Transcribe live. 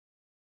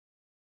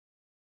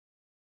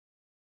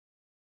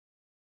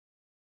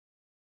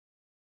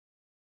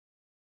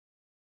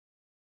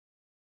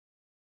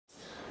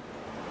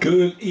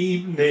Good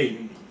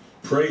evening.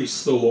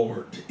 Praise the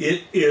Lord.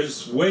 It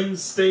is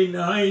Wednesday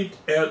night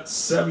at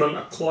 7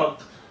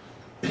 o'clock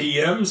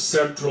p.m.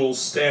 Central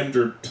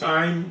Standard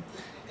Time,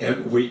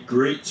 and we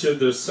greet you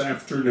this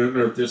afternoon,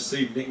 or this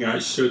evening, I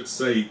should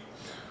say,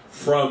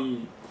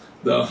 from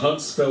the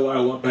Huntsville,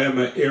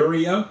 Alabama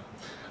area.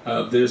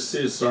 This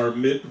is our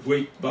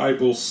midweek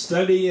Bible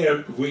study,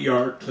 and we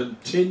are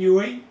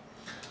continuing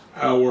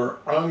our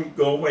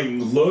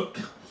ongoing look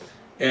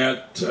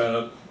at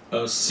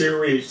a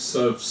series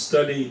of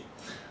study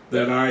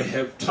that I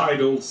have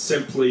titled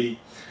simply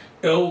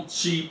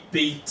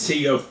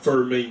LGBT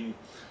Affirming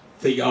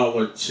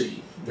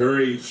Theology.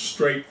 Very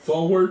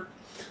straightforward.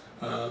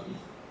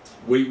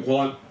 We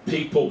want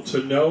people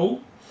to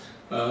know,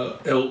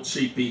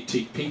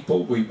 LGBT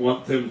people, we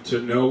want them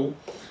to know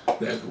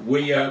that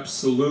we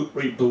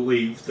absolutely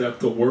believe that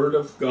the Word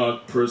of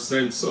God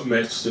presents a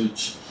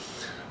message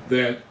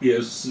that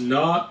is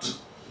not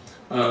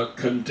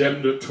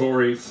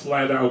condemnatory,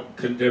 flat-out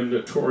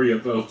condemnatory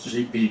of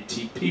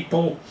LGBT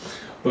people,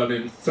 but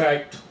in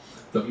fact,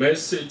 the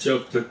message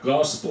of the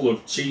gospel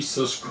of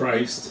Jesus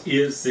Christ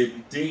is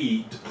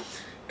indeed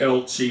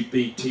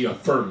LGBT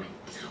affirming.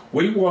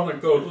 We want to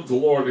go to the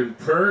Lord in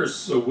prayer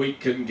so we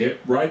can get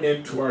right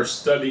into our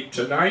study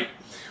tonight.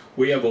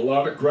 We have a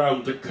lot of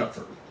ground to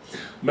cover.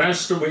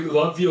 Master, we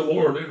love you,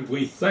 Lord, and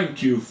we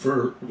thank you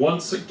for,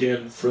 once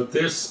again, for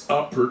this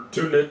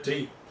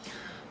opportunity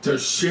to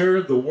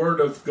share the Word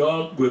of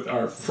God with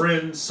our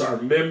friends,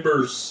 our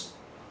members,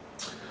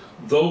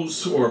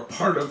 those who are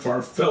part of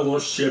our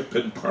fellowship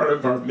and part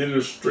of our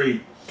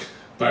ministry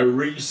by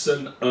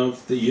reason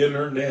of the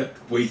internet.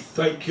 We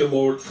thank you,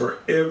 Lord, for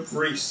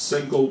every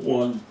single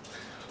one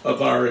of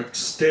our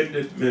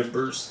extended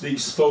members.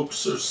 These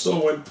folks are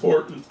so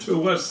important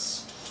to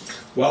us.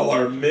 While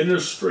our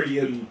ministry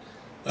in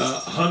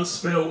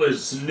Huntsville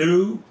is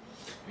new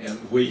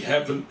and we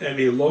haven't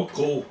any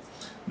local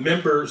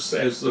members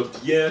as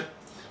of yet,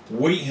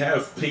 we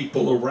have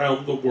people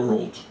around the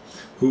world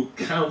who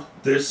count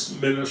this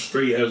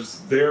ministry as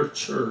their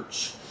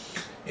church,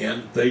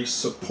 and they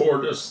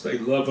support us, they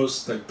love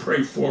us, they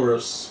pray for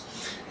us,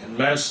 and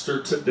Master,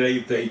 today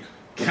they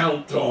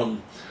count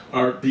on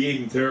our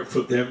being there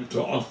for them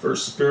to offer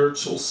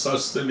spiritual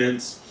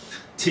sustenance,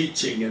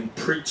 teaching and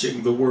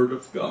preaching the Word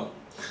of God.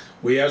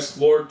 We ask,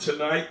 Lord,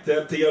 tonight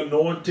that the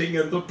anointing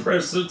and the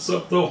presence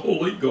of the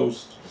Holy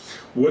Ghost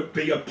would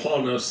be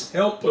upon us.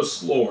 Help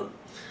us, Lord,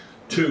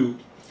 to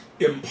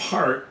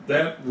impart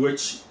that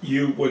which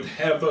you would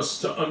have us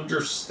to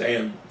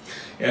understand,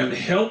 and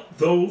help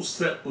those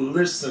that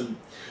listen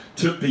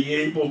to be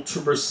able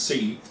to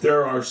receive.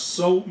 There are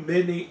so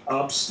many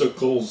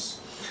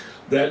obstacles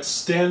that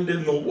stand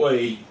in the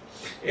way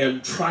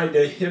and try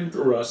to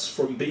hinder us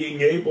from being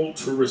able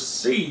to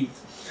receive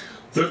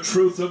the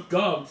truth of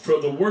God.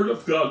 For the Word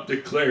of God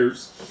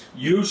declares,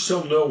 you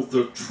shall know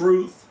the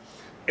truth,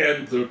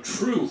 and the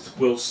truth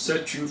will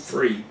set you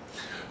free.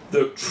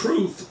 The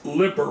truth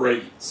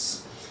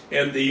liberates,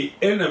 and the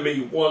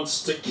enemy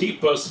wants to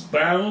keep us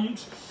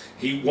bound.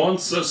 He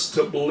wants us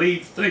to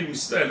believe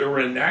things that are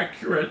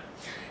inaccurate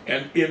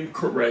and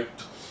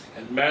incorrect.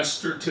 And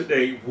Master,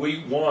 today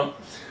we want,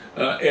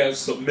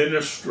 as the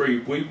ministry,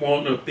 we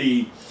want to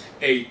be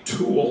a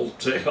tool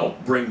to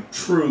help bring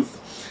truth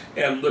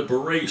and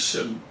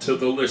liberation to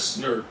the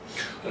listener.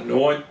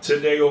 Anoint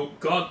today, O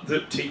God,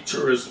 the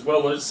teacher as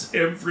well as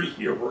every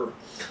hearer.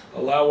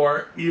 Allow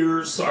our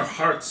ears, our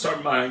hearts,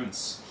 our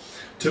minds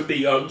to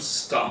be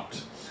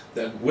unstopped,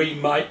 that we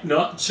might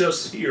not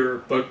just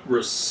hear, but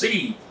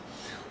receive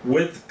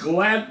with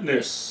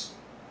gladness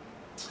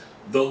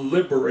the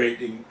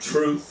liberating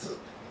truth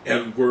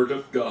and Word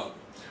of God.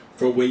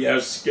 For we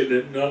ask it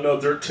in none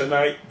other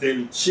tonight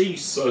than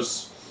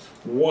Jesus'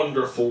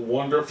 wonderful,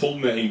 wonderful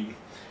name.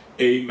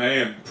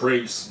 Amen.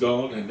 Praise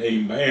God and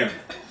amen.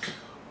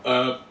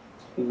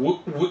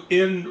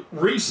 In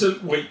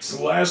recent weeks,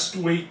 last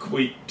week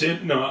we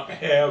did not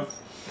have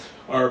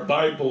our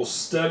Bible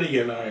study,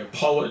 and I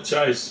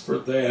apologize for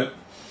that.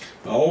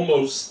 I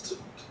almost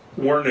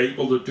weren't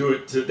able to do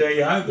it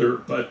today either,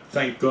 but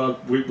thank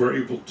God we were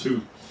able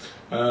to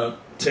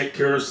take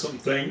care of some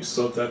things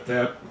so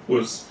that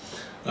was,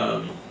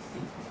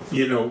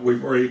 we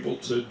were able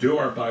to do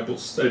our Bible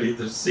study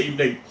this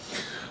evening.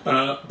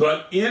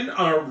 But in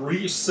our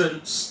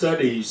recent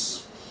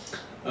studies,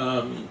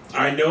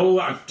 I know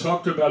I've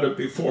talked about it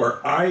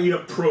before, I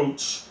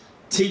approach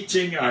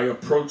teaching, I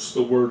approach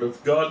the Word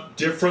of God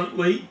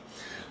differently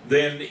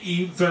than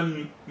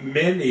even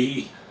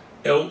many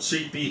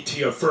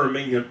LGBT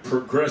affirming and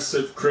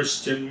progressive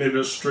Christian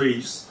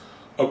ministries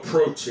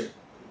approach it.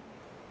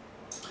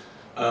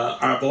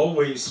 I've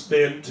always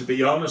been, to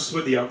be honest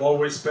with you, I've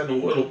always been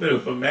a little bit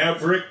of a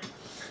maverick.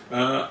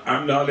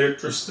 I'm not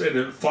interested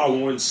in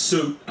following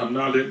suit. I'm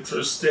not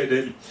interested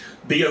in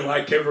being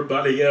like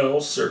everybody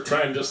else or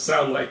trying to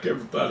sound like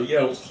everybody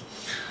else.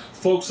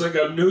 Folks, I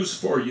got news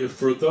for you.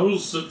 For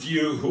those of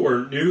you who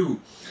are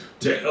new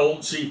to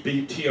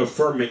LGBT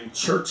affirming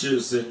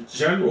churches in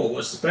general,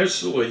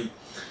 especially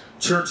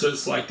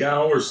churches like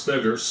ours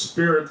that are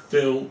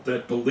Spirit-filled,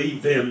 that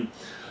believe in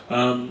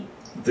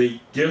the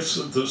gifts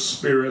of the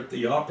Spirit,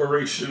 the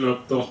operation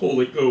of the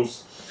Holy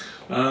Ghost.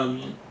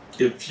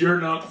 If you're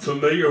not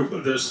familiar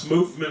with this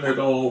movement at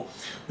all,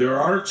 there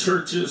are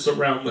churches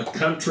around the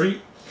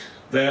country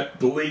that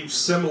believe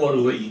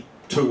similarly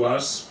to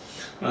us.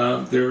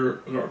 There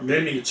are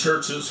many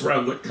churches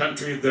around the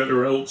country that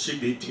are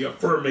LGBT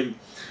affirming,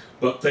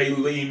 but they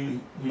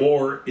lean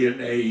more in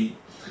a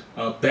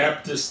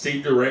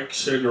Baptisty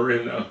direction or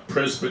in a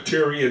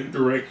Presbyterian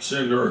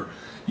direction, or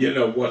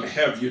what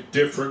have you,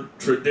 different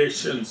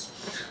traditions.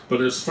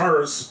 But as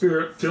far as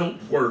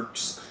Spirit-filled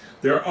works,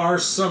 there are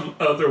some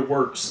other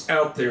works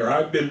out there.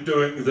 I've been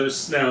doing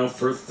this now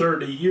for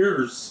 30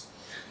 years,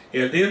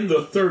 and in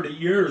the 30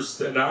 years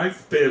that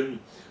I've been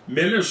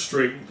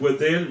ministering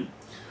within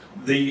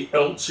the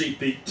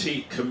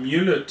LGBT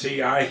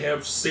community, I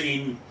have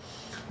seen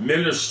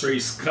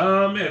ministries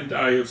come and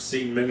I have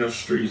seen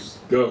ministries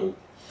go.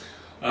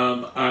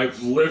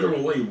 I've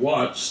literally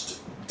watched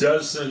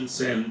dozens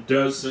and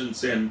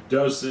dozens and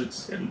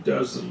dozens and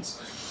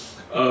dozens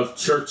of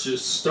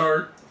churches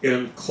start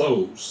and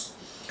close.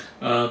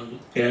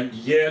 And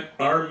yet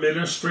our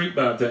ministry,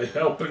 by the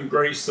help and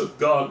grace of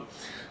God,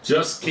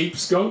 just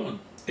keeps going.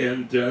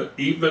 And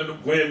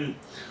even when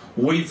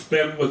we've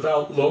been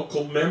without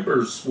local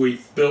members,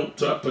 we've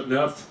built up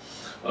enough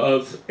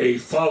of a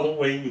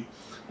following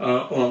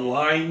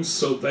online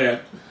so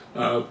that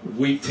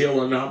we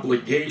feel an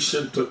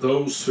obligation to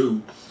those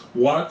who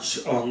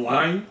watch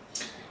online.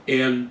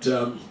 And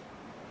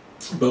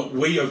but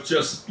we have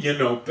just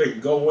been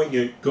going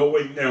and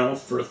going now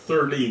for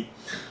 30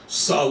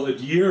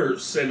 solid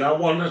years. And I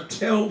want to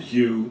tell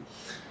you,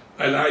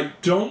 and I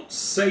don't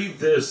say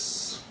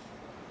this,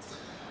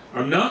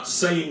 I'm not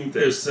saying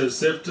this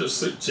as if to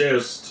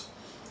suggest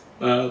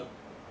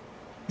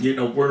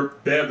we're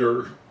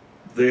better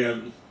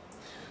than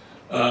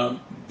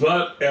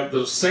but at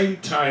the same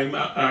time,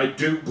 I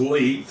do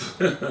believe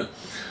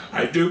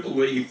I do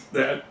believe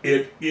that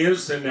it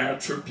is an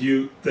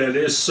attribute that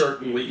is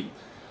certainly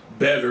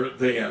better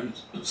than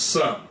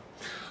some.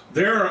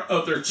 There are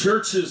other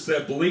churches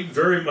that believe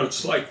very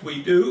much like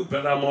we do,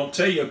 but I'm going to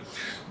tell you,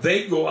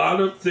 they go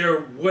out of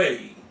their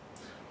way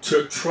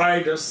to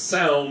try to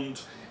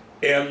sound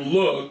and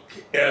look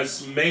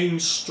as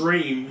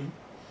mainstream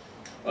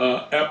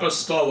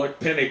apostolic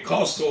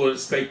Pentecostal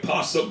as they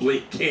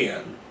possibly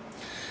can.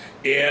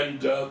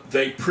 And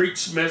they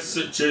preach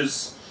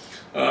messages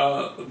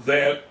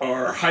that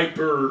are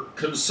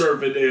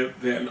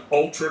hyper-conservative and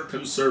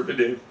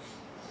ultra-conservative.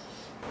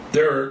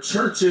 There are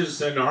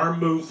churches in our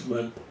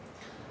movement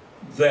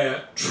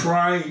that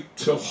try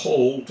to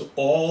hold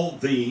all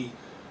the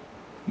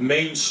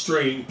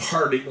mainstream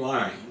party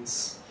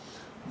lines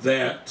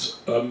that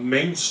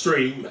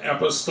mainstream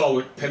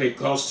apostolic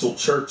Pentecostal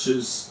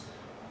churches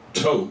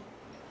tote.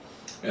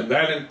 And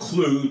that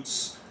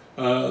includes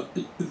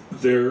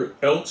their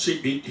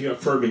LGBT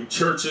affirming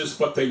churches,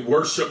 but they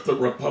worship the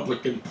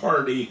Republican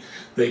Party.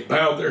 They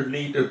bow their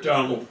knee to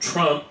Donald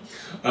Trump.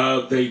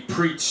 They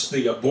preach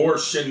the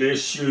abortion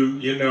issue,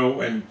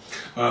 and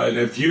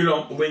if you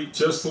don't believe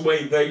just the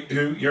way they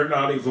do, you're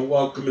not even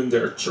welcome in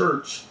their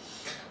church.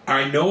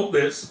 I know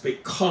this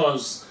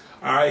because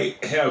I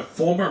have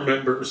former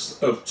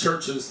members of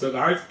churches that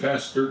I've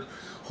pastored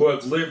who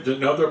have lived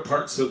in other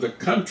parts of the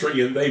country,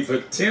 and they've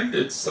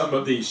attended some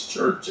of these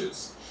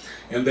churches.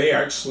 And they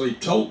actually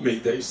told me,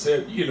 they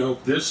said,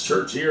 this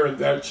church here and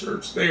that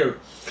church there,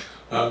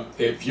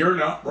 if you're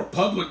not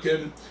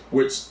Republican,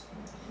 which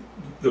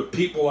the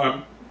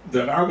people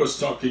that I was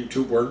talking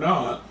to were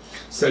not,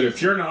 said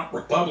if you're not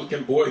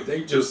Republican, boy,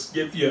 they just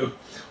give you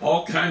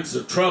all kinds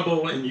of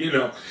trouble, and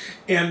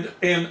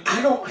and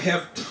I don't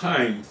have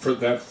time for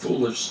that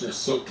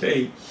foolishness,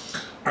 okay?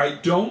 I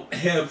don't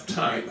have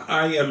time.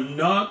 I am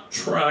not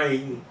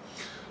trying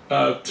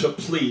to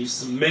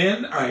please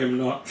men. I am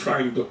not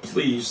trying to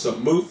please the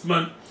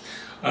movement.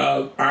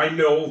 I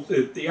know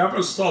that the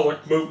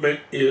apostolic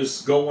movement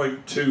is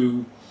going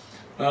to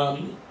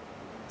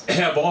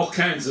have all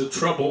kinds of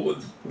trouble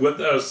with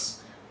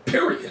us,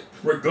 period,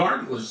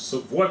 regardless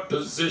of what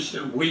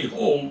position we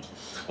hold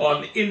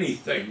on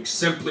anything,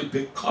 simply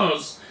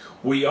because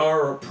we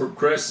are a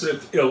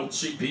progressive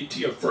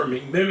LGBT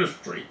affirming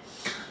ministry.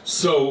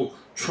 So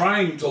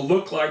trying to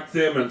look like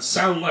them and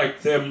sound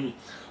like them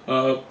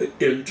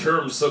in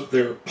terms of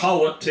their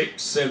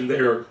politics and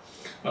their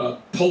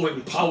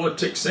pulling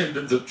politics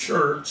into the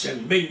church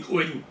and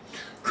mingling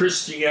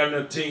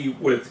Christianity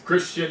with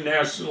Christian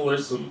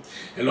nationalism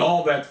and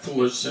all that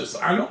foolishness.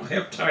 I don't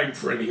have time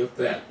for any of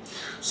that.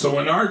 So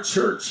in our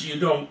church, you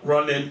don't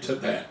run into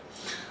that.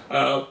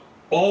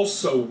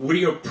 Also,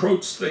 we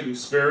approach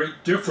things very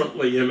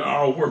differently in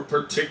our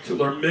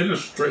particular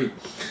ministry.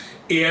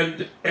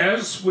 And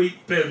as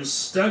we've been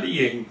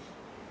studying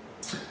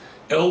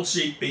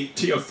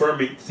LGBT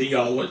affirming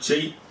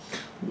theology,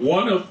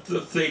 one of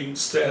the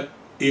things that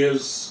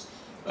is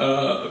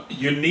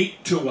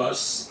unique to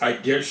us, I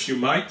guess you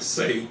might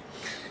say,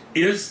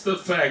 is the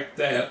fact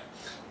that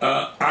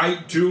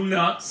I do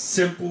not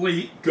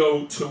simply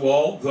go to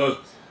all the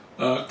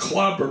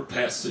clobber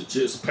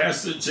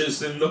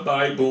passages in the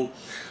Bible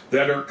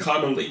that are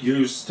commonly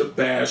used to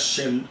bash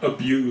and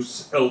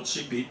abuse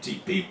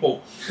LGBT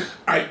people.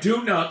 I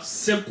do not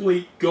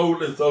simply go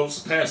to those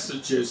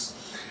passages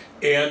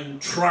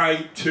and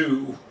try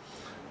to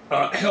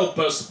help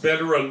us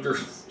better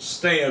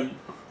understand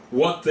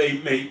what they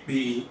may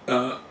be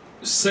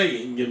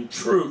saying in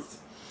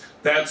truth.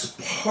 That's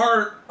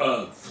part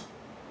of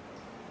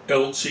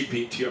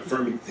LGBT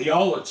affirming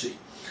theology.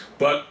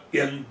 But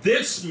in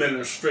this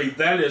ministry,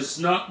 that is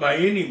not by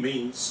any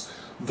means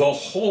the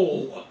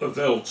whole of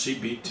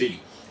LGBT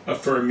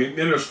affirming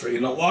ministry.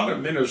 In a lot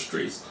of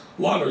ministries,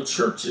 a lot of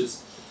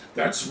churches,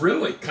 that's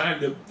really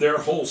kind of their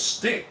whole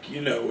shtick, you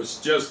know, it's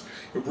just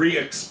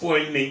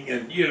re-explaining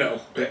and, you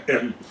know,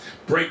 and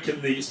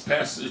breaking these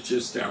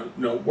passages down.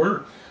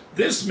 No,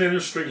 this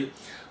ministry,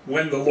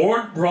 when the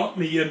Lord brought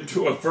me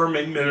into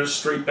affirming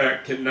ministry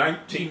back in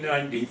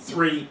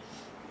 1993,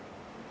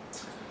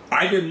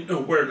 I didn't know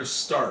where to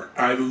start.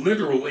 I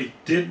literally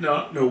did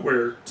not know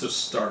where to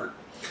start.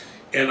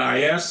 And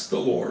I asked the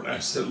Lord, I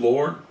said,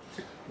 Lord,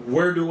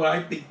 where do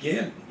I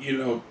begin? You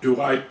know, do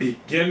I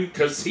begin?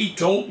 Because he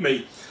told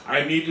me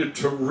I needed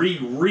to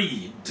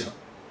reread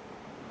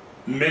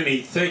many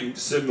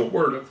things in the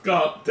Word of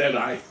God that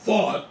I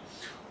thought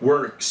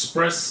were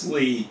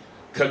expressly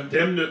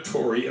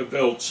condemnatory of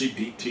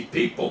LGBT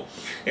people.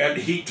 And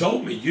he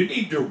told me, you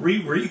need to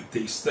reread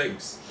these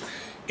things.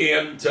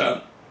 And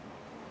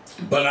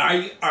but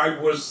I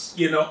was,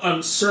 you know,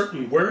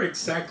 uncertain. Where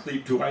exactly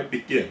do I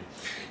begin?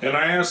 And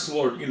I asked the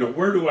Lord, you know,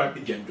 where do I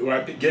begin? Do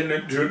I begin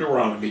in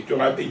Deuteronomy? Do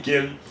I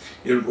begin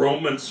in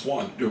Romans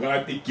 1? Do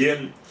I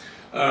begin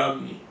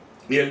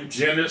in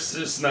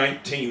Genesis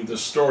 19, the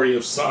story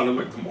of Sodom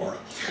and Gomorrah?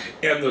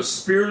 And the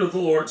Spirit of the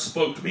Lord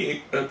spoke to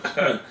me.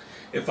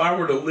 If I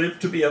were to live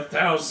to be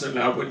 1,000,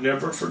 I would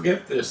never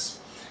forget this.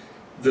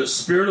 The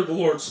Spirit of the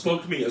Lord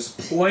spoke to me as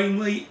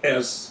plainly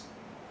as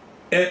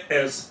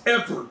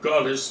ever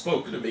God has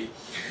spoken to me,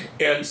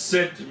 and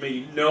said to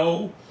me,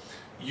 no,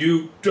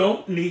 you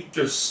don't need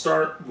to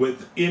start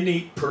with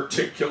any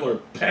particular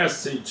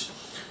passage.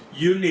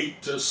 You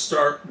need to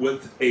start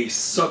with a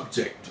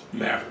subject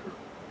matter.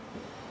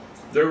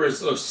 There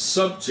is a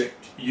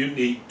subject you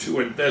need to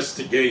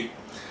investigate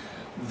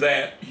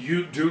that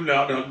you do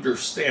not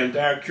understand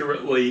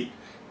accurately,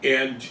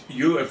 and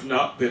you have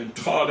not been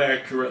taught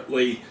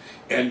accurately,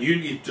 and you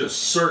need to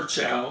search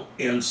out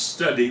and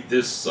study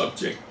this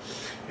subject.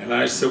 And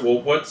I said,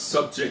 well, what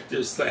subject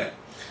is that?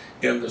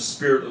 And the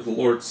Spirit of the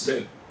Lord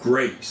said,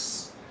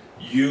 grace.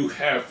 You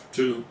have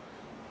to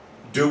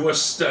do a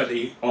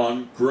study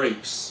on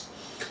grace.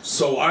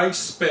 So I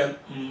spent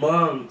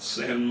months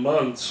and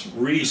months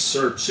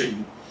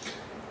researching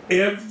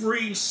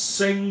every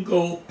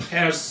single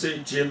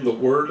passage in the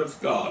Word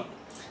of God.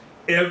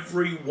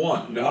 Every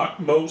one,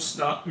 not most,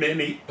 not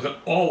many, but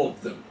all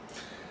of them,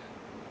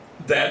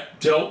 that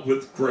dealt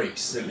with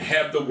grace and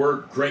had the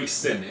word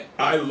grace in it.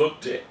 I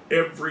looked at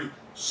every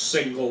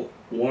single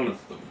one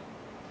of them.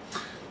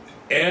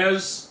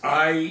 As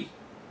I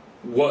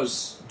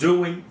was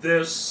doing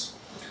this,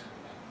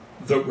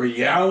 the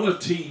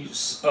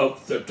realities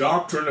of the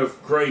doctrine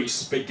of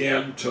grace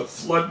began to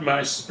flood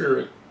my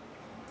spirit.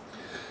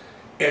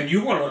 And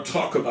you want to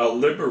talk about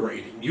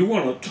liberating. You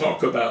want to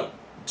talk about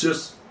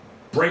just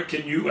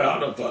breaking you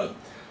out of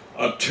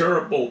a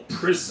terrible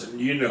prison,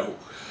 you know.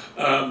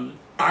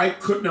 I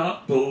could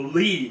not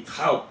believe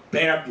how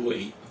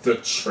badly the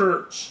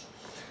church,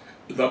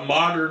 the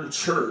modern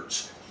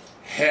church,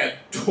 had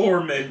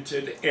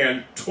tormented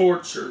and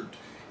tortured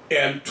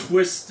and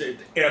twisted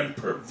and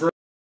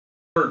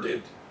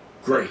perverted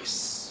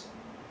grace.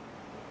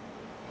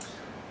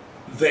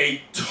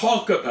 They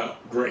talk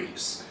about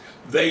grace.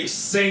 They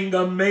sing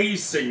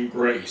Amazing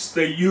Grace.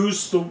 They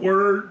use the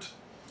word.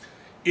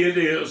 It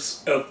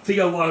is a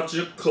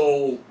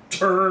theological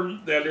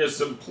term that is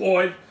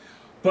employed,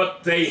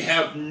 but they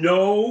have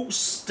no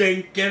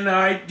stinking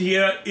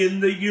idea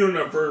in the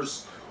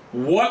universe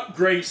what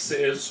grace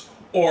is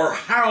or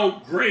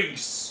how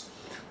grace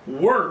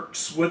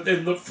works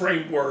within the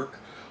framework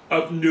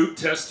of New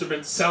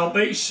Testament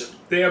salvation.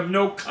 They have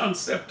no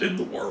concept in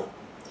the world.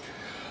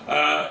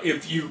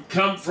 If you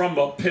come from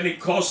a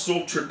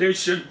Pentecostal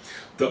tradition,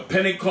 the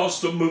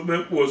Pentecostal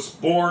movement was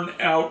born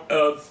out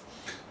of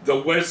the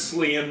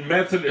Wesleyan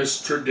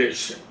Methodist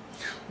tradition.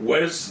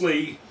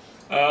 Wesley,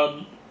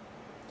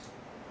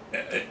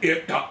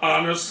 it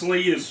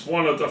honestly is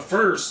one of the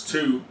first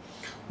to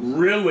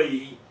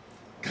really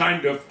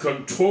kind of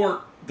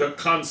contort the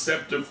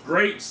concept of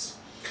grace.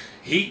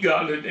 He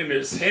got it in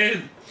his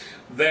head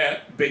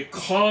that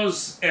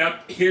because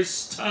at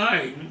his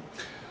time,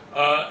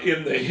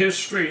 in the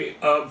history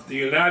of the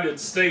United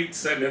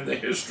States and in the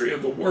history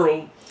of the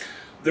world,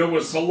 there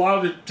was a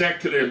lot of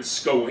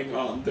decadence going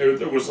on.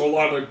 There was a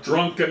lot of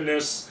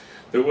drunkenness.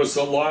 There was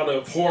a lot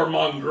of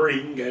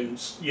whoremongering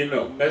and, you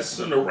know,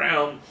 messing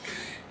around.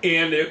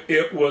 And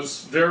it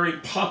was very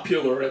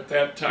popular at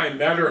that time.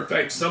 Matter of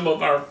fact, some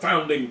of our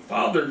founding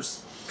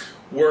fathers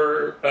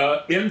were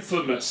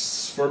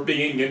infamous for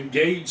being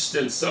engaged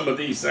in some of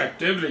these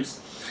activities.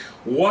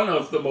 One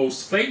of the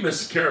most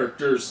famous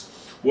characters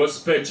was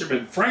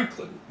Benjamin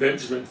Franklin.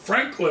 Benjamin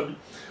Franklin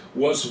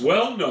was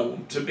well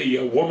known to be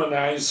a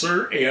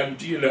womanizer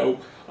and, you know,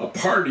 a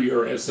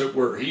partier, as it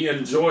were. He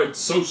enjoyed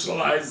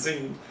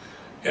socializing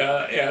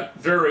at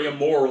very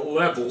immoral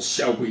levels,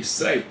 shall we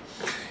say.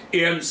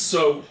 And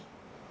so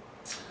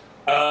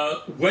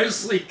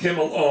Wesley came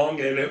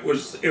along, and it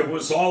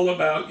was all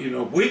about, you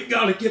know, we've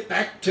got to get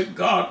back to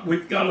God.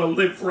 We've got to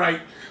live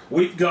right.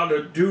 We've got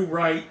to do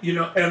right, you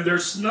know, and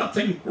there's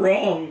nothing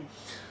wrong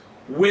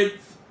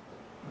with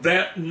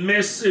that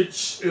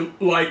message,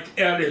 like,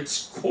 at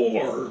its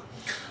core.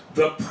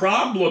 The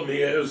problem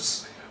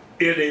is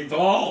it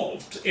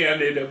evolved,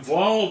 and it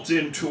evolved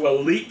into a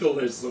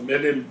legalism.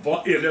 It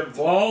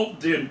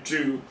evolved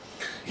into,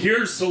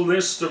 here's a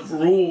list of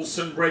rules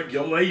and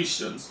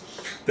regulations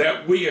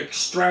that we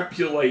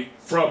extrapolate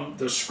from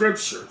the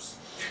scriptures.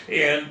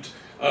 And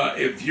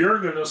if you're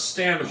going to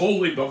stand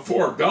holy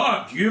before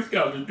God, you've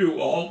got to do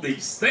all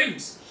these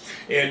things.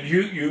 And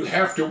you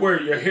have to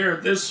wear your hair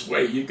this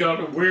way. You got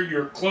to wear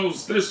your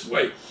clothes this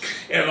way.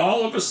 And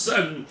all of a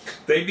sudden,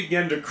 they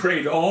begin to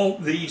create all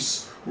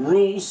these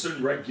rules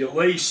and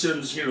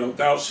regulations. You know,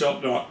 thou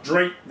shalt not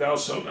drink, thou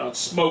shalt not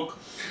smoke.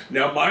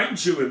 Now,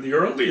 mind you, in the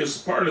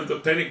earliest part of the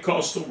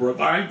Pentecostal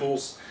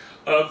revivals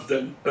of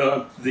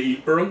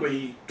the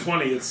early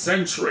 20th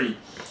century,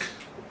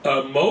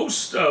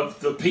 most of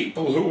the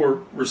people who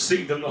were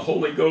receiving the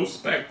Holy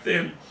Ghost back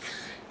then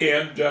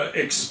and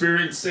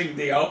experiencing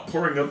the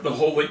outpouring of the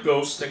Holy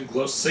Ghost and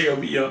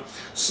glossalia,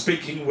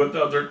 speaking with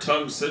other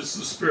tongues as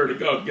the Spirit of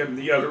God gave them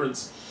the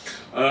utterance,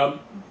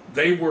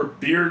 they were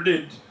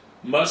bearded,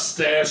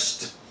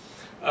 mustached,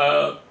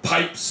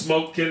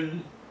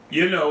 pipe-smoking,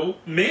 you know,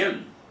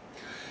 men.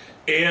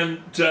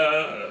 And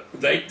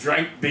they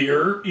drank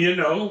beer, you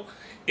know,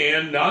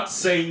 and not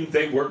saying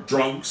they were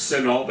drunks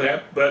and all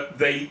that, but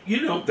they,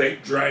 you know, they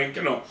drank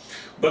and all.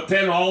 But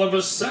then all of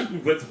a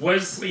sudden, with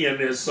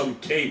Wesleyanism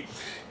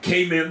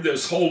came in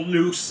this whole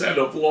new set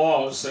of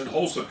laws and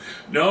wholesome.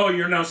 No,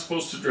 you're not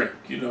supposed to drink,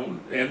 you know.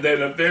 And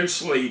then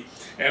eventually,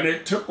 and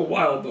it took a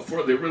while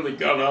before they really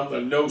got on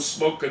the no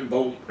smoking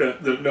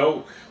the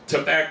no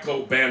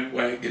tobacco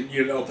bandwagon,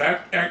 you know.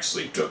 That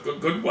actually took a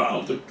good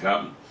while to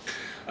come.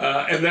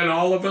 And then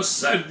all of a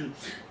sudden,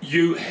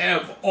 you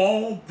have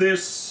all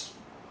this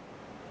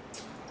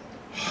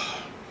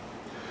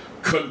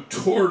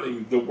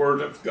contorting the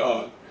Word of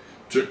God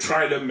to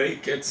try to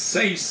make it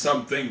say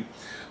something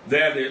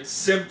that it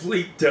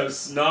simply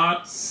does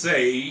not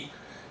say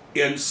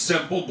in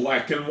simple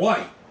black and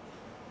white.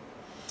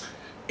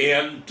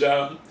 And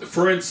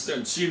for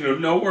instance, you know,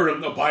 nowhere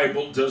in the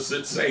Bible does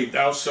it say,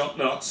 thou shalt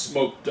not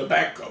smoke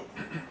tobacco.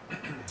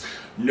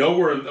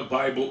 Nowhere in the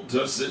Bible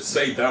does it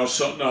say, thou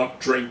shalt not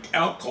drink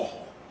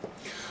alcohol.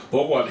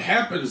 But what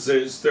happens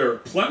is there are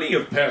plenty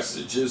of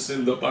passages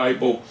in the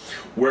Bible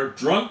where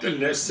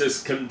drunkenness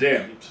is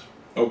condemned,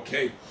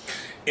 okay?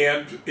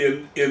 And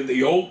in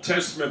the Old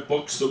Testament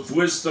books of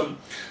wisdom,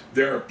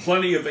 there are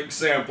plenty of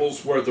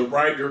examples where the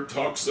writer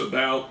talks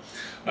about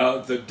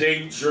the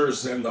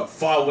dangers and the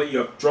folly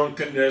of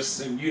drunkenness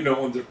and, you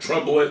know, and the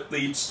trouble it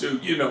leads to,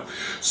 you know.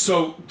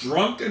 So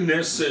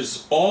drunkenness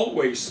is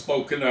always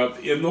spoken of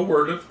in the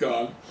Word of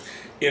God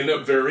in a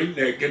very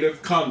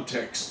negative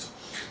context.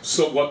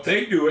 So what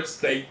they do is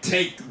they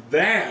take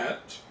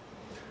that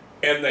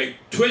and they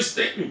twist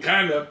it and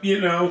kind of, you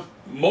know,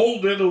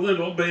 mold it a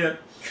little bit,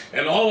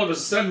 and all of a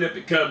sudden it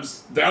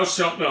becomes, thou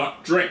shalt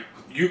not drink.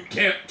 You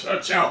can't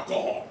touch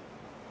alcohol.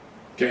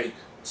 Okay?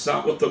 It's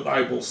not what the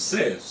Bible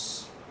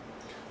says.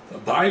 The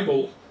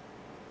Bible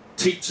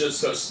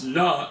teaches us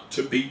not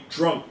to be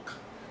drunk,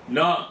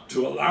 not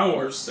to allow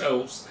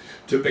ourselves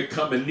to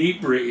become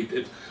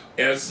inebriated.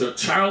 As a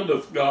child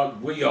of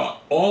God, we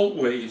ought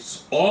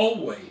always,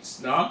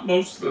 not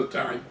most of the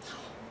time,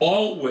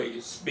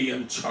 always be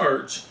in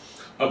charge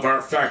of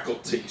our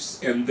faculties.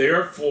 And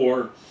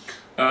therefore,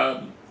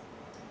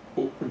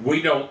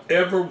 we don't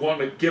ever want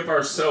to give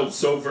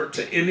ourselves over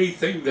to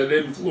anything that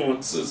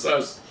influences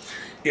us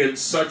in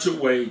such a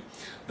way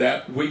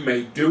that we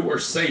may do or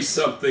say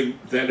something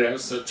that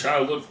as a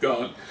child of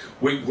God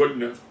we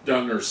wouldn't have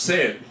done or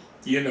said,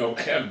 you know,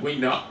 had we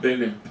not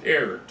been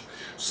impaired.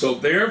 So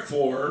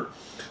therefore,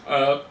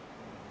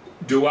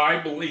 do I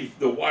believe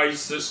the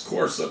wisest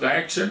course of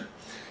action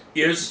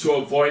is to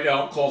avoid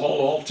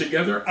alcohol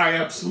altogether? I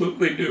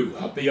absolutely do.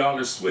 I'll be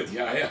honest with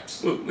you, I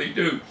absolutely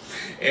do.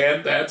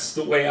 And that's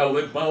the way I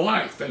live my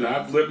life. And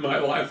I've lived my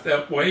life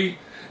that way,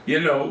 you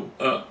know,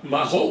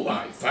 my whole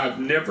life. I've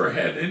never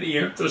had any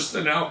interest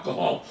in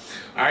alcohol.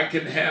 I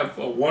can have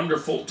a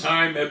wonderful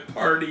time at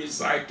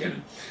parties. I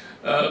can,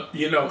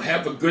 you know,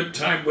 have a good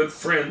time with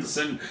friends.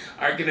 And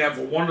I can have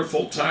a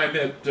wonderful time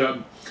at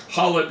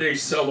holiday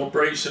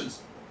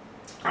celebrations.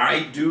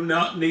 I do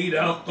not need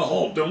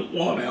alcohol, don't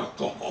want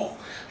alcohol,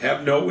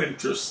 have no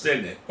interest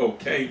in it,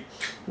 okay?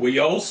 We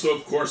also,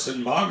 of course,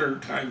 in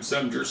modern times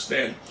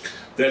understand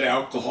that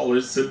alcohol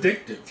is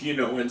addictive, you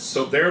know, and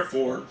so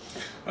therefore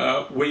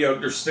we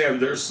understand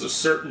there's a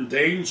certain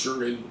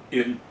danger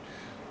in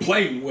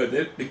playing with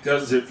it,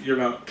 because if you're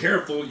not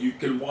careful, you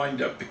can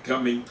wind up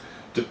becoming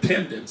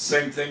dependent.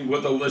 Same thing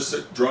with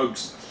illicit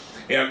drugs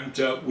and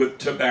with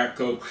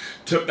tobacco.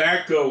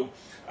 Tobacco,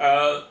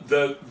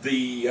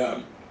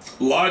 the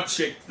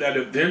logic that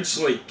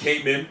eventually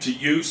came into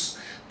use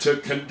to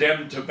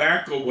condemn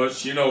tobacco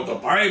was, you know, the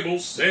Bible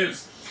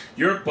says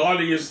your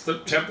body is the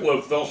temple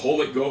of the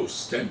Holy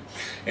Ghost,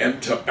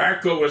 and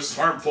tobacco is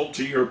harmful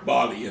to your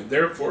body, and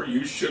therefore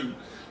you shouldn't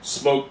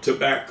smoke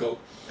tobacco.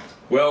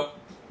 Well,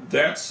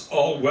 that's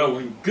all well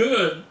and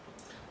good.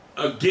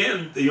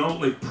 Again, the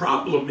only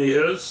problem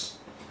is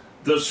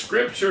the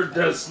Scripture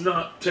does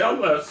not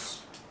tell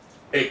us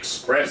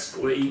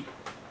expressly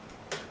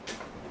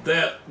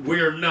that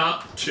we're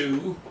not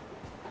to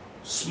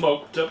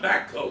smoke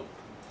tobacco.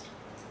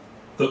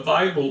 The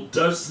Bible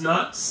does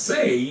not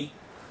say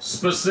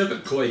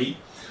specifically,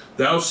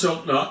 thou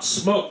shalt not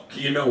smoke,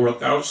 you know, or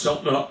thou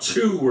shalt not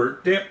chew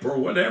or dip or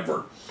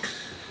whatever.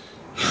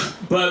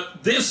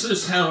 But this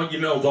is how, you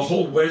know, the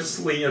whole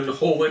Wesleyan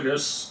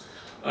holiness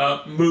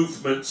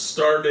movement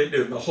started,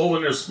 and the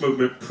holiness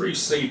movement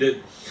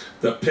preceded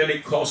the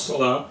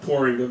Pentecostal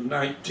outpouring of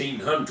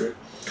 1900.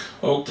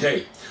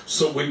 Okay,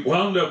 so we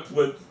wound up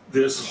with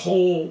this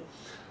whole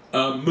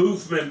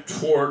movement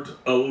toward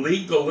a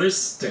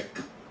legalistic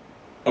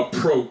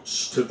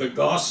approach to the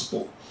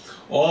gospel.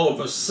 All of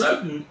a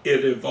sudden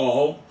it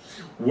evolved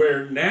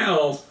where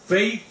now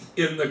faith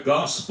in the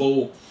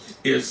gospel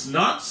is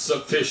not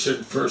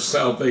sufficient for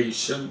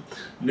salvation.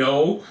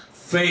 No,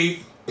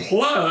 faith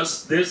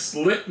plus this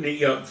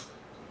litany of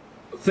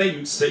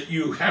things that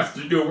you have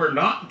to do or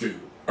not do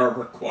are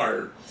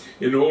required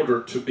in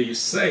order to be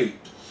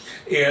saved.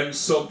 And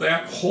so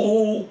that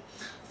whole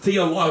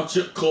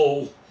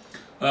theological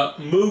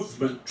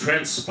movement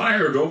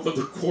transpired over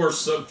the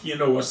course of, you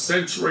know, a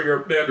century or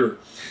better.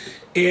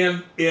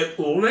 And it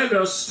led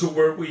us to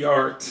where we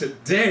are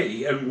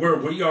today. And where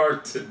we are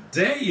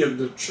today in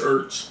the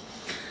church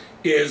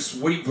is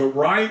we've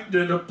arrived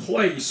at a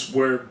place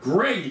where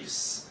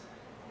grace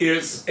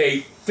is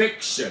a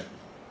fiction.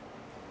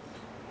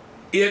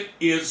 It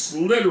is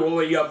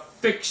literally a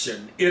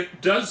fiction.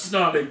 It does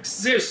not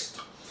exist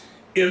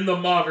in the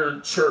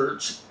modern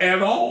church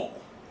at all.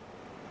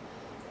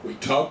 We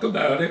talk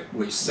about it,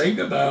 we sing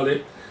about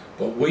it,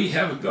 but we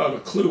haven't got a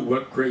clue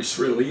what grace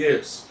really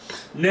is.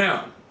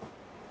 Now,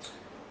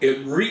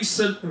 in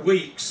recent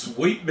weeks,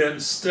 we've been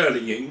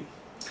studying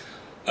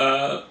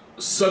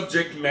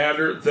subject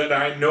matter that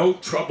I know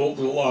troubled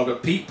a lot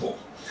of people.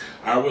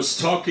 I was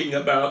talking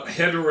about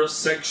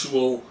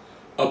heterosexual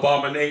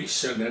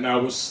abomination, and I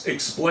was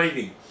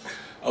explaining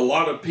a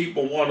lot of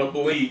people want to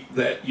believe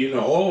that, you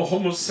know, oh,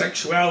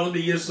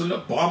 homosexuality is an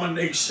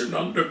abomination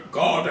under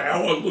God,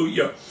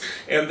 hallelujah.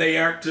 And they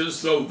act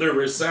as though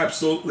there is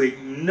absolutely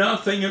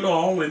nothing at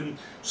all in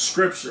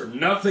Scripture,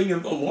 nothing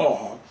in the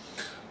law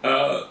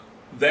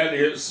that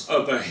is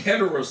of a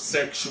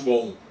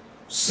heterosexual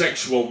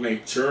sexual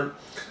nature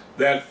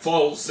that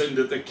falls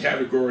into the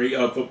category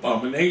of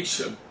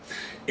abomination.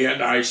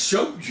 And I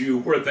showed you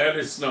where that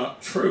is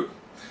not true.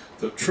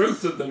 The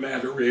truth of the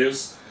matter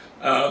is,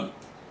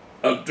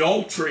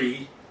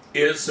 adultery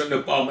is an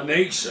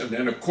abomination,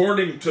 and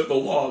according to the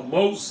law of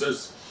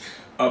Moses,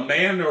 a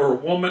man or a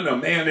woman, a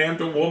man and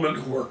a woman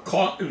who were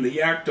caught in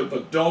the act of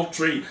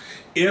adultery,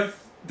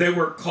 if they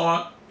were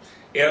caught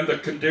and the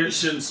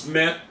conditions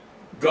met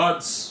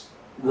God's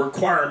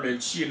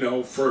requirements, you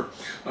know, for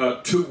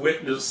 2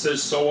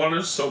 witnesses, so on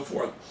and so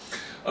forth,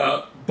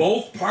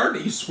 both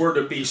parties were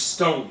to be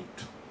stoned.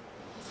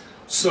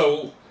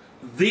 So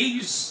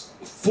these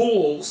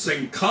fools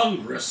in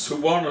Congress who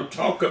want to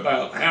talk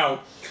about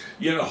how,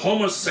 you know,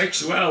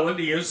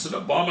 homosexuality is an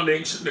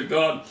abomination to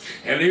God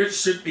and it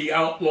should be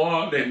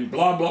outlawed and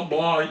blah, blah,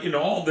 blah, you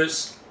know, all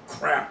this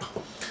crap.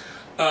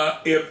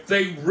 If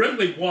they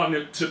really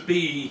wanted to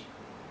be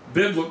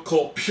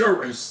biblical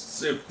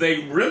purists, if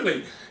they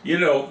really, you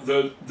know,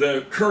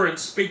 the current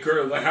Speaker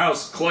of the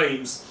House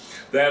claims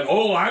that,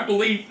 oh, I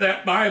believe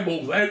that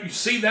Bible, that you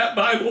see that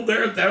Bible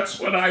there, that's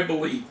what I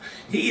believe.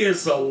 He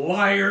is a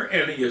liar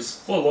and he is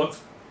full of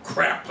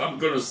crap. I'm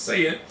going to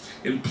say it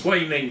in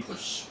plain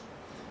English.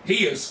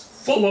 He is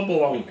full of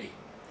baloney.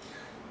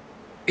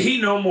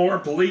 He no more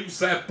believes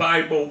that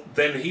Bible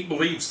than he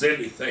believes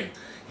anything.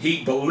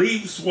 He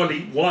believes what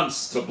he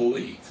wants to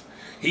believe.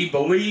 He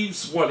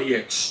believes what he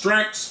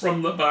extracts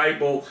from the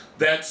Bible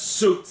that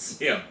suits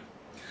him.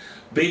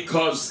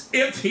 Because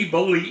if he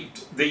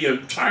believed the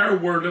entire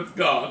Word of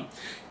God,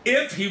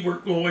 if he were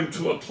going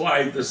to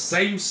apply the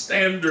same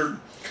standard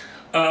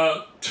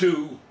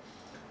to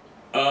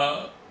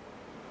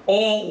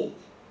all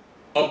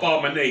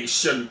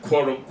abomination,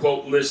 quote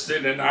unquote,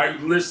 listed, and I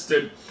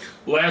listed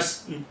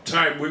last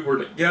time we were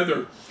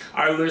together,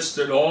 I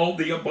listed all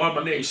the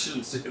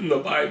abominations in the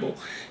Bible,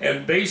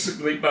 and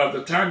basically by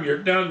the time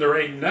you're done, there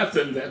ain't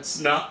nothing that's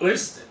not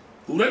listed,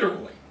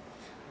 literally.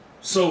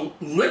 So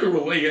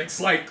literally,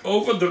 it's like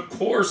over the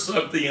course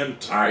of the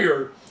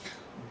entire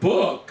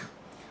book,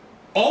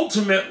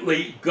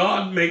 ultimately,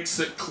 God makes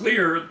it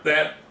clear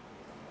that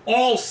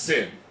all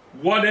sin,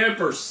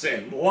 whatever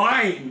sin,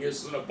 lying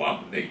is an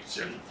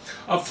abomination,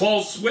 a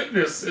false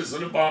witness is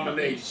an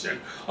abomination,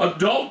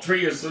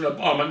 adultery is an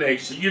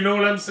abomination. You know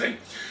what I'm saying?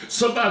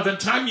 So by the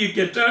time you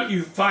get done,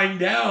 you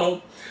find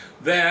out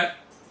that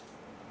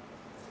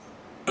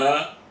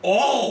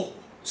all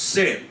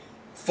sin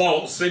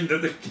falls into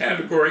the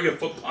category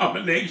of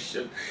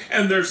abomination.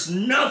 And there is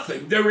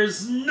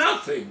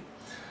nothing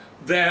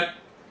that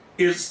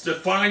is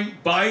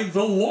defined by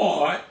the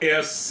law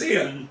as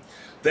sin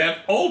that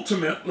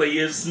ultimately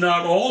is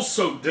not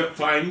also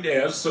defined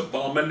as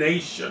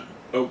abomination,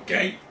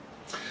 okay?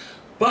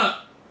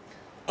 But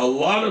a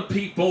lot of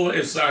people,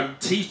 as I'm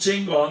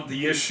teaching on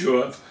the issue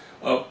of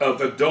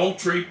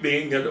adultery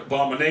being an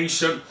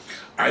abomination,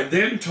 I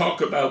then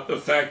talk about the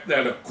fact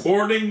that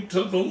according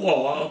to the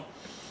law,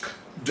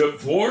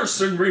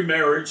 divorce and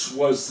remarriage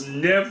was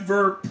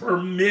never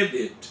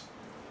permitted,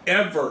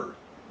 ever.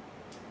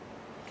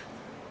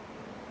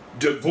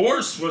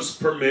 Divorce was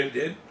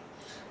permitted,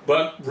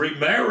 but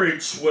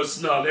remarriage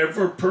was not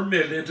ever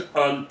permitted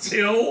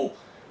until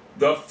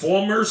the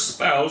former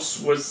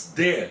spouse was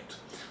dead.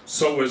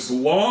 So as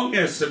long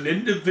as an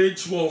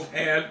individual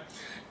had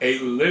a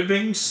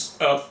living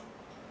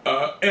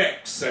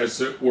ex,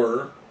 as it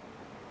were,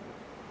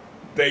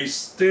 they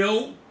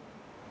still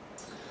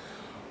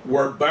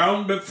were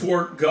bound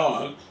before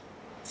God,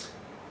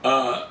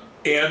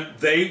 and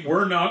they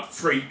were not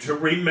free to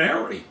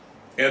remarry.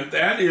 And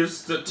that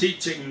is the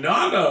teaching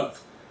not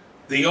of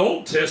the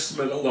Old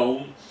Testament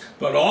alone,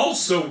 but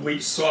also we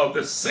saw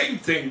the same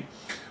thing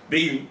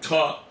being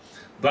taught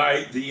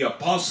by the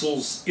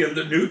apostles in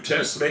the New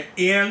Testament,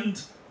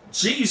 and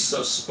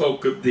Jesus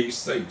spoke of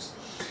these things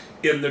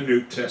in the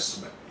New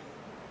Testament.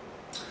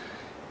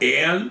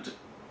 And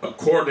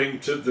according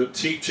to the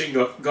teaching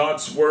of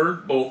God's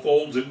Word, both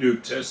Old and New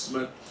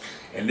Testament,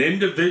 an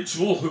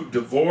individual who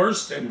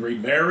divorced and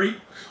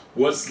remarried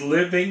was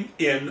living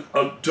in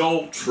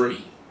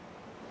adultery.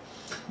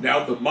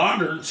 Now, the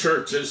modern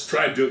church has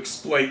tried to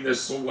explain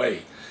this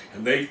away,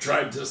 and they've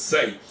tried to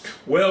say,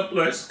 well,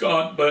 bless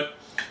God, but,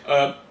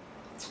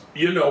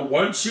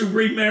 once you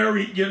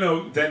remarry,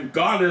 then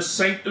God has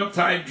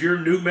sanctified your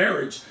new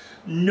marriage.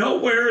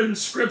 Nowhere in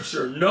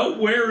Scripture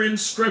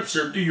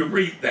do you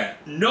read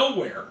that.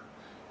 Nowhere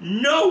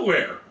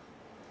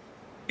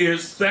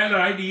is that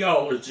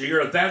ideology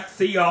or that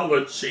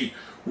theology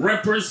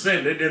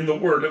represented in the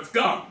Word of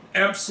God.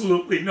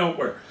 Absolutely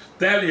nowhere.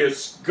 That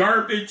is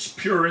garbage,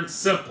 pure and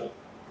simple.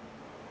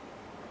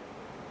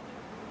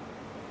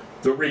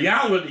 The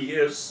reality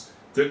is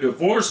the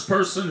divorced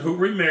person who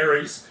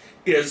remarries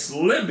is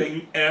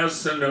living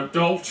as an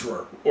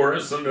adulterer or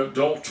as an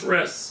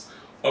adulteress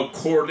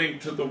according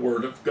to the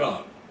Word of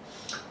God.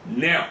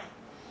 Now,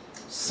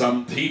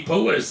 some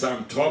people, as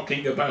I'm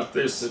talking about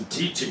this and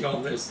teaching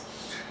on this,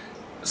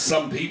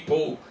 some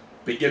people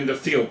begin to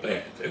feel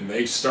bad and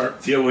they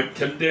start feeling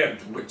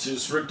condemned, which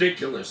is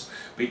ridiculous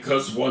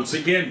because once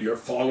again you're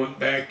falling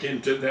back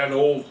into that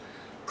old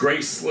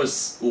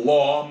graceless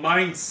law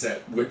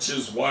mindset, which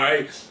is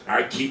why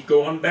I keep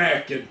going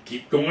back and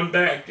keep going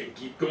back and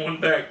keep going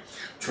back,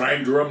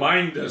 trying to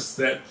remind us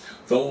that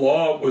the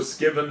law was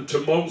given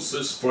to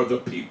Moses for the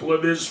people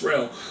of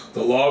Israel.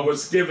 The law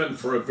was given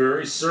for a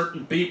very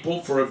certain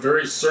people, for a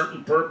very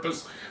certain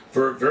purpose,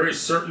 for a very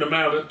certain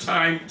amount of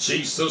time.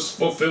 Jesus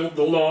fulfilled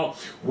the law.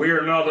 We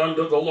are not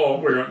under the law,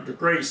 we're under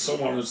grace,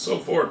 so on and so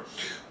forth.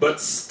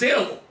 But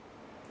still,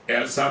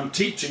 as I'm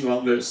teaching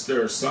on this,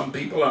 there are some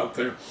people out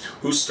there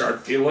who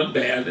start feeling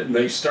bad, and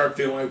they start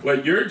feeling like, well,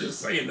 you're just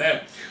saying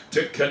that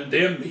to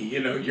condemn me.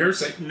 You're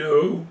saying,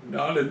 no,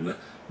 not in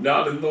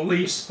the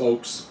least,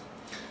 folks.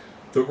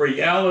 The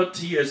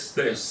reality is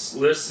this.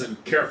 Listen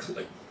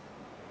carefully.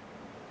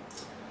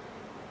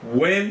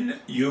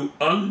 When you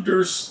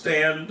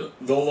understand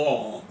the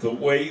law the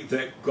way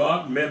that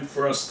God meant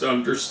for us to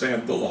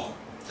understand the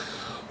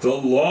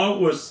law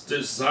was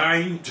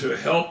designed to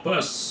help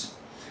us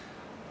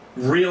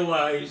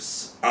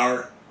realize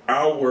our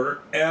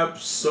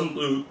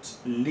absolute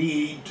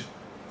need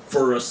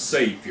for a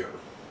Savior.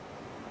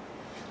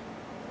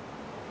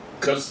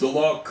 Because the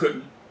law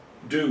couldn't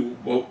do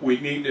what we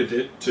needed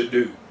it to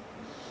do.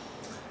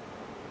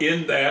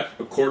 In that,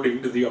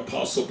 according to the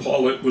Apostle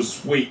Paul, it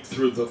was weak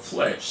through the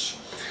flesh.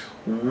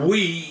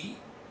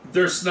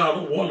 There's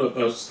not one of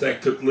us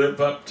that could live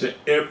up to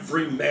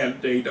every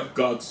mandate of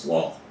God's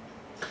law.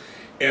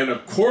 And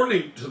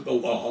according to the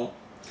law,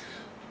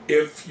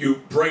 if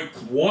you break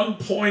one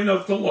point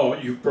of the law,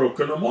 you've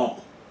broken them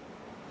all.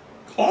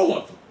 All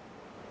of them.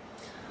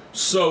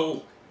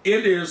 So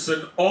it is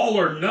an all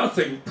or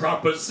nothing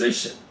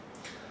proposition.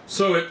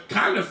 So it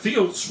kind of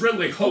feels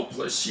really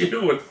hopeless.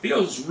 It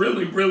feels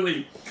really,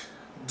 really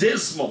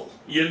dismal.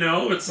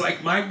 It's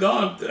like, my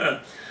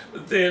God,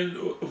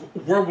 then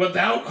we're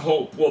without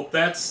hope. Well,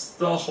 that's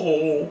the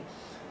whole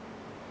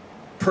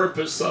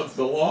purpose of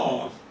the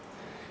law,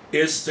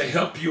 is to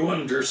help you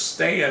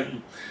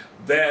understand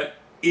that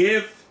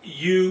if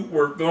you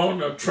were going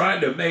to try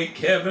to make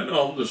heaven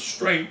on the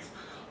strength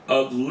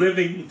of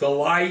living the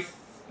life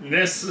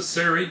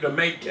necessary to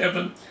make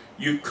heaven,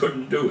 you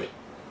couldn't do it.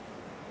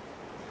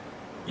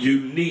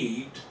 You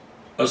need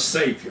a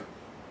Savior.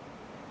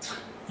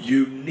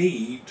 You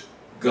need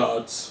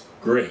God's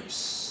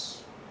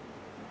grace.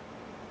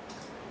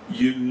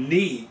 You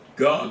need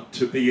God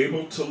to be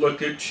able to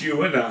look at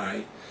you and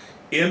I,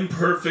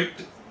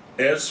 imperfect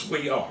as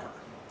we are,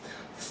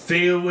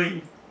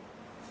 failing,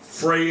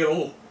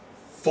 frail,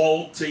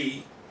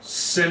 faulty,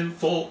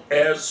 sinful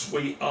as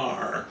we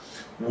are.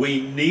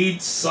 We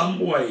need some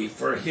way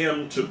for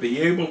Him to be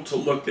able to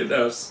look at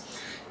us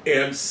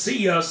and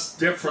see us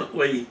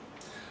differently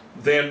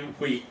than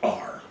we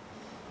are.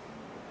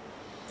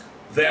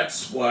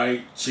 That's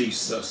why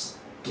Jesus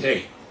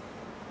came.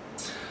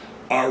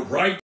 Our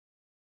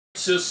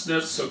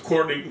righteousness,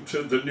 according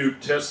to the New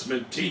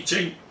Testament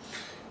teaching,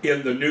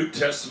 in the New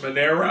Testament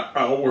era,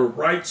 our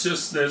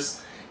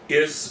righteousness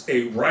is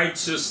a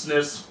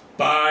righteousness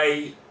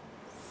by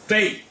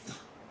faith.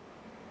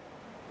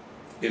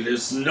 It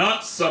is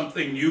not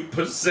something you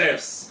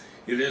possess.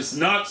 It is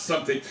not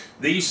something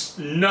these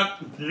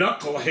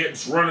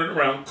knuckleheads running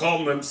around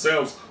calling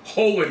themselves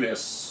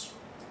holiness,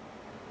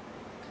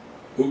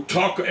 who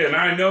talk, and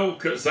I know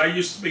because I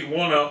used to be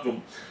one of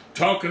them,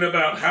 talking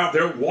about how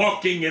they're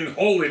walking in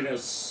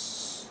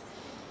holiness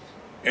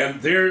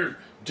and they're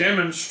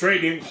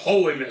demonstrating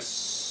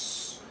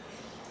holiness.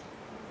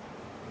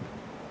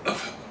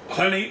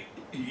 Honey,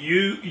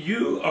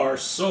 you are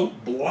so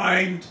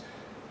blind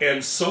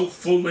and so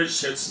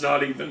foolish it's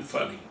not even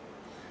funny.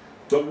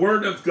 The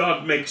Word of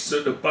God makes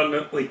it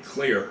abundantly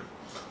clear.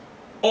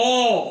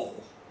 All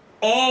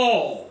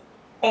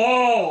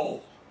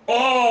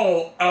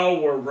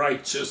our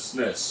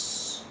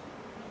righteousness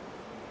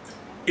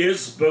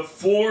is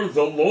before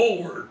the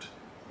Lord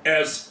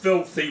as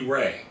filthy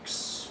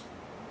rags.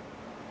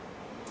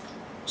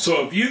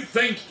 So if you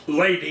think,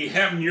 lady,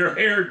 having your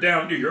hair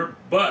down to your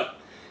butt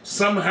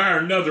somehow or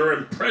another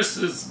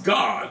impresses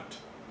God,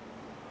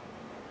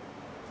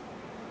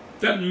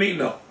 doesn't mean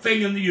a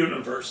thing in the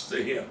universe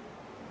to Him.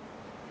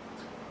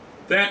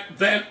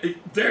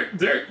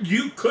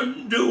 You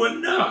couldn't do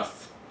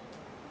enough.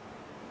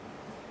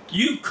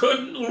 You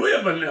couldn't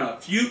live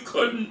enough. You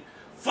couldn't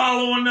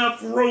follow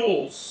enough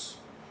rules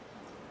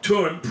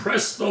to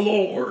impress the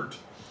Lord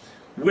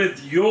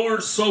with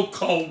your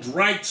so-called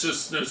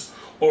righteousness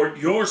or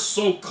your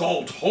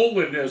so-called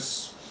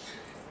holiness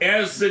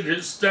as it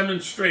is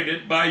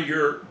demonstrated by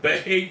your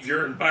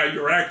behavior and by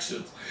your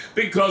actions.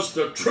 Because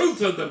the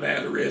truth of the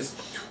matter is,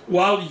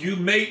 while you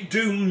may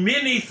do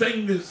many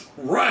things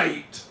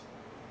right,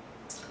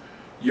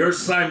 you're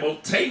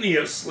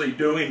simultaneously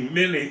doing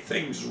many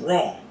things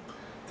wrong.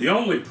 The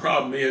only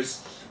problem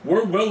is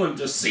we're willing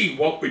to see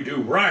what we do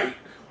right.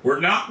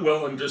 We're not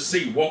willing to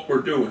see what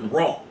we're doing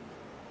wrong.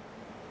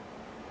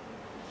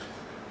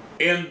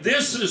 And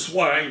this is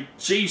why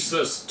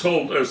Jesus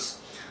told us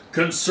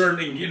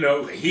concerning,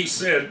 He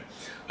said,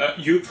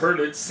 you've heard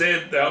it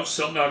said, thou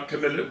shalt not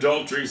commit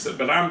adultery. He said,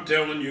 but I'm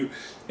telling you,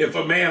 if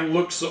a man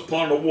looks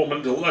upon a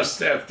woman to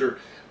lust after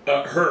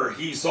her,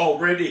 he's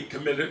already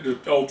committed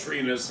adultery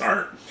in his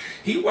heart.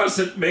 He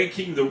wasn't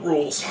making the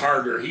rules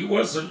harder. He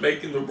wasn't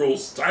making the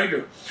rules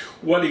tighter.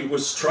 What he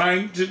was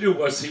trying to do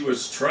was he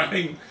was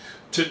trying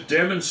to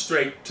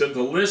demonstrate to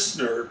the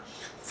listener,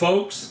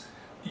 folks,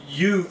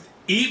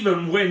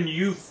 even when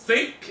you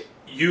think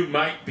you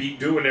might be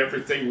doing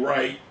everything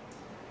right,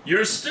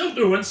 you're still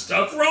doing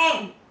stuff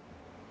wrong.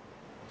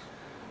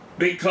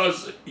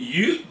 Because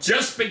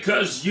just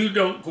because you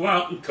don't go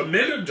out and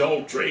commit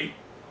adultery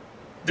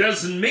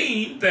doesn't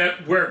mean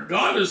that where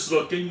God is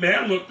looking,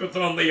 man looketh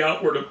on the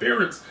outward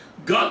appearance,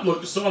 God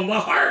looks on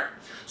the heart.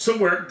 So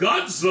where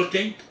God's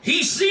looking,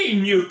 He's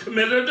seeing you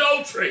commit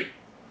adultery.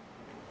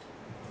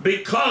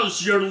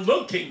 Because you're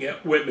looking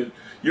at women,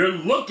 you're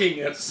looking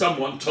at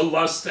someone to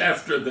lust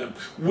after them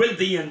with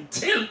the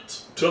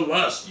intent to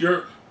lust.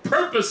 You're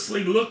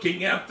purposely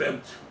looking at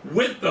them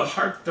with the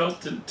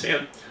heartfelt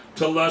intent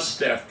to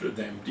lust after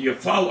them. Do you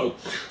follow?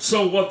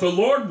 So what the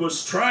Lord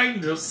was trying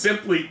to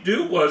simply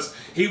do was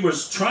He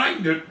was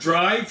trying to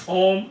drive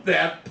home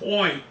that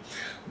point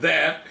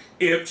that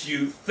if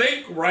you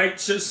think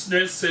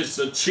righteousness is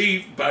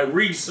achieved by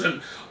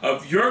reason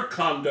of your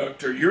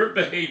conduct or your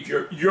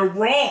behavior, you're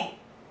wrong.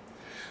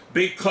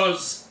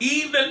 Because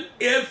even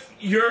if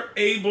you're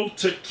able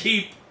to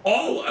keep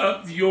all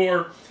of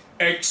your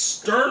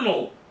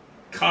external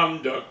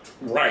conduct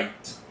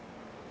right,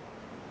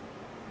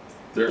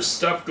 there's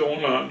stuff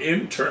going on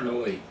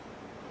internally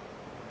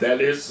that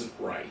isn't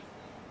right.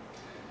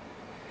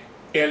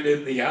 And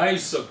in the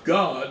eyes of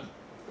God,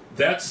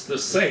 that's the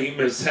same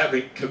as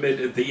having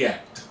committed the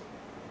act.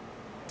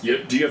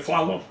 Do you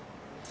follow?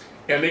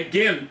 And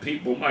again,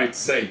 people might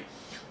say,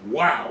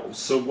 wow,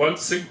 so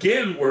once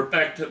again, we're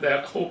back to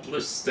that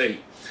hopeless state.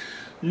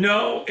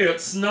 No,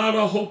 it's not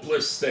a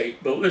hopeless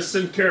state, but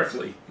listen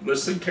carefully.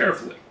 Listen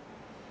carefully.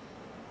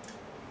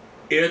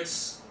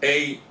 It's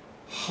a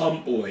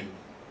humbling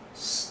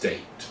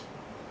state.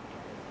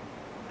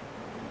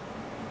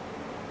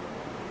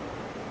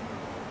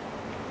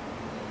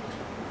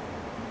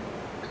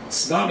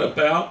 It's not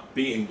about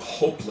being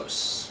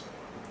hopeless.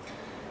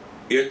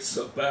 It's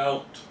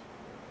about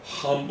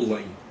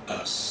humbling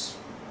us.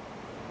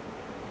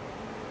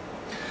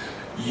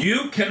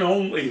 You can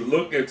only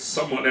look at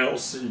someone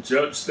else and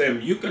judge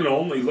them. You can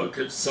only look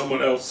at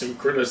someone else and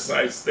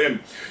criticize them.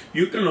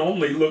 You can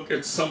only look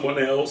at someone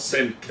else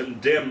and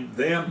condemn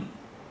them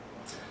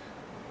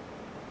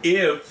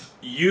if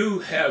you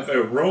have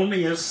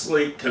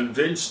erroneously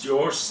convinced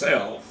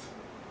yourself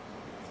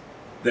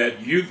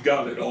that you've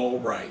got it all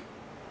right.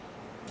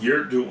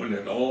 You're doing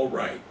it all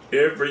right.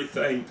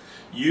 Everything,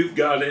 you've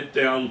got it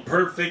down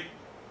perfect.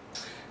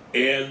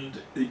 And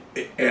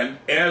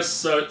as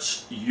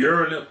such,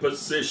 you're in a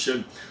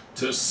position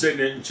to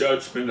sit in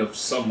judgment of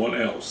someone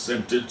else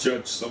and to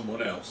judge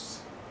someone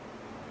else.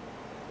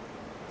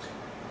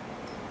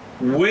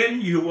 When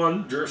you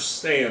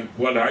understand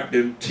what I've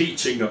been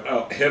teaching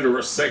about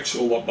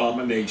heterosexual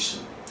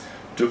abomination,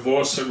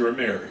 divorce and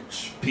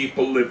remarriage,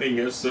 people living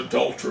as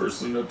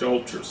adulterers and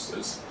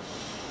adulteresses,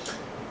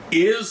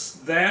 is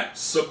that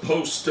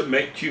supposed to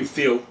make you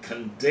feel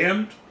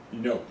condemned?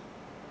 No.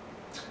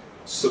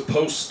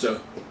 Supposed to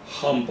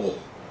humble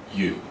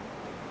you.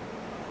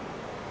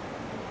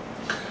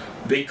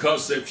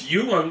 Because if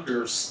you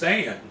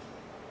understand,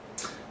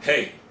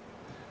 hey,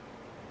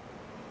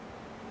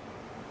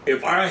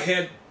 if I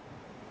had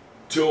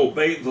to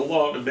obey the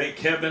law to make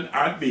heaven,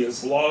 I'd be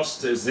as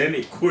lost as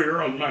any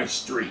queer on my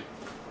street.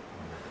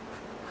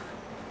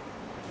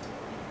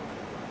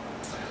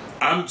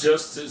 I'm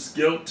just as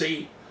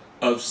guilty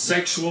of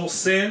sexual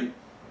sin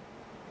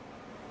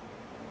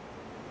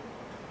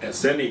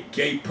as any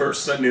gay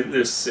person in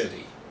this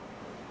city.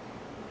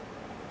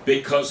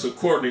 Because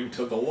according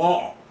to the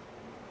law,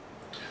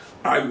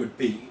 I would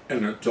be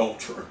an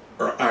adulterer,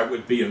 or I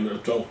would be an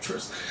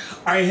adulteress.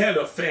 I had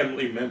a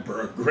family member,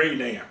 a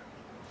great aunt.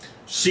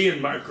 She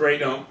and my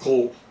great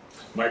uncle,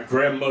 my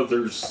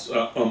grandmother's,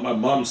 on my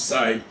mom's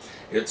side,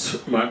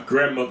 it's my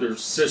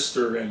grandmother's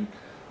sister and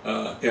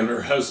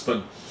her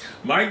husband.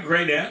 My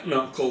great aunt and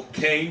uncle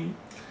came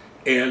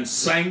and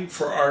sang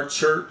for our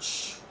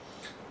church.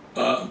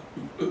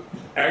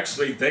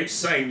 Actually, they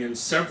sang in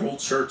several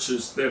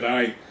churches that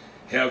I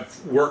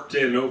have worked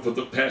in over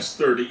the past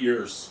 30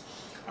 years.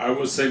 I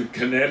was in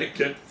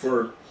Connecticut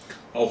for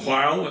a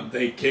while, and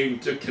they came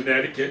to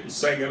Connecticut and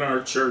sang in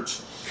our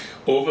church.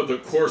 Over the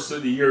course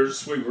of the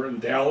years we were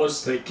in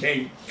Dallas, they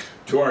came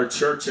to our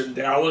church in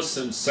Dallas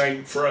and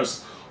sang for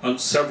us on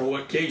several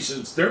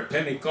occasions. They're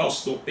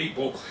Pentecostal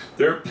people.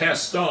 They're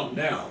passed on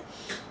now,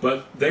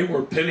 but they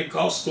were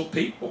Pentecostal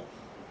people.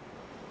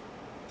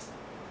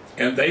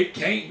 And they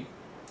came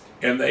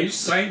and they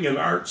sang in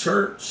our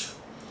church.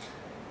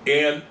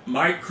 And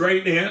my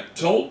great aunt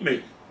told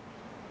me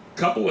a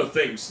couple of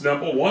things.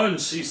 Number one,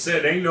 she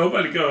said, ain't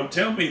nobody going to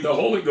tell me the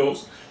Holy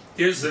Ghost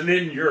isn't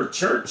in your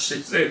church.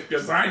 She said,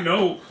 because I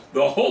know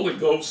the Holy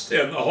Ghost,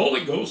 and the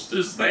Holy Ghost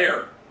is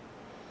there.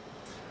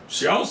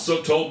 She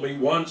also told me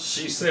once,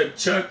 she said,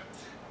 Chuck,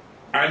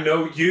 I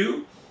know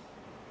you,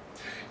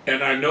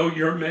 and I know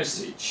your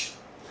message.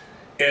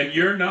 And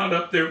you're not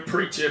up there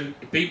preaching,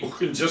 people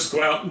can just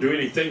go out and do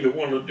anything they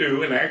want to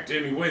do and act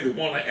any way they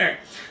want to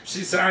act.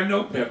 She said, I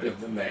know better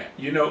than that,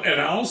 you know, and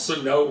I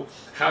also know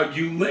how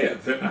you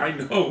live, and I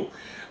know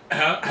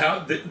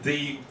how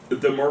the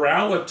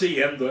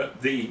morality and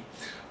the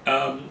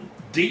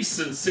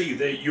decency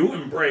that you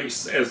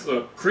embrace as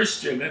a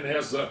Christian and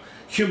as a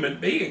human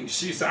being.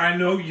 She said, I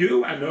know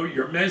you, I know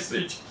your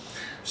message.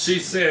 She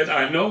said,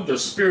 I know the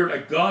Spirit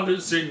of God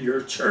is in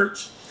your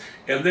church.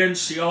 And then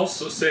she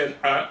also said,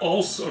 I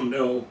also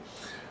know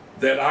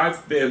that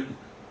I've been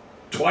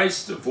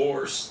twice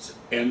divorced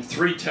and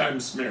 3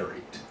 times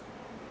married.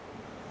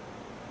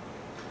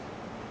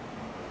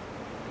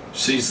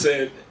 She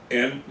said,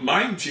 and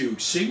mind you,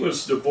 she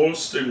was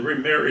divorced and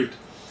remarried.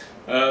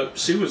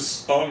 She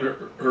was on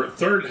her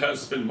 3rd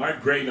husband, my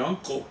great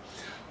uncle,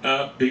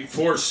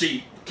 before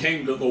she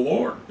came to the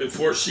Lord,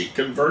 before she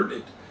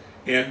converted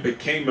and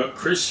became a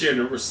Christian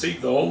and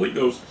received the Holy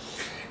Ghost.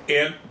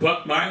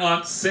 But my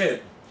aunt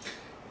said,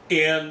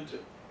 and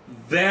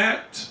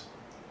that,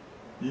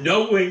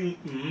 knowing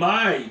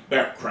my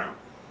background,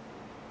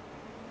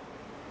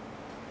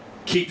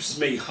 keeps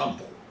me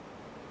humble.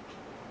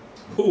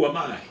 Who am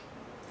I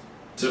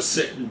to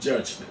sit in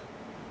judgment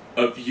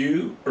of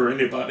you or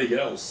anybody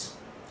else?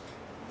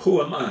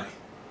 Who am I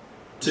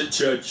to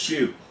judge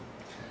you?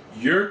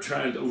 You're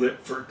trying to live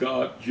for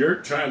God. You're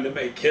trying to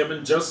make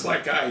heaven just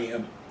like I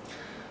am.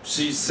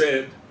 She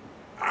said,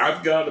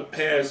 I've got a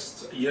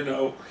past, you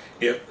know,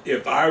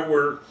 if I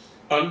were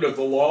under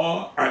the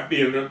law, I'd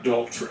be an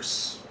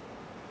adulteress.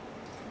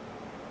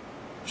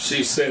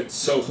 She said,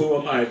 so who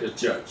am I to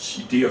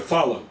judge? Do you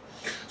follow?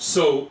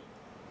 So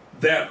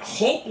that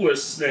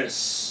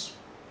hopelessness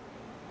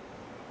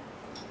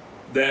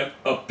that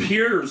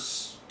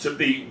appears to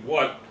be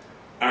what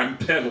I'm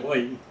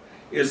peddling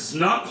is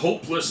not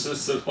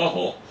hopelessness at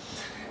all.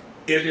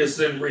 It is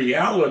in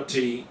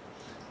reality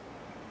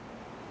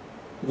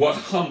what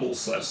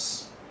humbles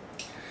us.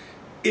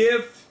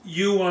 If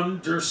you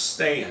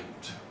understand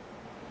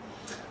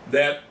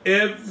that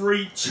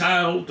every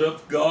child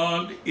of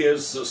God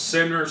is a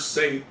sinner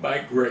saved by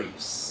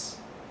grace,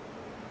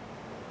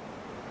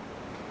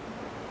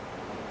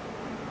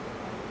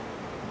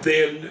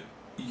 then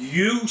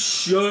you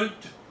should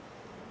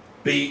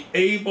be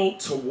able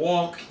to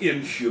walk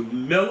in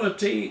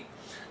humility.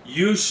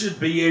 You should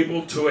be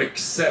able to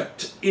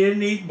accept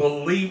any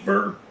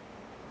believer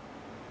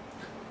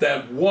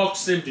that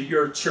walks into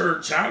your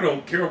church. I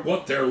don't care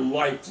what their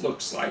life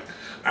looks like.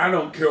 I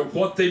don't care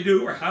what they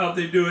do or how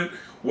they do it,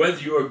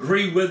 whether you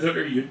agree with it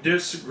or you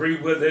disagree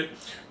with it.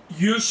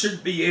 You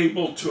should be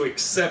able to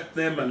accept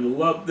them and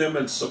love them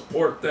and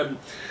support them,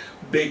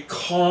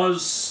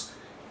 because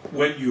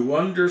when you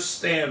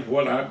understand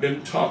what I've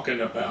been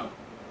talking about,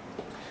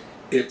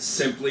 it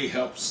simply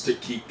helps to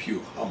keep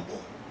you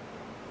humble.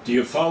 Do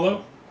you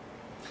follow?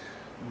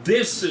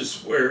 This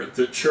is where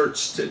the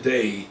church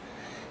today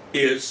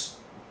is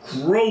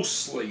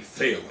grossly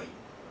failing.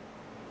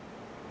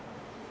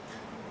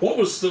 What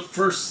was the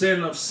first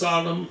sin of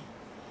Sodom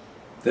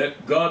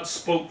that God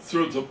spoke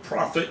through the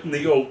prophet in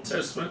the Old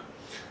Testament?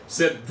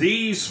 Said,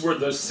 these were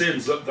the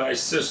sins of thy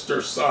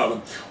sister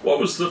Sodom. What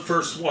was the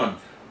first one?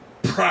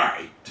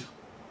 Pride.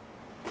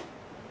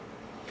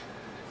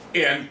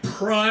 And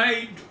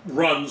pride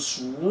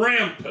runs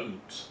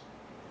rampant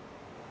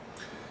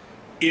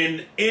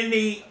in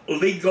any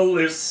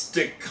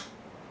legalistic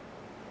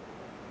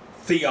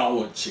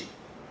theology.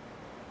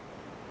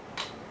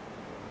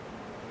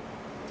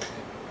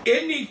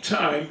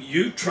 Anytime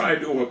you try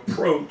to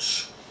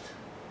approach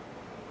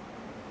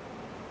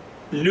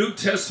New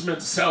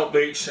Testament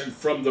salvation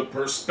from the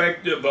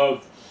perspective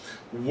of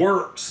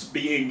works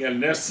being a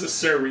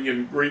necessary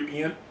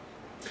ingredient,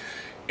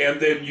 and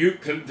then you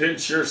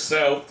convince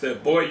yourself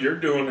that, boy, you're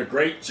doing a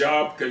great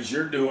job because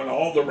you're doing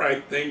all the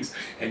right things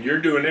and you're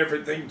doing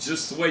everything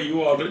just the way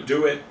you ought to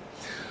do it,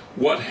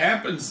 what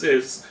happens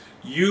is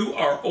you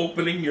are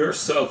opening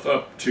yourself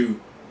up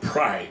to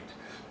pride.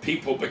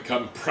 People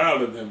become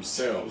proud of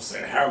themselves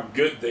and how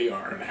good they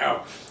are and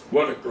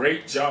what a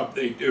great job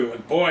they do.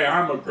 And boy,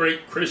 I'm a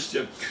great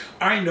Christian.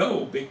 I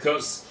know,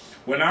 because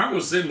when I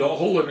was in the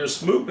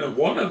holiness movement,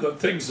 one of the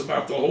things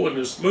about the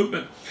holiness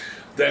movement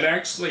that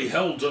actually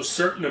held a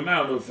certain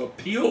amount of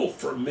appeal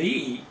for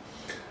me,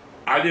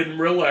 I didn't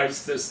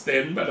realize this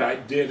then, but I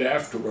did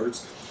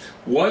afterwards,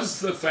 was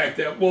the fact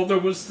that, well, there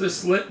was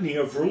this litany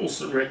of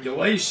rules and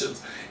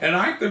regulations, and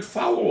I could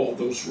follow all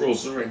those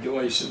rules and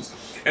regulations.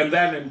 And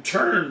that in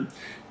turn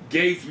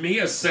gave me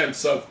a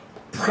sense of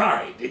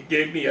pride. It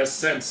gave me a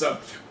sense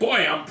of,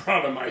 boy, I'm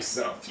proud of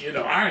myself. You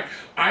know,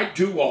 I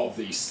do all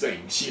these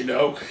things, you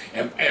know,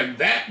 and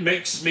that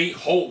makes me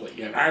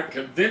holy. And I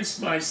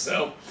convinced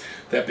myself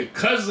that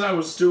because I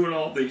was doing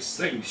all these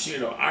things, you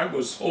know, I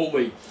was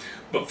holy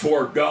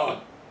before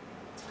God.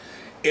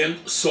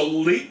 And so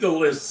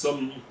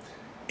legalism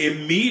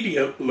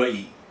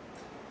immediately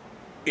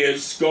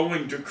is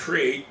going to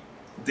create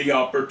the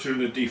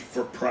opportunity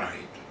for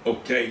pride,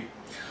 okay?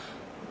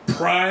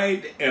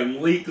 Pride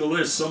and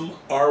legalism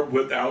are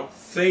without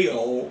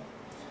fail.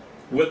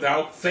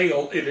 Without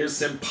fail, it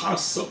is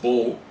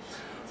impossible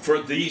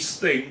for these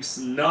things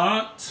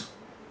not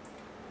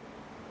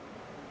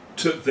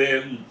to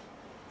then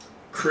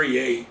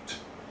create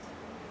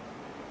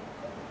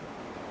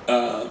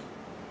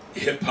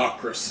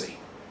hypocrisy.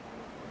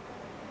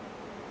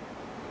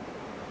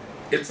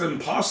 It's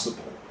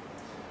impossible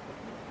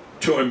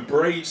to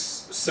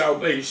embrace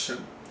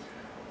salvation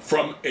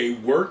from a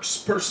works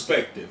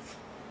perspective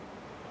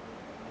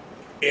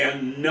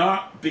and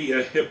not be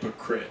a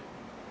hypocrite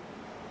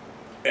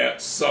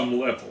at some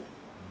level.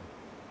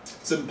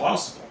 It's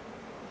impossible.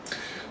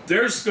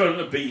 There's going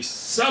to be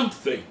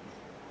something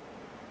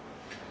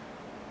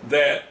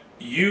that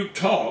you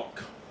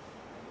talk,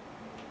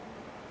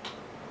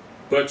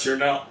 but you're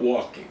not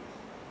walking.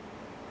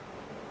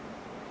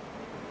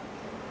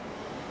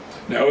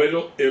 Now,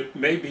 it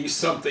may be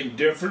something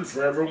different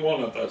for every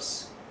one of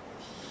us.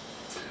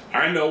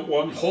 I know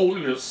one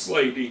holiness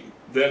lady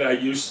that I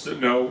used to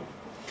know.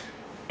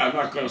 I'm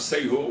not going to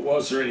say who it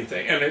was or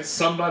anything. And it's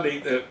somebody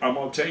that I'm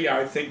going to tell you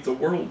I think the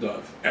world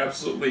of.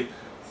 Absolutely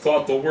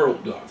thought the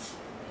world of.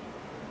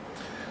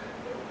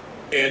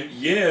 And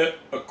yet,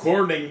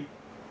 according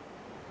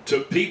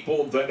to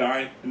people that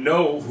I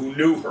know who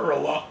knew her a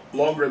lot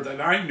longer than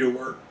I knew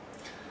her,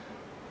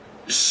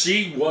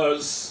 she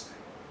was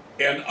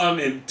an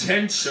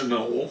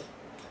unintentional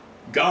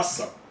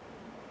gossip.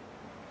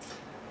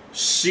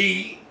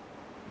 She,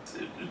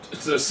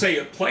 to say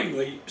it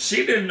plainly,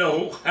 she didn't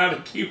know how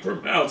to keep her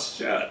mouth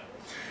shut.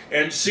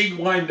 And she'd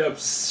wind up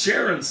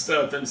sharing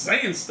stuff and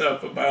saying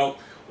stuff about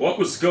what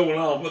was going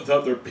on with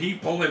other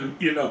people, and,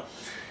 you know,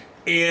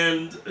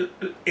 and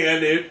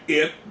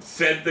it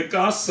fed the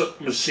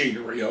gossip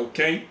machinery,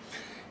 okay?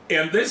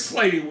 And this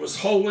lady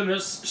was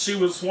holiness. She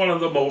was one of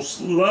the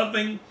most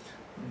loving,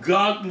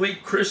 godly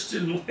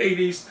Christian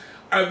ladies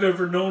I've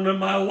ever known in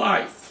my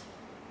life.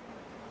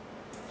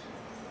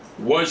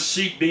 Was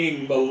she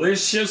being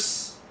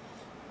malicious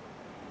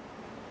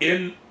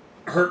in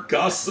her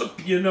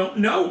gossip? You know,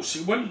 no,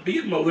 she wasn't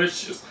being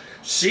malicious.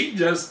 She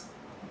just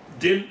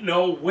didn't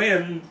know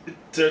when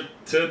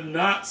to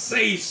not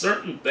say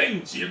certain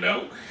things, you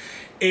know.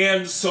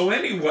 And so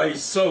anyway,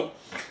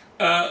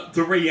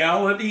 the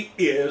reality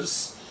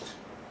is,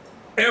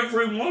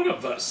 every one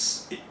of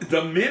us,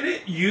 the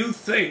minute you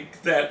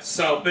think that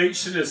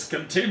salvation is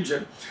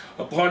contingent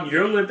upon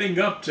your living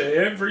up to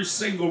every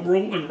single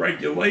rule and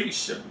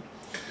regulation,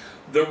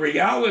 the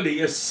reality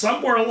is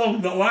somewhere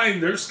along the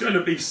line there's going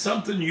to be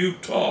something you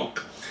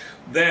talk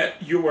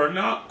that you are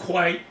not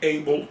quite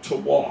able to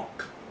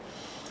walk.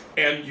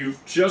 And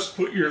you've just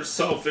put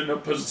yourself in a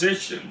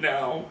position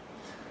now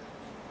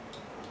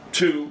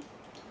to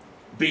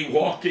be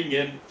walking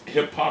in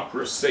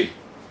hypocrisy.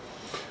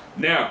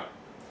 Now,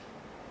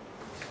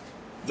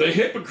 the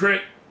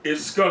hypocrite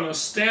is going to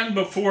stand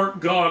before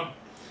God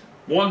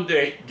one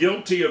day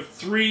guilty of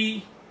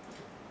 3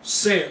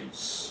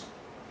 sins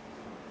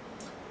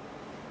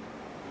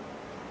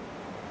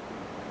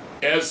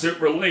as it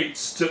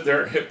relates to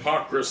their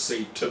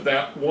hypocrisy, to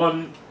that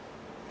one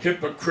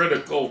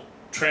hypocritical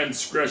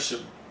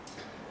transgression.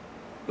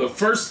 The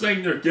first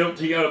thing they're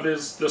guilty of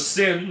is the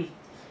sin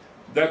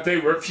that they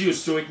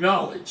refuse to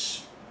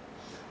acknowledge.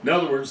 In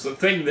other words, the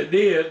thing they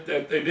did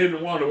that they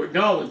didn't want to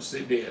acknowledge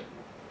they did.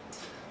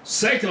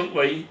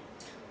 Secondly,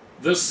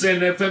 the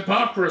sin of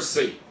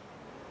hypocrisy,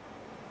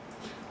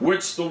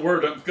 which the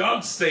Word of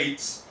God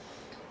states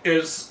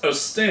is a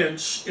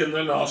stench in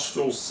the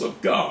nostrils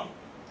of God.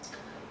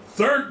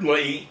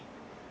 Thirdly,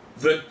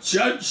 the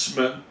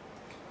judgment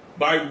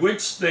by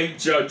which they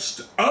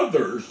judged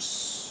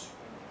others,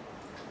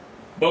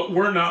 but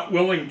were not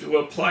willing to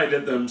apply to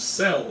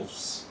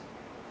themselves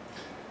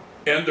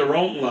and their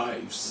own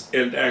lives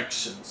and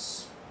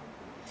actions.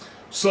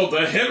 So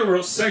the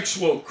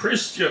heterosexual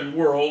Christian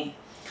world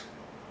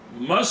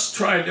must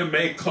try to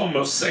make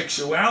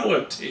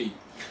homosexuality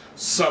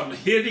some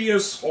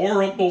hideous,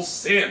 horrible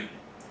sin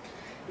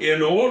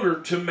in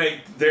order to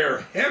make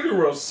their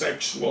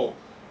heterosexual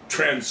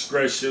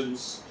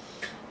transgressions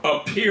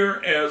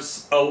appear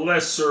as a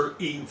lesser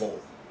evil.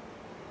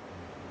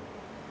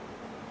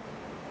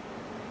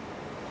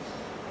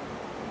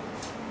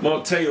 I'm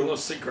going to tell you a little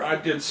secret. I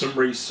did some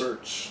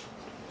research.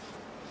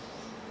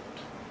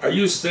 I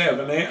used to have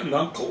an aunt and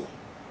uncle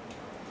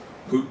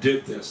who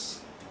did this.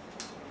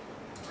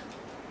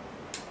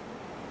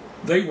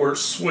 They were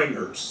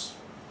swingers.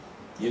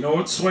 You know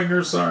what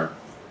swingers are?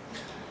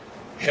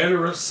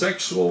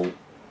 Heterosexual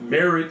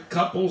married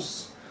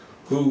couples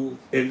who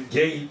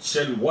engage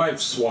in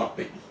wife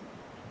swapping.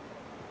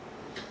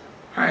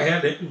 I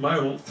had it in my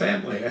own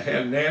family. I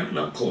had an aunt and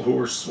uncle who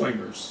were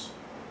swingers.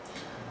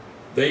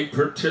 They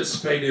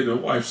participated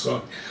in wife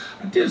swapping.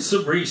 I did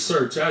some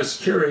research. I was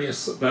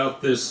curious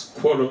about this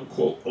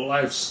quote-unquote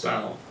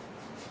lifestyle.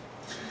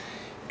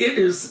 It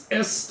is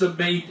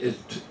estimated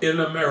in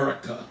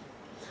America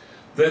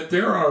that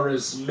there are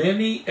as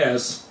many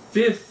as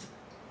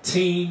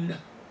 15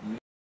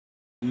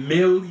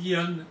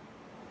 million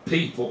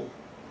people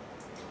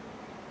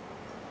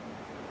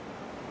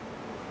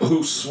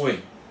who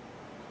swing.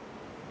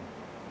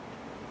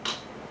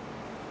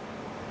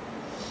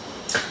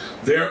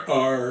 There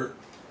are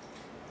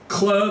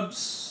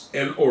clubs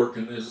and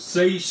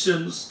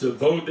organizations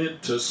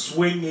devoted to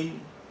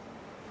swinging.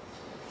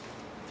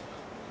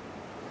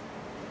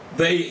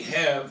 They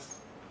have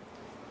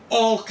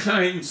all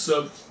kinds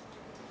of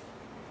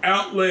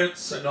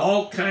outlets and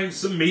all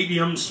kinds of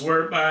mediums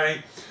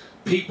whereby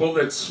people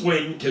that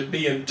swing can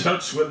be in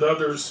touch with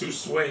others who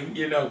swing,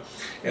 you know,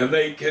 and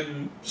they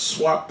can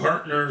swap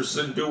partners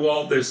and do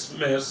all this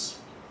mess.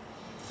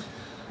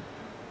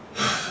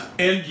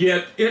 And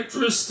yet,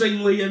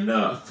 interestingly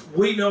enough,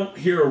 we don't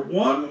hear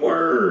one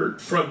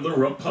word from the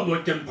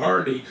Republican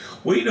Party.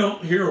 We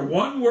don't hear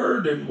one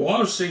word in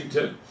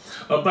Washington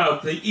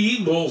about the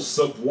evils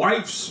of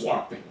wife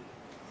swapping.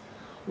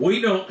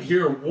 We don't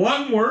hear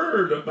one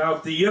word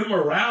about the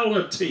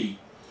immorality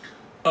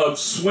of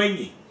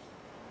swinging.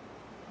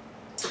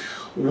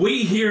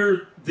 We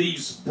hear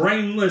these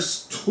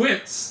brainless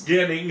twits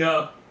getting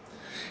up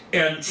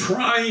and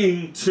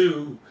trying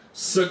to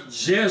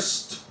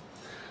suggest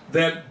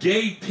that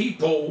gay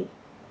people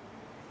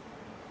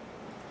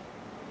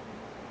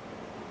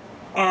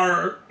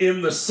are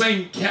in the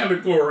same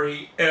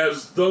category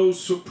as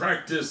those who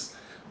practice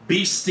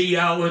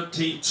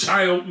bestiality,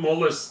 child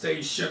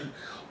molestation,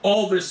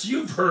 all this.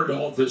 You've heard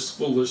all this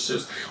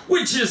foolishness,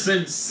 which is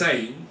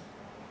insane.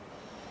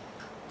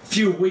 A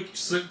few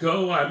weeks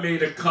ago, I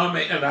made a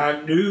comment, and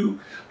I knew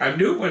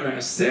when I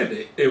said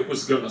it, it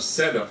was going to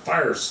set a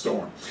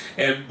firestorm.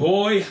 And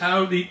boy,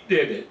 howdy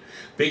did it.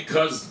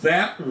 Because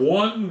that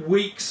 1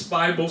 week's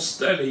Bible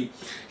study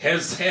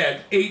has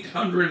had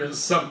 800 and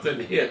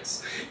something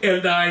hits.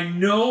 And I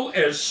know,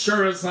 as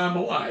sure as I'm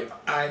alive,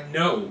 I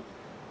know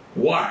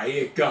why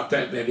it got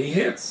that many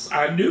hits.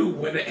 I knew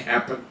when it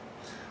happened.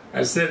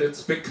 I said,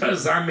 it's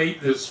because I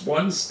made this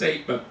one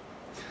statement.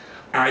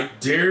 I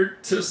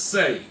dared to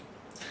say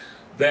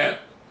that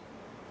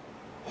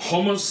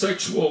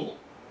homosexual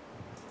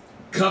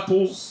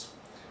couples,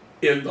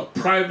 in the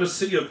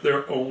privacy of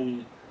their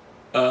own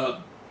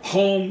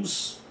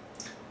homes,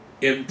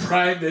 in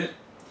private,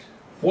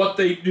 what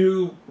they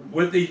do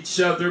with each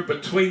other,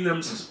 between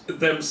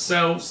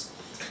themselves.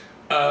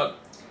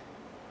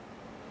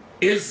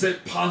 Is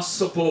it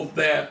possible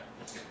that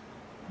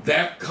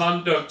that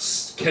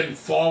conduct can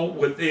fall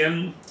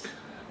within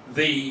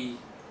the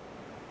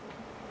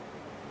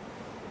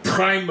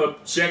prime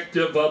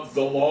objective of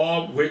the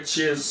law, which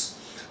is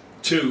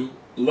to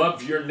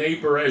love your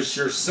neighbor as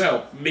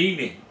yourself?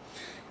 Meaning,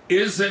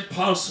 is it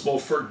possible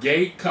for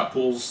gay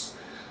couples,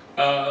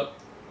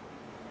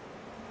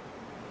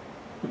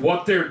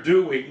 what they're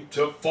doing,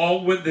 to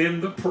fall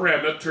within the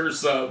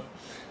parameters of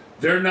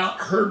they're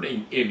not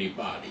hurting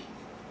anybody?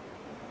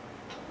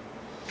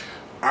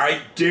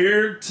 I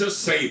dared to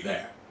say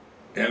that,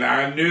 and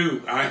I knew,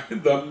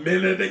 the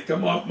minute it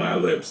come off my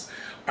lips,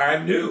 I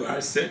knew. I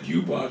said, "You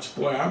watch,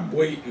 boy. I'm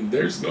waiting.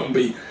 There's gonna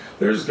be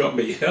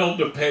hell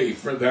to pay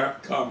for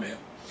that comment,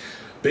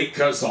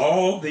 because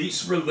all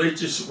these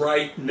religious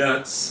right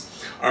nuts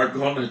are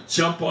gonna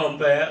jump on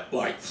that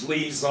like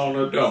fleas on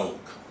a dog."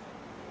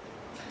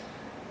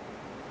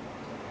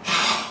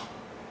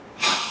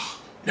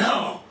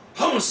 No,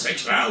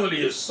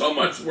 homosexuality is so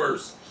much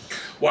worse.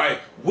 Why,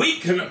 we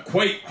can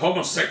equate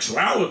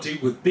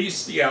homosexuality with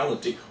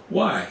bestiality.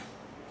 Why?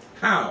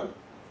 How?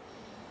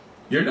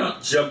 You're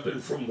not jumping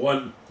from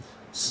one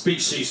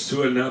species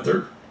to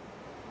another.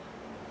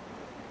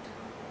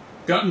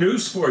 Got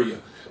news for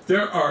you.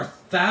 There are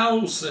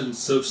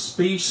thousands of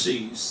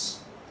species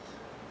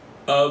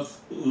of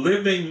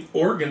living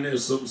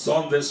organisms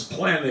on this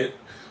planet,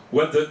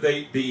 whether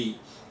they be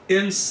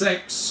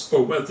insects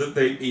or whether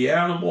they be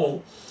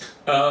animal,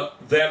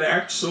 that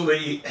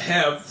actually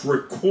have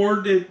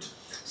recorded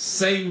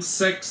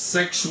same-sex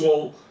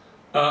sexual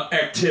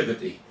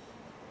activity.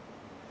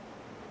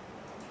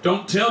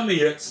 Don't tell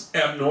me it's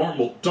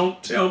abnormal.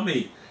 Don't tell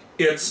me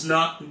it's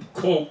not,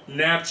 quote,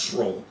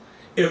 natural.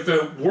 If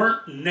it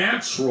weren't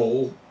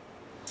natural,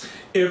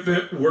 if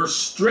it were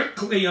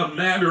strictly a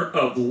matter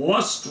of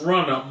lust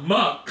run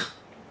amok,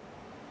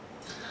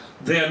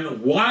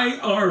 then why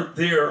are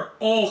there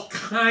all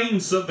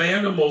kinds of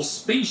animal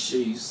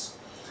species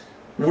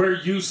where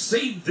you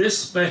see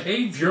this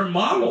behavior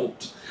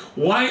modeled?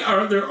 Why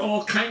are there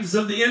all kinds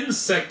of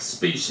insect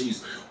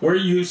species where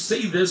you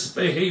see this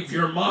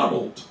behavior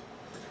modeled?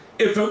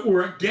 If it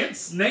were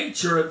against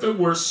nature, if it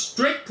were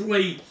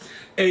strictly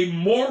a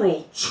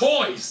moral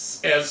choice,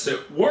 as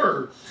it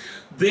were,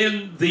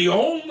 then the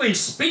only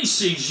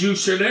species you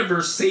should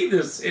ever see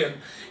this in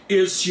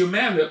is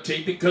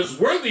humanity, because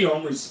we're the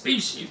only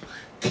species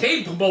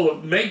capable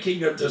of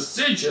making a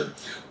decision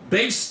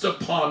based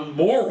upon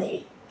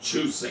moral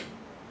choosing.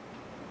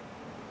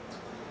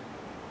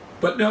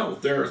 But no,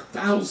 there are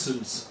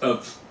thousands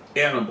of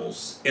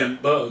animals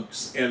and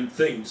bugs and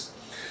things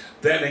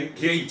that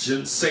engage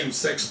in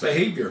same-sex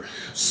behavior.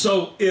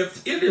 So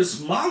if it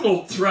is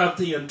modeled throughout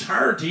the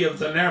entirety of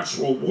the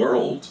natural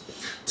world,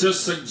 to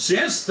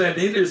suggest that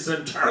it is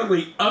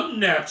entirely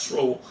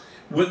unnatural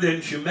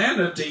within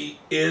humanity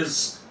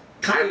is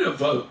kind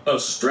of a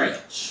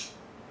stretch.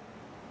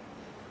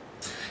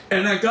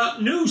 And I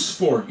got news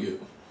for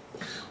you.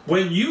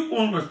 When you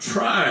want to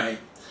try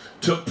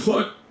to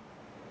put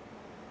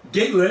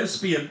gay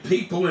lesbian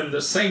people in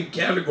the same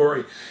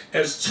category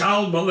as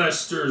child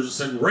molesters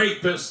and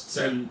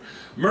rapists and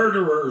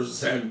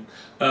murderers and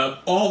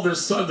all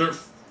this other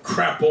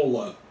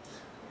crapola,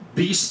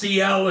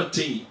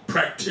 bestiality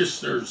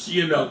practitioners,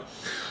 you know,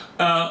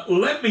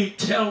 let me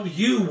tell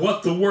you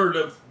what the Word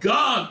of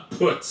God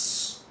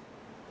puts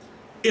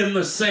in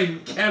the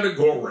same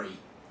category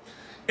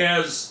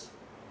as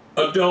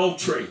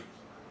adultery,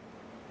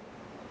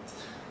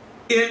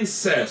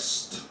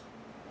 incest,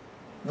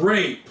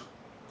 rape,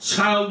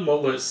 child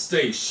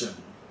molestation,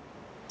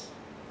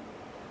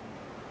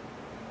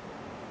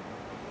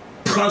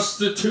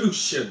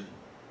 prostitution,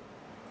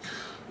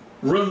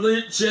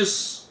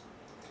 religious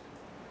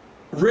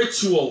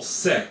ritual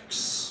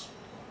sex.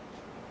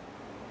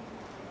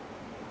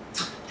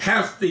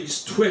 Half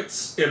these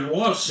twits in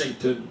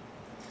Washington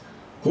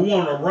who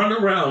want to run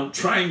around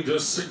trying to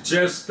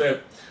suggest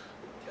that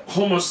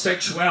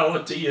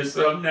homosexuality is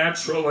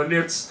unnatural and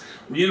it's,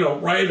 you know,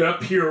 right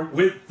up here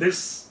with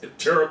this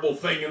terrible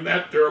thing and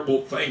that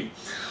terrible thing.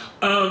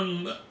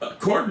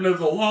 According to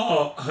the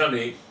law,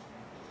 honey,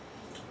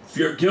 if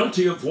you're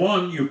guilty of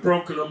one, you've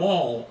broken them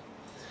all.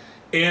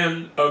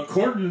 And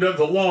according to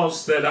the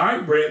laws that I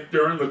read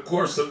during the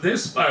course of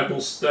this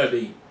Bible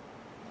study,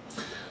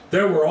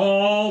 there were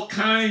all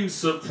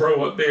kinds of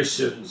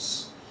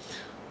prohibitions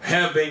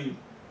having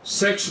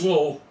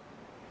sexual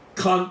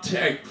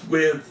contact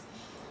with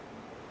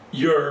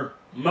your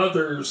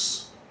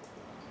mother's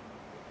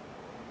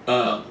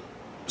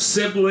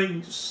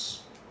siblings,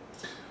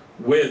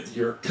 with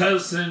your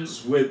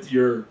cousins, with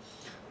your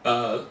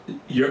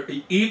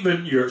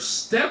even your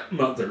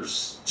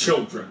stepmother's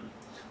children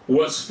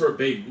was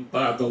forbidden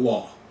by the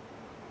law.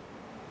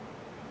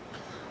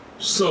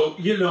 So,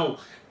 you know,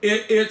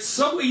 it's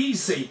so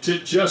easy to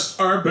just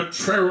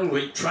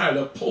arbitrarily try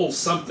to pull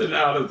something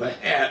out of the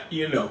hat,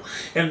 you know,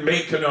 and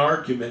make an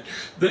argument.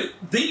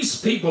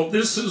 These people,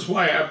 this is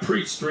why I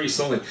preached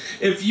recently.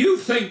 If you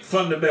think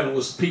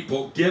fundamentalist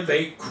people give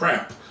a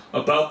crap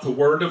about the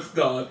Word of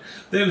God,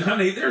 then,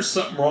 honey, there's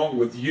something wrong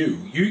with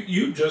you.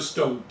 You just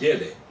don't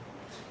get it.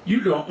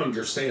 You don't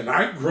understand.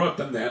 I grew up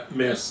in that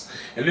mess,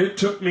 and it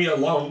took me a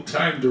long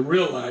time to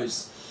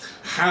realize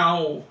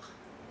how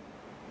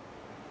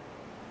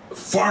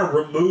far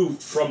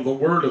removed from the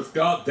Word of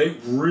God they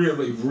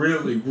really,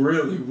 really,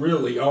 really,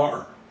 really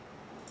are.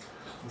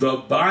 The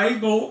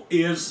Bible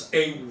is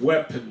a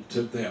weapon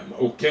to them,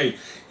 okay?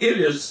 It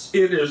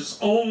is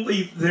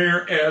only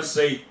there as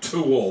a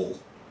tool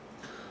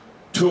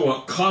to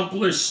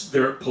accomplish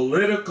their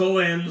political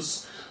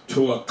ends,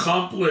 to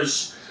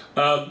accomplish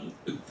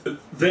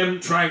them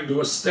trying to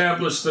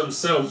establish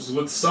themselves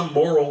with some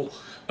moral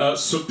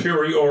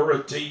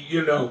superiority,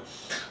 you know.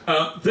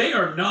 They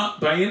are not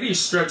by any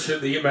stretch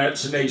of the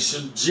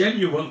imagination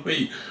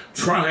genuinely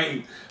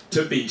trying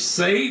to be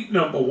saved,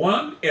 number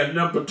one, and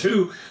number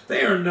two,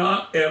 they are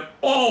not at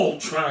all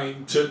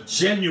trying to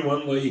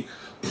genuinely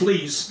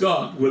please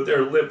God with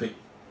their living.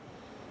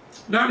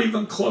 Not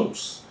even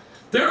close.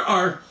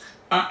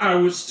 I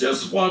was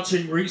just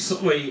watching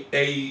recently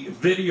a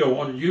video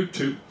on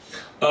YouTube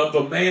of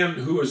a man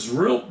who is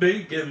real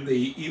big in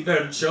the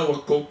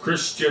evangelical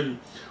Christian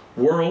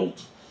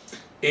world,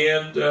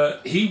 and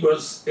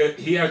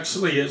he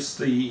actually is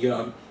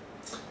the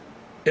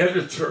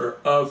editor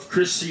of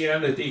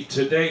Christianity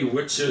Today,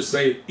 which is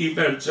an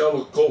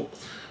evangelical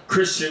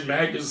Christian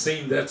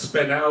magazine that's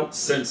been out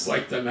since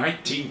like the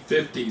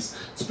 1950s.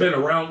 It's been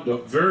around a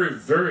very,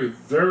 very,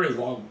 very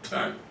long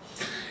time.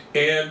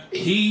 And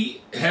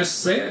he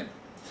said,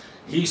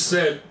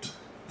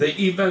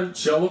 the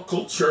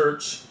evangelical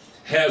church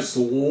has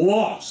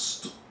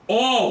lost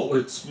all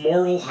its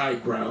moral high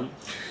ground.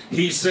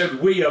 He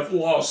said, we have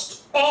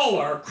lost all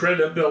our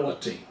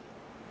credibility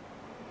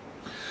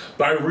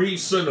by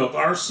reason of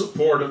our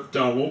support of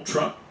Donald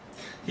Trump.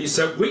 He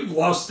said, we've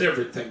lost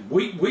everything.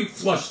 We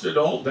flushed it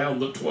all down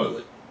the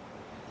toilet.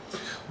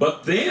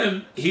 But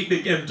then he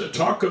began to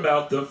talk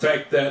about the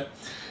fact that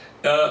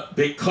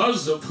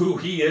because of who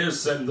he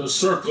is and the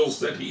circles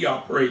that he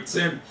operates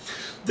in,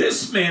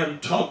 this man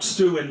talks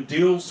to and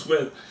deals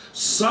with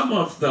some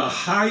of the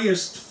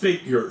highest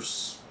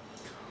figures,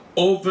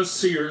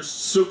 overseers,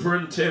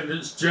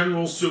 superintendents,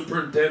 general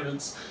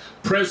superintendents,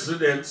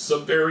 presidents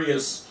of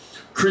various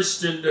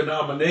Christian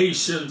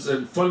denominations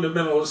and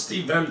fundamentalist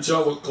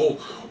evangelical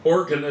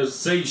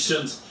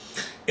organizations.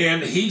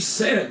 And he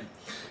said,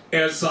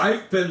 as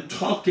I've been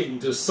talking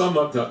to some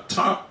of the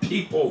top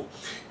people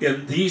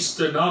in these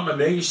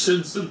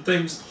denominations and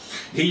things,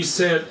 he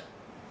said,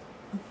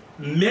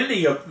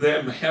 many of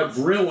them have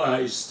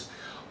realized,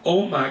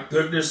 oh my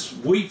goodness,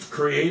 we've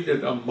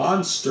created a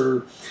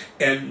monster,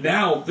 and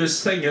now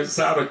this thing is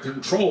out of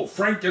control.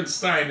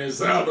 Frankenstein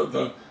is out of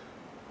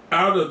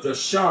the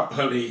shop,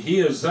 honey. He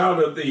is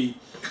out of the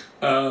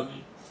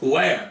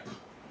lab,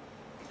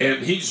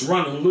 and he's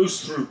running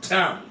loose through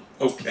town,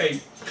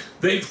 okay?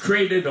 They've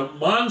created a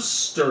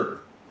monster.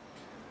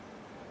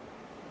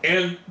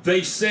 And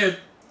he said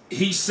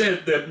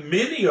that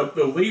many of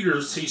the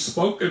leaders he's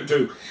spoken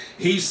to,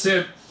 he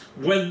said,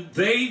 when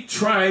they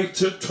try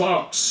to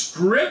talk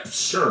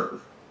scripture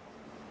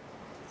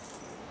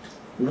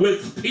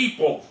with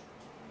people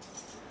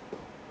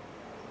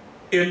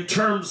in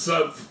terms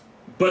of,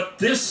 but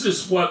this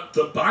is what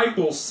the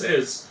Bible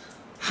says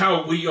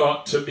how we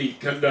ought to be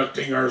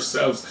conducting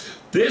ourselves.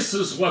 This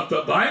is what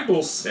the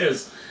Bible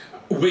says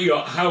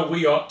how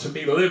we ought to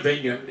be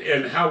living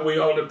and how we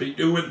ought to be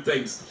doing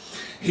things.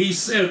 He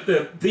said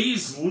that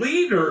these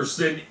leaders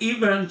in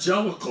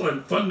evangelical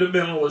and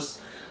fundamentalist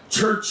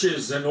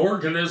churches and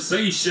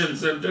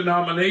organizations and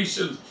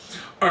denominations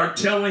are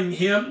telling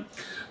him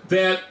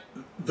that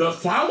the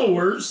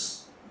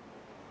followers,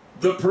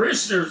 the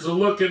parishioners, are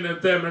looking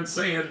at them and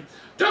saying,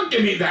 don't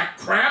give me that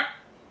crap.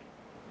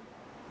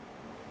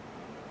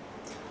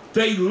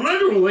 They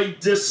literally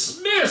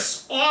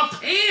dismiss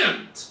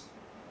offhand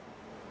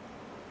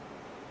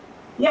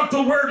what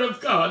the Word of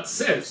God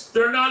says.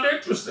 They're not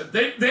interested.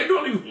 They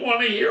don't even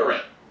want to hear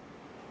it.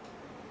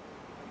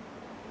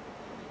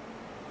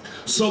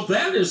 So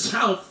that is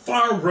how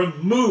far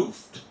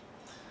removed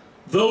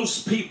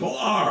those people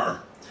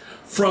are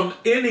from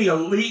any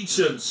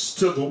allegiance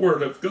to the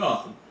Word of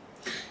God.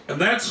 And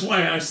that's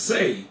why I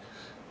say,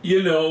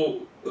 you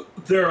know,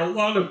 there are a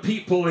lot of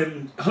people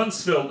in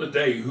Huntsville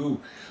today who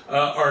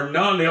are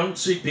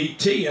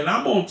non-LGBT, and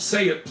I won't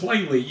say it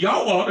plainly.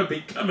 Y'all ought to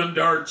be coming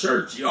to our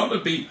church. You ought to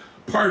be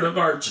part of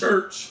our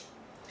church.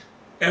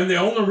 And the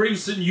only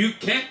reason you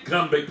can't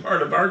come be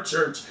part of our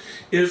church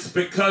is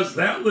because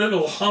that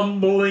little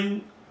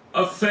humbling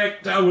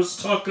effect I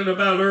was talking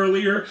about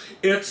earlier,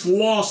 it's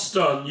lost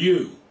on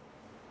you.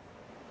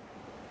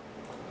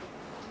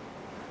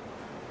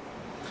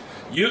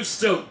 You've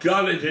still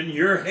got it in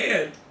your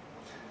head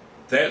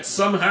that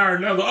somehow or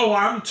another, oh,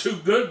 I'm too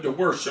good to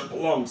worship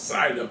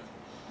alongside of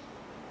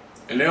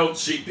an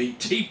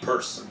LGBT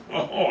person.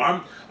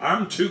 Oh,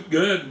 I'm too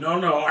good.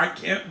 No, I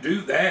can't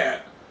do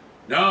that.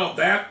 No,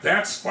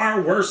 that's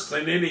far worse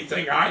than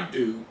anything I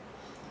do.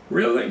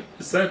 Really?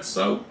 Is that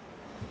so?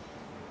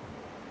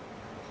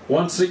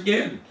 Once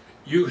again,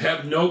 you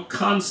have no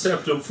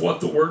concept of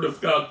what the Word of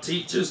God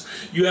teaches.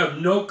 You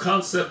have no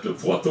concept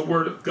of what the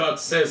Word of God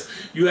says.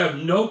 You have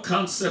no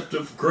concept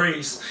of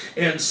grace.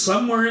 And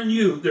somewhere in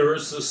you there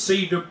is a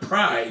seed of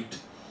pride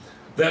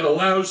that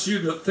allows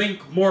you to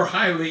think more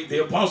highly.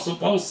 The Apostle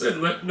Paul said,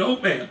 let no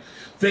man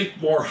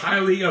think more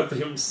highly of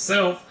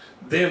himself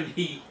than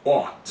he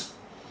ought.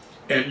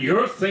 And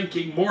you're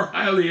thinking more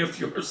highly of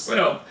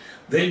yourself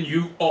than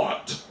you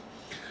ought.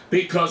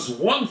 Because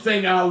one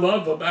thing I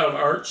love about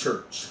our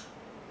church,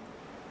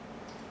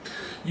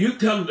 you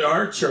come to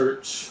our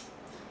church,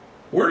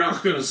 we're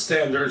not going to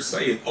stand there and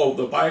say, oh,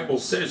 the Bible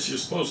says you're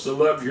supposed to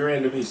love your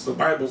enemies. The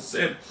Bible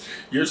said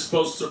you're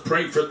supposed to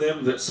pray for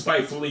them that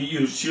spitefully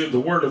use you. The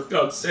Word of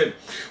God said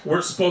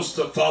we're supposed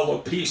to follow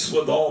peace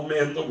with all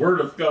men. The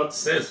Word of God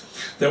says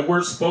that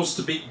we're supposed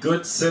to be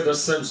good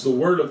citizens. The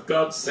Word of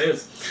God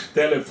says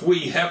that if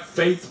we have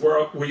faith,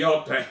 we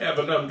ought to have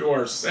it unto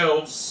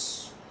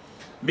ourselves.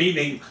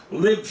 Meaning,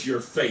 live your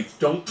faith.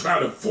 Don't try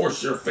to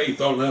force your faith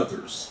on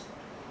others.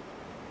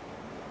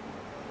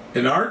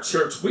 In our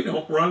church, we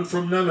don't run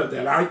from none of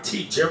that. I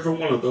teach every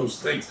one of those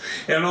things.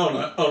 And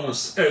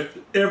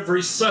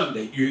every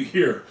Sunday, you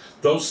hear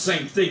those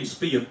same things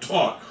being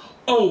taught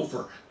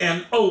over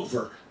and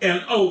over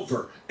and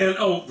over and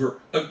over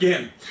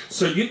again.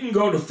 So you can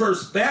go to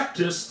First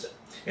Baptist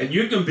and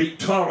you can be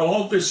taught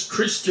all this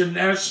Christian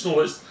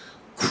nationalist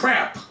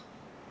crap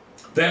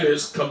that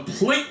is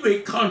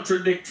completely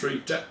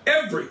contradictory to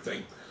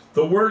everything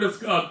the Word of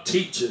God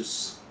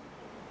teaches.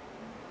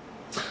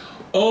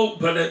 Oh,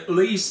 but at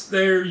least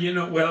there,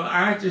 well,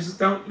 I just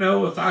don't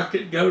know if I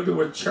could go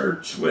to a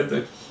church with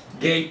a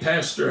gay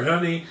pastor.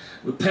 Honey,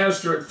 the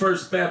pastor at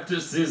First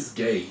Baptist is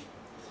gay.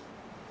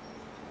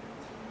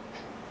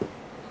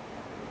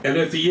 And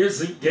if he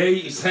isn't gay,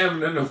 he's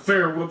having an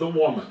affair with a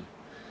woman.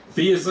 If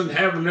he isn't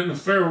having an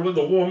affair with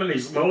a woman,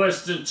 he's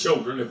molesting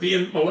children. If he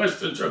isn't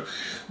molesting children,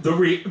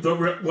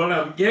 what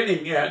I'm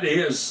getting at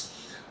is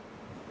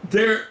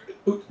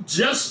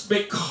just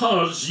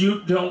because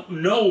you don't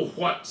know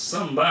what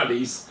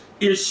somebody's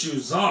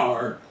issues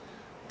are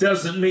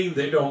doesn't mean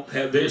they don't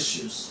have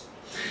issues.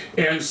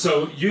 And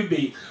so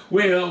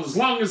well, as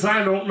long as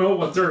I don't know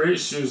what their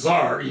issues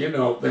are,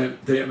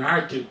 then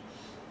I could.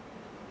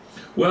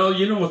 Well,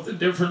 you know what the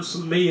difference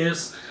with me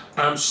is?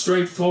 I'm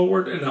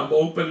straightforward and I'm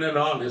open and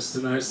honest.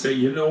 And I say,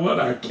 you know what?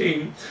 I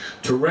came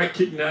to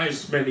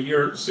recognize many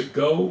years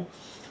ago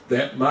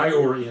that my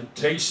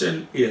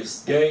orientation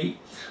is gay.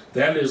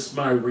 That is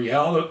my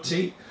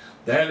reality.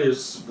 That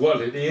is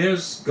what it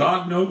is.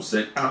 God knows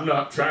it. I'm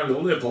not trying to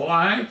live a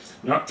lie.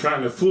 Not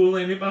trying to fool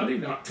anybody.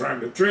 Not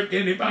trying to trick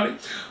anybody.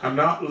 I'm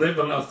not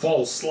living a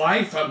false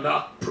life. I'm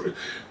not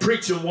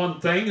preaching one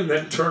thing and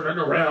then turning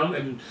around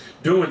and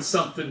doing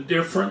something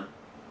different.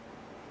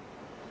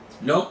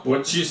 Nope.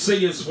 What you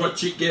see is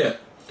what you get.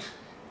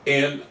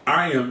 And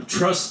I am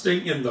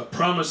trusting in the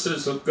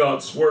promises of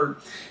God's Word.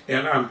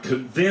 And I'm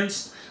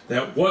convinced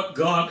that what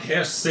God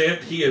has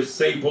said, He is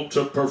able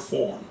to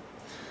perform.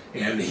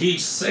 And He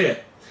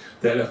said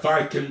that if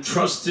I can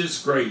trust His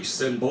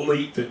grace and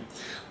believe Him,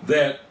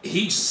 that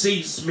He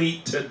sees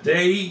me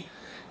today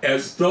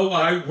as though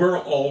I were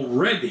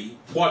already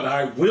what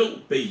I will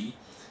be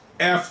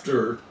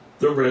after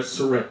the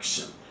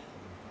resurrection.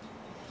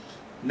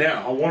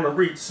 Now, I want to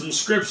read some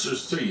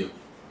scriptures to you.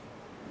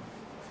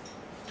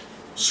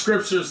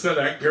 Scriptures that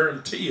I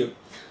guarantee you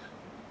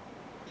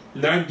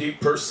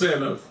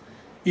 90% of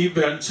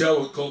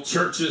evangelical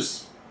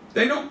churches,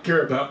 they don't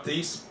care about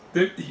these.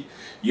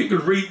 You can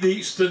read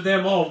these to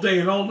them all day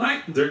and all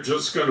night, and they're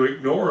just going to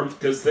ignore them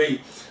because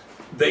they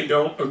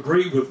don't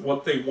agree with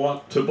what they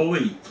want to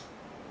believe.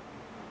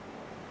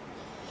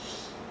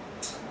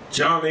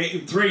 John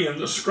 8:3, and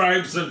the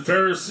scribes and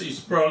Pharisees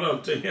brought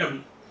unto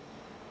him.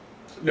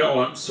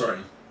 No, I'm sorry.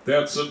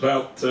 That's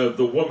about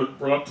the woman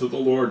brought to the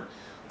Lord,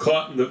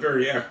 caught in the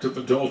very act of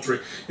adultery.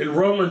 In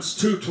Romans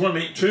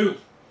 2:22,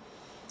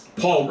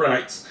 Paul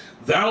writes,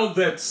 Thou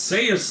that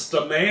sayest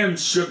a man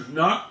should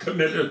not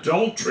commit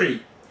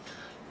adultery,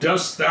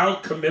 dost thou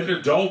commit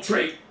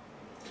adultery?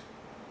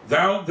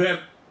 Thou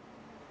that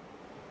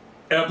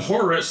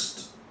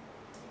abhorrest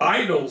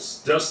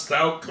idols, dost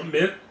thou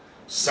commit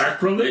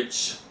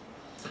sacrilege?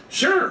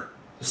 Sure,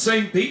 the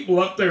same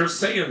people up there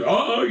saying,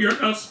 oh, you're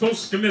not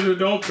supposed to commit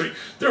adultery.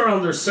 They're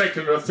on their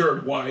second or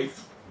third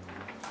wife.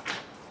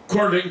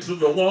 According to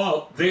the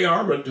law, they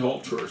are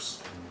adulterers.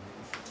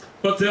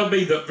 But they'll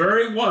be the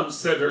very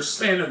ones that are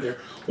standing there.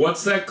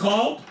 What's that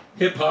called?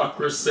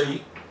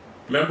 Hypocrisy.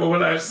 Remember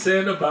what I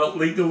said about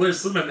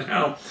legalism and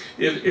how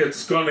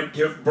it's going to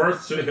give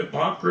birth to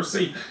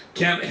hypocrisy?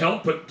 Can't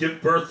help but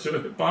give birth to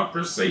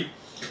hypocrisy.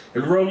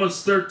 In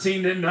Romans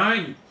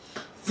 13:9,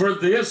 for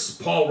this,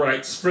 Paul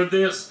writes, for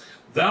this,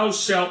 thou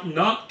shalt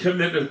not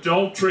commit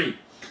adultery.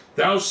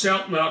 Thou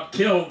shalt not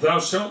kill, thou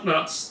shalt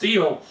not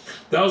steal,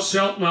 thou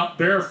shalt not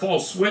bear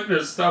false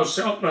witness, thou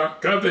shalt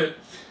not covet.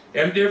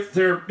 And if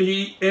there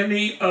be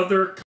any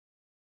other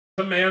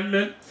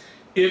commandment,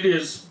 it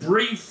is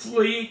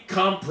briefly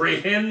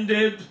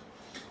comprehended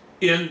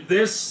in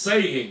this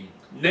saying,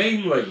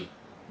 namely,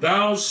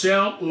 thou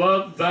shalt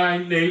love thy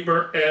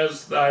neighbor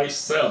as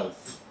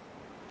thyself.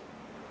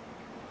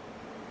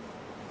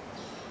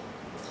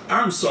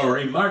 I'm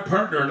sorry, my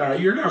partner and I,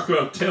 you're not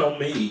going to tell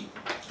me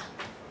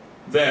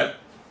that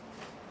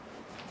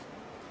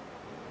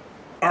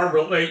our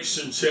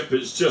relationship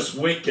is just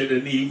wicked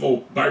and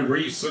evil by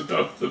reason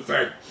of the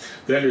fact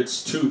that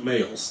it's two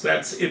males.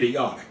 That's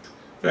idiotic.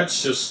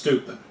 That's just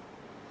stupid.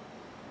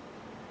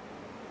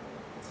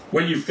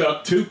 When you've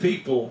got two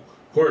people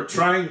who are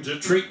trying to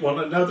treat one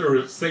another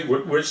as they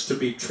would wish to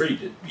be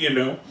treated, you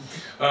know,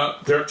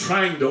 they're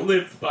trying to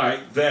live by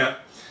that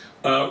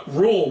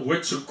rule,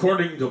 which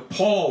according to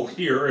Paul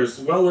here, as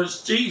well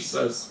as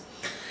Jesus,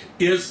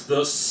 is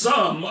the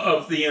sum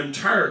of the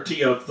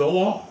entirety of the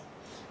law.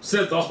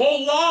 Said the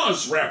whole law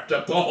is wrapped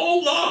up. The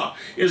whole law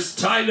is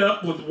tied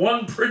up with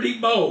one pretty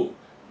bow.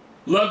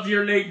 Love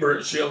your neighbor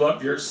as you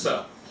love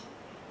yourself.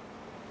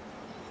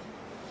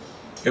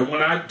 And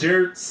when I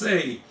dared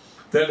say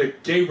that a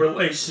gay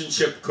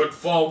relationship could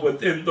fall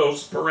within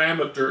those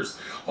parameters,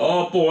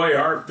 oh boy,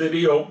 our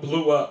video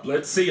blew up.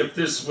 Let's see if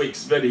this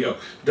week's video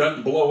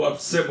doesn't blow up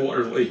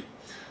similarly.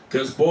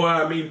 Because boy,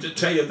 I mean to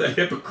tell you, the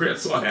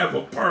hypocrites will have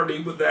a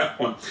party with that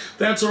one.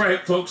 That's all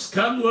right, folks.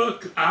 Come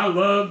look. I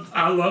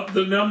love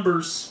the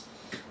numbers.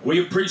 We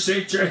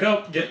appreciate your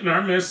help getting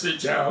our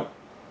message out.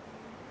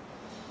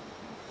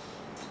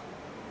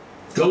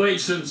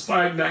 Galatians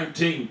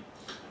 5:19.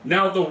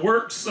 Now the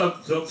works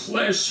of the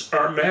flesh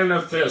are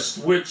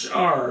manifest, which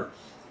are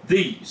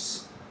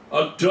these: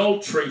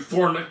 adultery,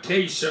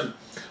 fornication,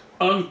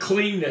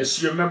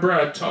 uncleanness. You remember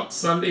I talked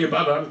Sunday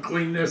about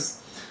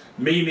uncleanness,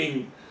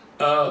 meaning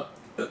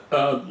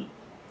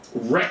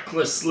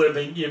reckless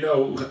living, you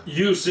know,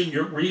 using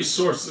your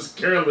resources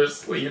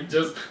carelessly and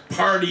just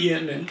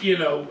partying and, you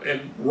know,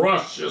 and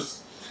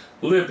raucous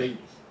living.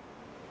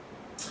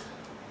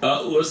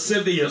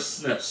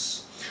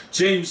 Lasciviousness.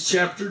 James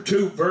chapter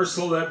 2, verse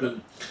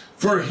 11.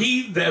 For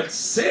he that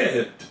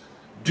said,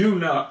 do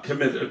not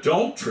commit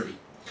adultery,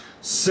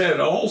 said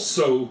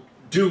also,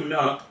 do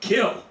not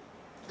kill.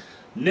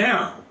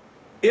 Now,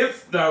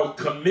 if thou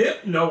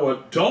commit no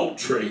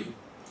adultery,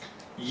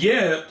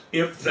 yet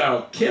if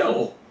thou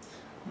kill,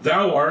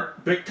 thou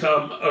art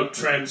become a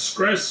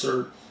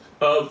transgressor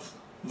of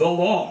the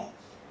law.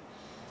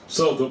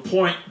 So the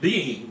point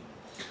being,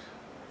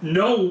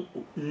 no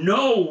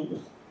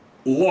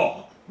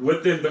law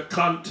within the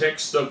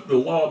context of the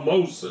law of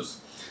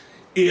Moses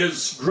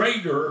is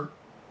greater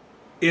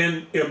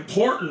in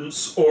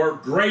importance or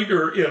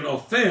greater in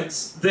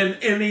offense than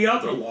any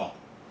other law.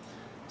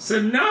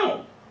 So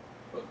no,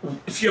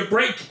 if you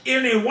break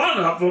any one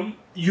of them,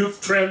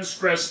 you've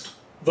transgressed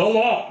the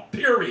law,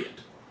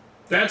 period.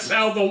 That's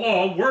how the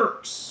law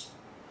works.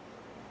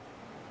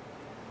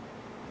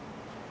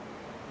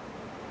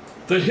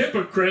 The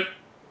hypocrite,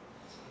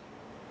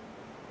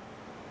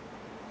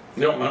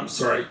 no, I'm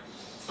sorry.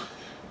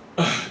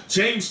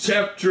 James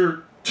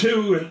chapter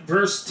 2 and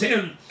verse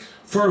 10,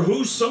 for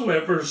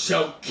whosoever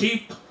shall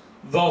keep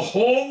the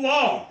whole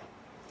law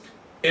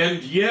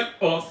and yet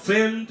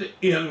offend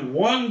in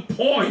one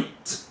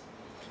point,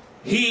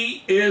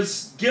 he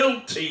is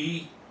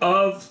guilty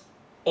of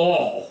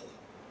all.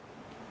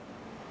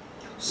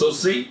 So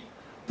see,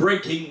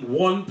 breaking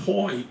one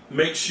point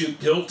makes you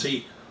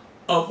guilty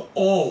of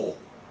all.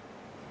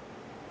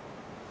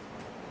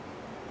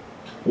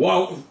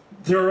 While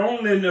their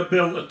own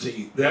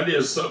inability, that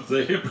is of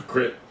the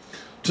hypocrite,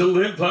 to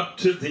live up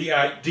to the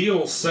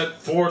ideal set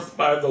forth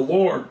by the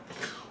Lord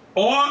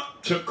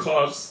ought to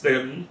cause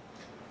them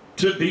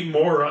to be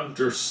more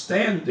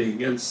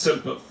understanding and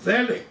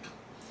sympathetic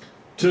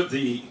to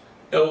the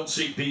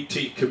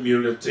LGBT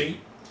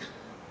community.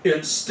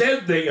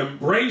 Instead, they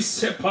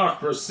embrace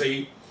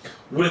hypocrisy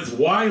with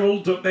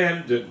wild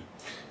abandon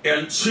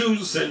and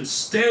choose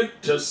instead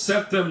to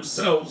set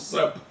themselves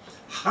up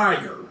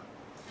higher,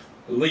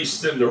 at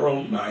least in their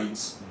own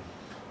minds,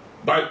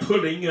 by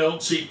putting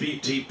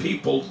LGBT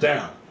people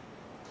down.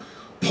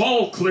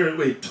 Paul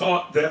clearly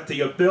taught that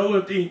the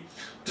ability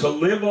to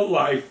live a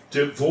life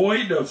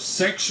devoid of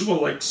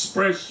sexual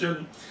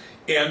expression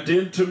and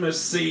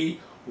intimacy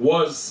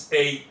was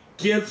a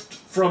gift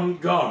from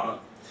God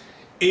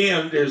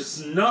and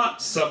is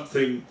not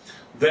something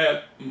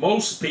that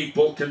most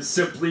people can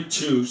simply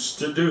choose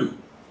to do.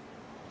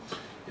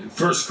 In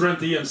 1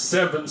 Corinthians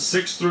 7,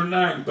 6 through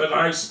 9, but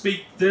I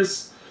speak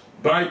this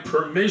by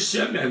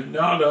permission and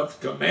not of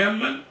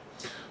commandment,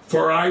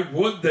 for I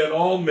would that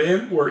all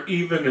men were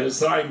even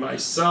as I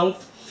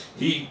myself.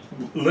 He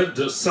lived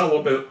a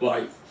celibate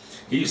life.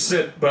 He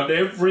said, but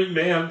every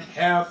man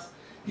hath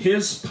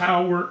his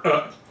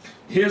power,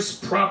 his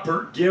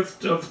proper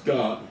gift of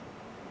God,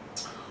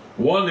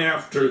 one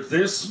after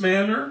this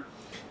manner,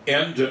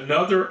 and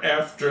another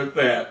after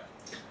that.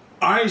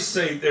 I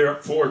say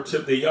therefore to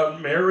the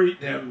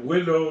unmarried and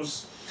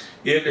widows,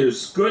 it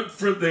is good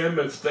for them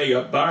if they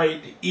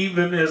abide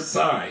even as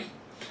I.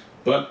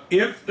 But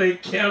if they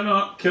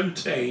cannot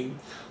contain,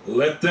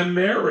 let them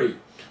marry,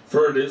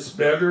 for it is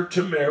better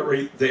to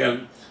marry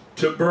than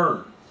to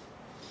burn.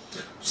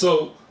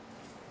 So,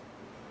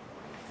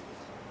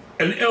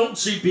 an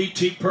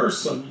LGBT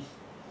person,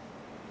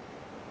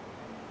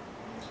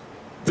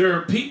 there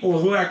are people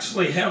who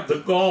actually have the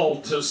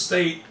gall to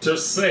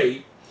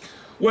say,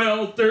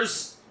 well,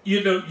 there's,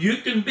 you know, you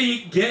can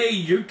be gay,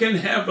 you can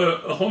have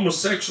a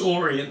homosexual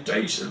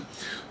orientation,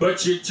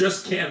 but you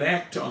just can't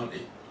act on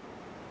it.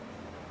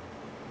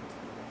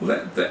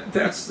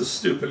 That's the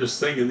stupidest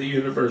thing in the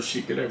universe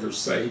you could ever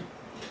say.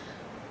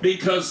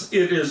 Because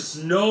it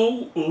is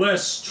no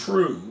less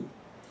true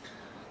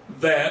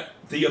that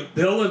the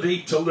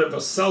ability to live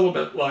a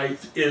celibate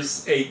life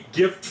is a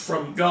gift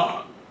from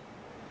God.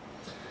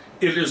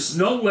 It is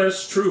no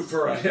less true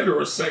for a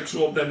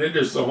heterosexual than it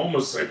is a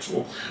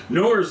homosexual,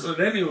 nor is it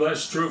any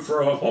less true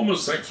for a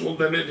homosexual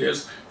than it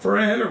is for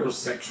a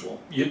heterosexual.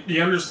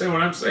 You understand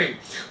what I'm saying?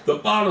 The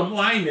bottom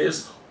line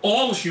is,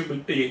 all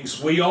human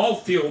beings, we all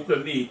feel the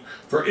need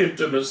for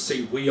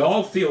intimacy. We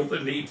all feel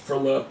the need for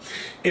love.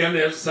 And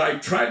as I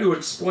try to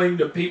explain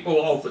to people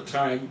all the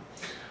time,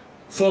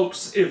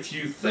 folks, if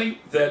you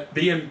think that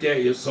being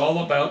gay is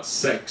all about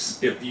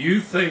sex, if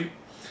you think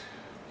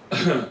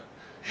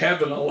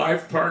having a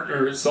life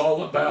partner is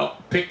all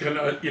about picking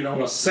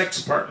a sex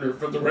partner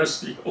for the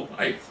rest of your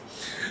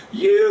life,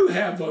 you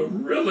have a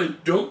really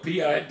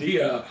dopey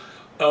idea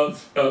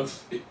of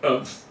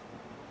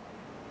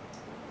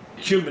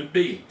human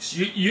beings.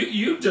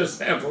 You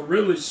just have a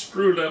really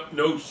screwed up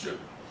notion.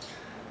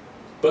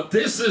 But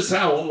this is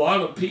how a lot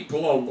of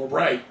people on the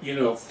right,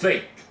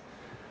 think.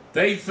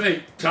 They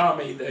think,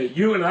 Tommy, that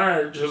you and I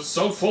are just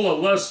so full of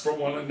lust for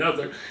one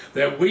another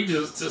that we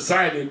just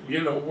decided,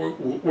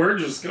 we're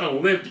just going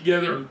to live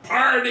together and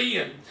party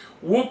and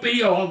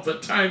whoopee all the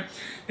time.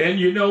 And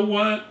you know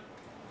what?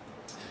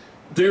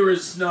 There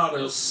is not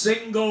a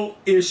single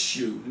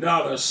issue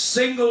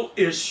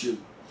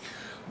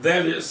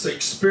that is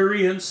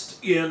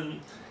experienced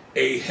in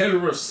a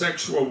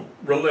heterosexual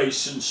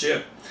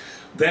relationship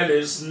that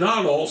is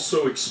not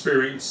also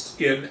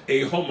experienced in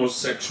a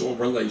homosexual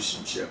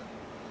relationship.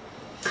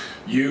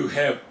 You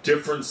have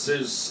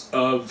differences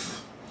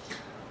of,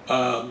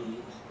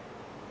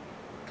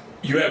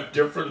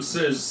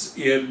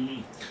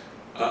 in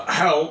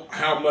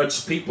how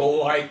much people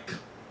like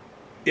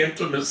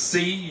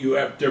intimacy. You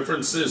have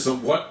differences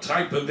in what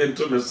type of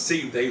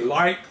intimacy they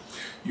like.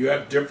 You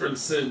have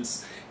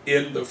differences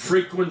in the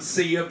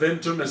frequency of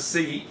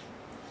intimacy.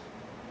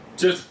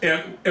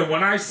 And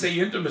when I say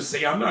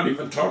intimacy, I'm not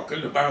even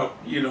talking about,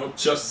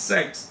 just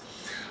sex.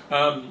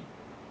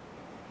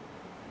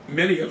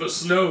 Many of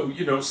us know,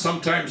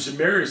 sometimes you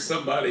marry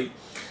somebody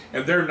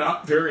and they're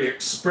not very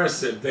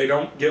expressive. They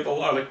don't give a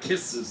lot of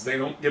kisses. They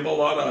don't give a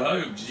lot of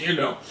hugs,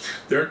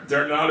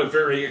 They're not a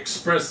very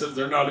expressive,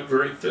 they're not a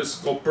very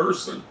physical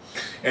person.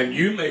 And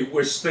you may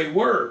wish they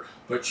were,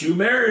 but you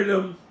married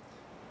them.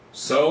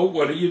 So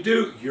what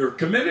do? You're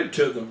committed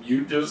to them.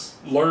 You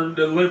just learn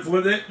to live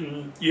with it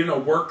and,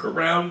 work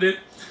around it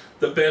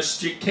the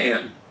best you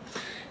can.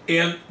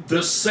 And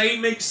the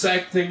same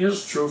exact thing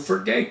is true for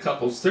gay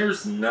couples.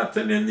 There's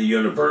nothing in the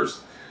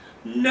universe,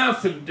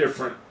 nothing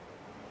different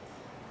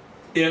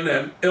in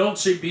an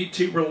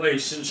LGBT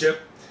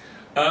relationship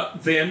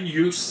than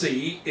you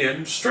see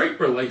in straight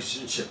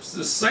relationships.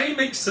 The same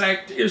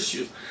exact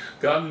issues.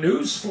 Got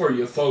news for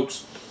you,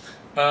 folks.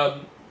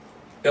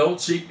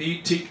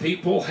 LGBT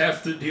people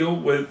have to deal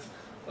with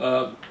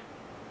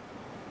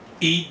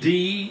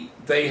ED.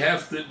 They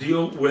have to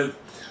deal with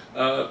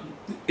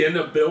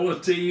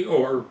inability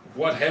or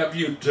what have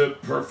you to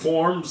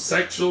perform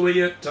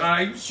sexually at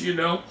times,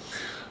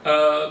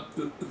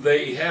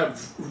 They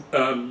have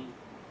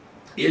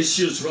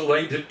issues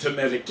related to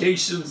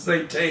medications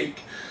they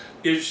take,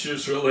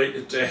 issues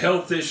related to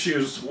health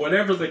issues,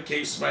 whatever the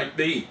case might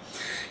be.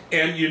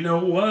 And you know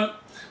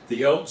what?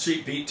 The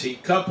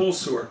LGBT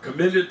couples who are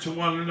committed to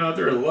one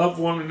another, love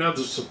one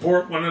another,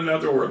 support one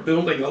another, or are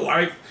building a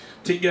life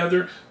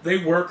together, they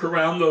work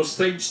around those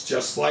things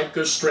just like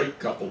a straight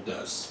couple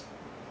does.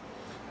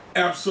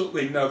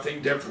 Absolutely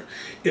nothing different.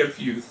 If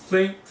you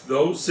think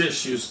those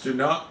issues do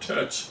not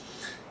touch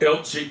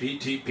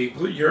LGBT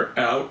people, you're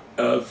out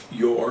of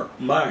your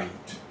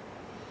mind.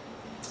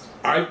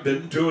 I've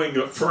been doing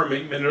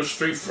affirming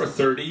ministry for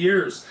 30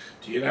 years.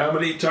 Do you know how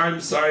many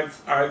times I've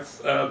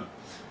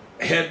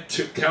had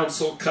to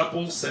counsel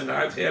couples, and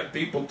I've had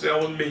people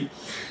telling me,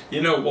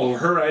 well,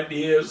 her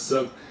ideas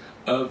of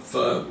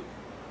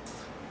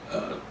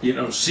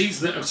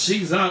she's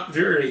not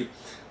very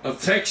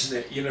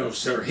affectionate,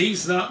 sir.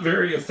 He's not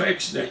very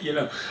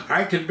affectionate,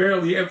 I can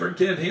barely ever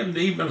get him to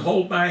even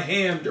hold my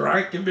hand, or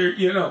I can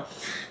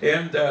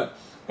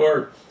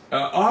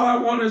all I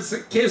want is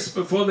a kiss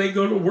before they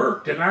go to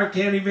work, and I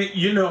can't even,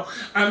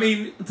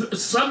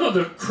 some of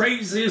the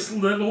craziest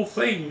little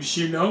things,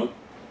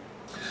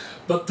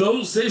 But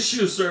those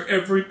issues are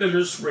every bit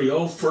as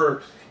real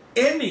for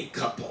any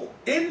couple,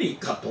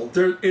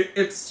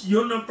 it's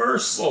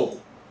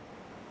universal.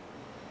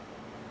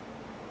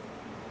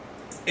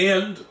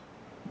 And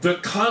the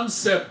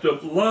concept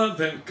of love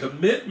and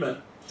commitment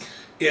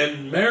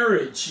in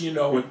marriage, you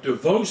know, and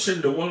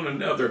devotion to one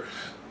another,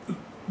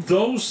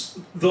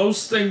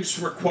 those things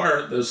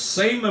require the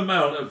same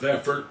amount of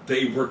effort.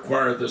 They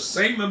require the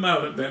same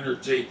amount of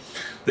energy.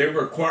 They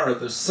require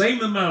the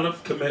same amount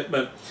of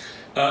commitment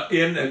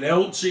in an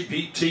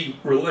LGBT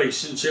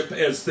relationship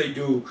as they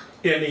do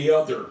any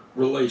other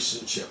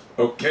relationship,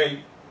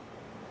 okay?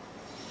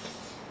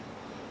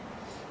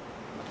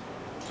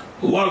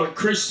 A lot of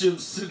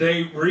Christians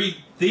today read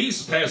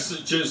these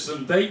passages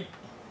and they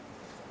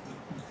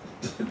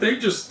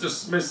just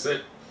dismiss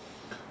it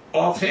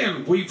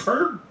offhand. We've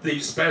heard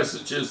these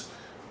passages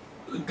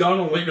God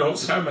only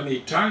knows how many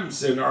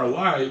times in our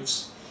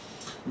lives.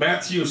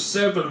 Matthew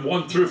 7,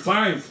 1 through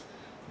 5.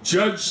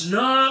 Judge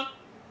not,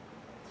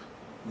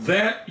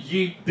 that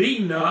ye be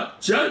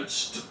not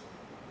judged.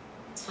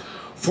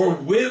 For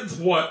with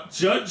what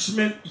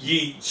judgment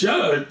ye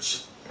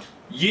judge,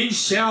 ye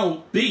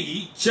shall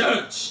be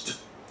judged.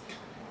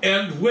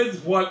 And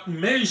with what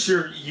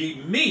measure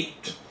ye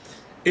mete,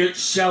 it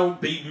shall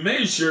be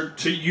measured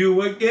to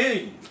you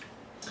again.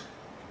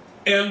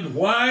 And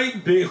why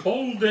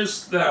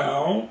beholdest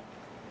thou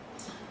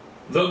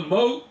the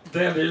mote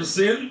that is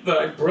in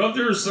thy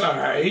brother's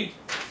eye,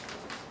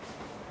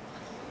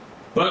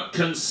 but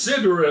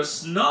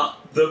considerest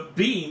not the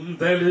beam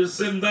that is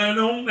in thine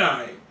own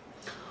eye?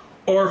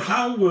 Or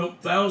how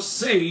wilt thou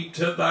say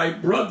to thy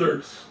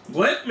brother,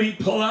 let me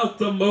pull out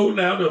the mote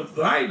out of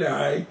thine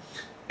eye,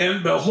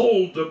 and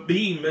behold, the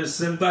beam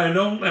is in thine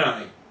own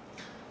eye?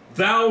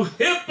 Thou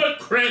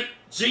hypocrite,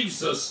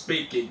 Jesus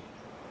speaking.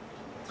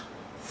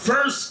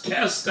 First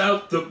cast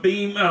out the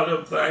beam out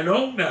of thine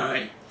own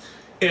eye,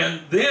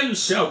 and then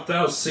shalt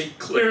thou see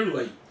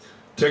clearly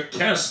to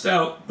cast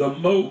out the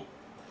mote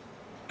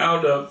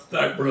out of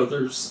thy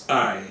brother's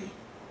eye.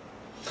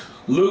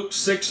 Luke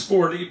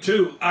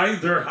 6:42,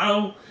 either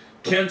how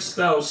canst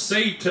thou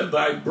say to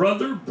thy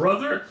brother,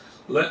 brother,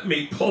 let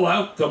me pull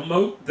out the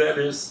mote that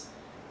is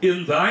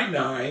in thine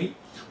eye,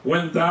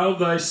 when thou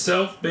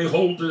thyself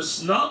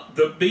beholdest not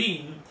the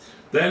beam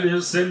that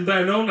is in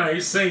thine own eye?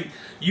 He's saying,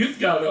 you've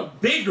got a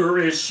bigger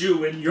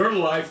issue in your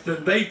life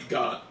than they've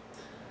got.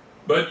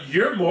 But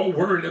you're more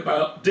worried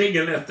about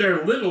digging at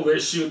their little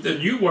issue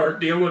than you are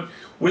dealing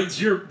with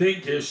your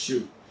big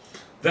issue.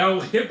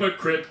 Thou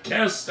hypocrite,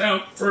 cast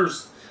out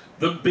first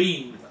the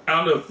beam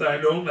out of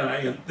thine own eye,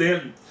 and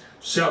then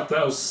shalt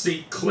thou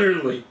see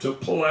clearly to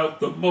pull out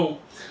the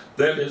mote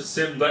that is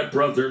in thy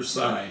brother's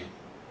eye.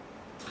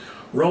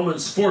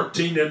 Romans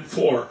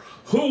 14:4.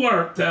 Who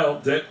art thou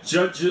that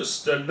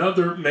judgest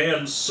another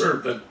man's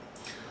servant?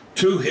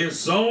 To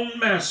his own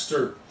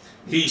master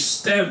he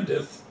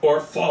standeth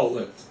or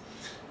falleth.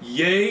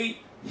 Yea,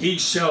 he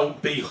shall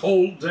be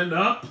holden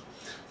up,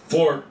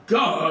 for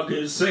God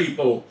is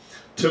able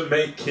to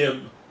make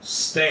him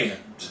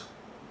stand.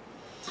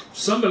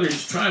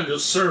 Somebody's trying to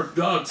serve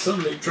God,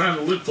 somebody trying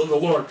to live for the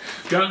Lord.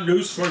 Got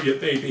news for you,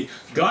 baby.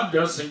 God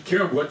doesn't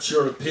care what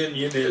your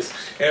opinion is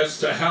as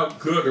to how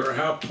good or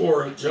how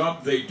poor a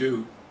job they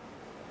do.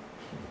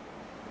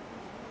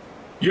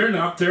 You're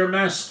not their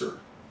master.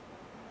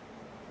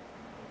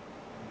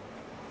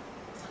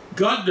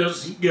 God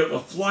doesn't give a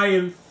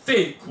flying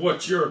fig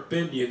what your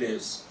opinion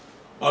is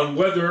on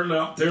whether or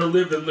not they're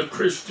living the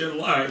Christian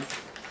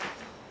life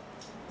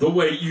the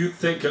way you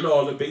think it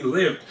ought to be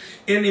lived,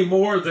 any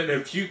more than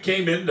if you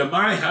came into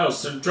my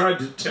house and tried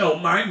to tell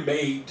my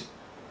maid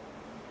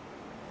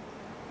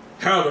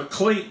how to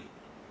clean.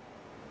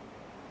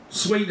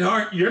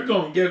 Sweetheart, you're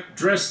going to get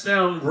dressed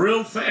down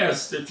real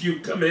fast if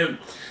you come in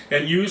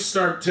and you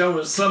start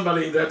telling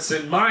somebody that's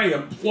in my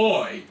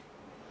employ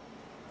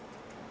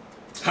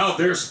how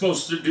they're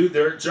supposed to do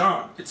their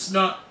job. It's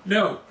not,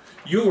 no,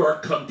 you are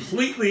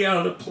completely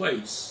out of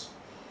place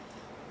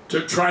to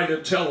try to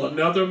tell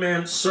another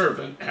man's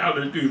servant how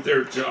to do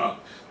their job.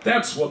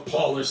 That's what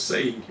Paul is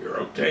saying here,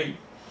 okay?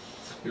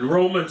 In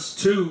Romans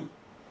 2,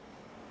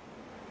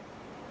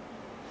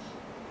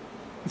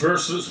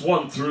 verses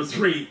 1 through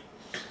 3,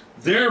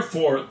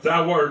 therefore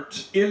thou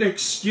art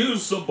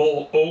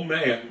inexcusable, O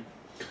man,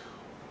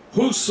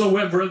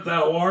 whosoever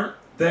thou art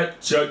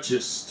that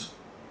judgest.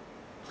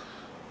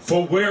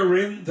 For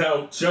wherein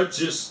thou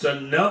judgest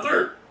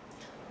another,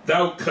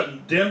 thou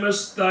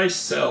condemnest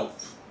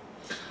thyself.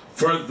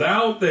 For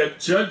thou that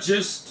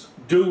judgest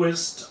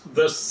doest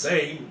the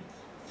same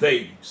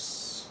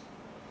things.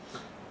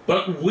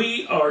 But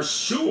we are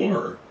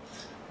sure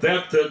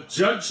that the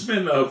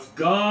judgment of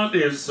God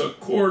is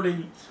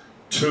according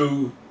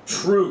to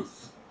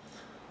truth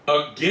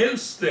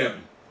against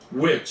them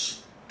which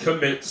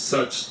commit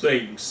such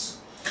things.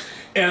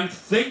 And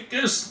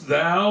thinkest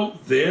thou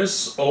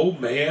this, O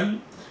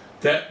man,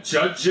 that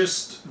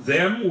judgest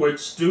them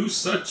which do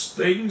such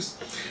things,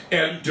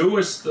 and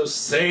doest the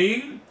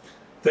same,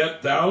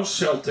 that thou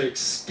shalt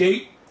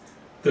escape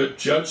the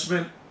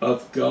judgment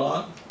of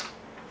God?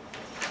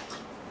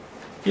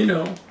 You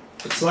know,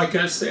 It's like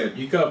I said,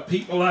 you got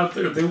people out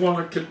there, they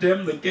want to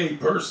condemn the gay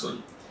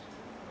person,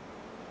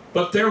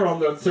 but they're on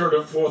their third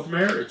or fourth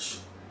marriage.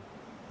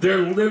 They're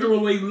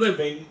literally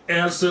living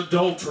as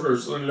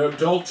adulterers and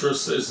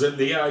adulteresses in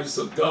the eyes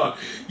of God.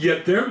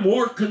 Yet they're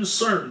more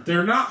concerned.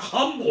 They're not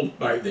humbled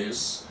by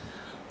this.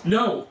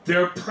 No,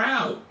 they're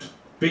proud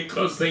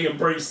because they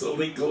embrace the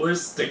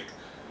legalistic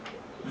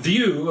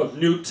view of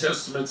New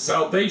Testament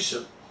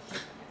salvation.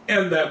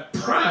 And that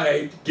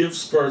pride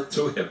gives birth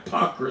to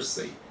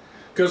hypocrisy.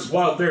 Because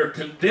while they're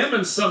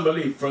condemning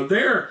somebody for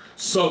their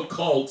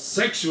so-called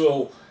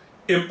sexual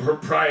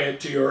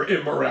impropriety or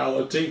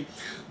immorality,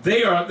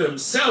 they are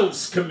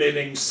themselves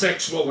committing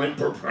sexual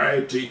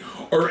impropriety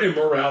or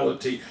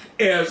immorality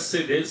as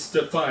it is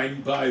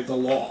defined by the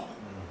law.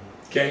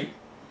 Okay?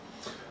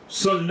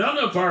 So none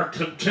of our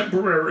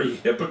contemporary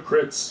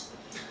hypocrites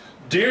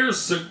dare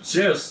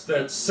suggest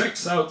that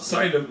sex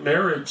outside of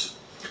marriage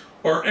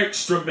or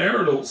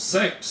extramarital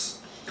sex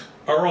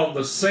are on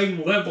the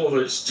same level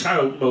as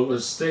child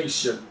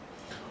molestation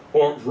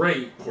or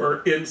rape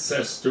or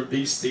incest or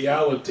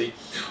bestiality.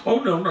 Oh,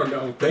 no, no,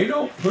 no. They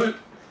don't put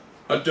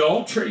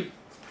adultery.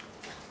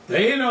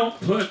 They don't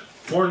put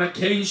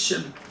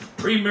fornication,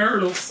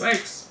 premarital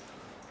sex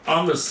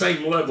on the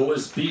same level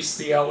as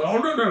bestiality. Oh,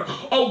 no, no.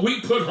 Oh,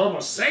 we put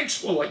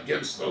homosexual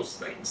against those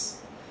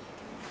things.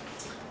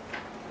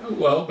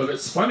 Well, but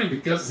it's funny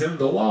because in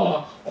the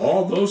law,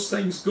 all those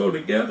things go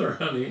together,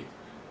 honey.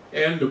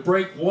 And to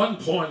break one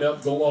point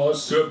of the law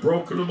is to have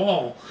broken them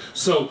all.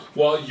 So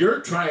while you're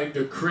trying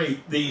to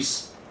create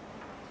these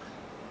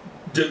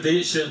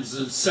divisions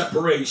and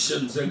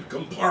separations and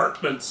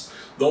compartments,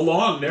 the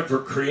law never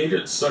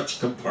created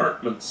such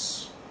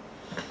compartments.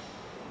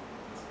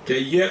 Okay,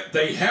 yet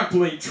they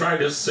happily try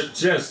to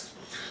suggest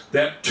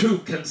that two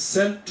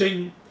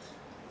consenting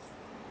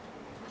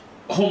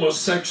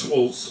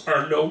homosexuals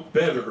are no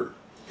better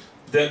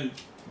than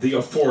the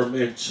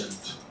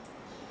aforementioned.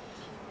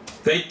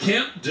 They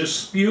can't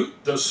dispute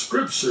the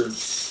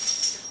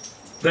scriptures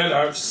that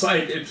I've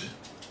cited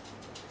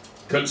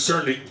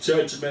concerning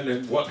judgment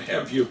and what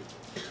have you.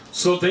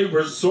 So they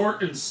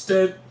resort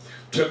instead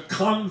to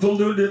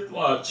convoluted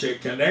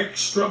logic and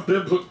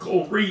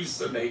extra-biblical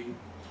reasoning,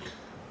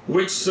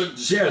 which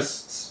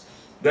suggests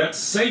that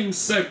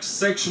same-sex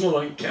sexual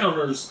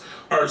encounters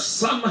are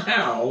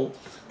somehow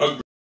a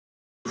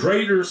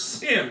greater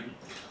sin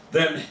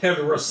than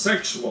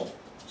heterosexual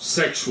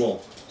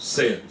sexual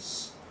sins.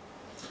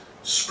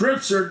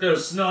 Scripture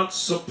does not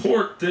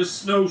support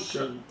this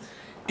notion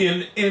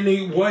in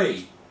any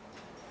way.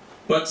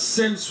 But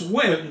since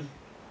when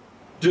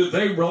do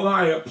they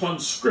rely upon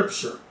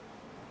Scripture?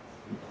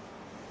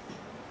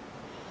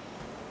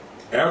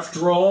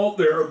 After all,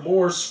 there are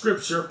more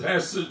Scripture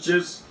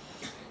passages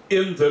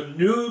in the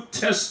New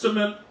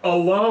Testament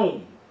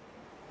alone,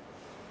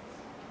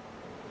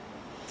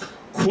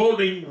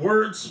 quoting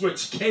words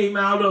which came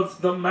out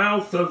of the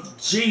mouth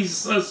of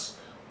Jesus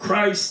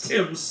Christ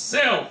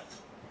himself,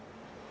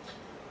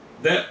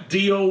 that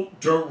deal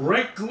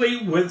directly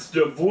with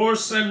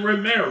divorce and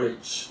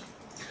remarriage,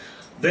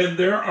 then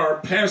there are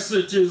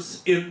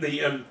passages in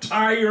the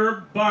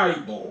entire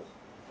Bible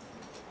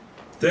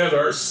that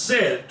are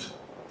said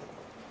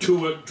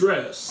to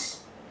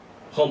address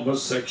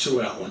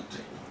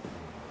homosexuality.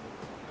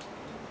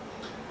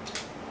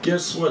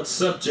 Guess what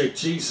subject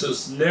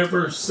Jesus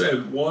never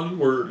said one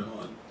word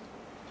on?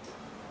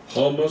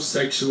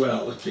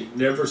 Homosexuality.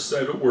 Never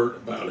said a word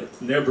about it.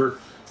 Never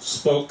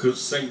spoke a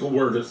single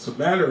word. As a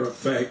matter of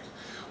fact,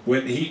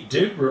 when he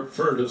did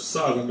refer to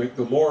Sodom and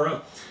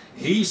Gomorrah,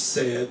 he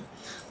said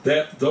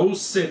that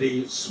those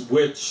cities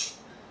which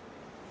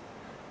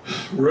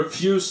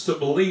refused to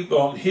believe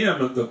on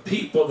him and the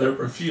people that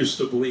refused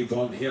to believe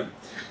on him,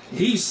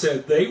 he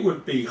said they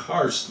would be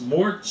harshed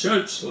more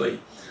judgely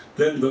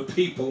than the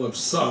people of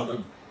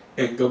Sodom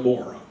and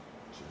Gomorrah.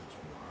 Judged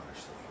more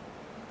harshly.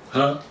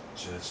 Huh?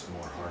 Judged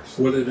more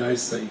harshly. What did I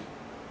say?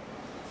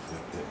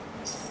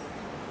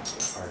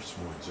 Harsh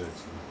more judgment.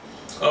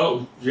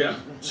 Oh, yeah.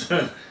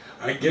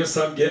 I guess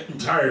I'm getting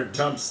tired.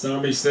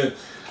 Tommy said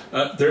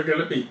they're going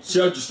to be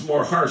judged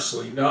more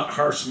harshly, not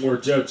harsh more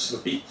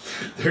judgely.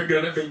 They're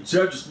going to be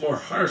judged more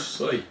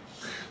harshly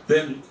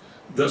than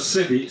the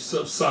cities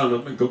of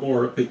Sodom and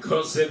Gomorrah,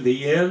 because in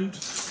the end,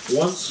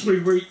 once we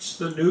reach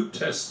the New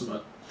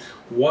Testament,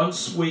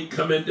 once we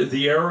come into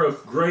the era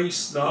of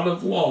grace, not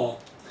of law,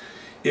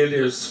 it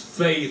is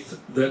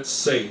faith that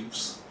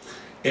saves.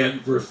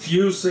 And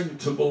refusing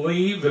to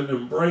believe and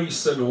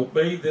embrace and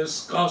obey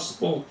this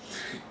gospel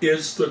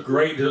is the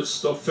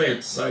greatest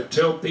offense. I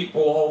tell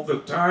people all the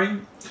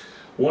time,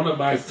 one of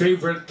my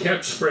favorite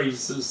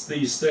catchphrases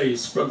these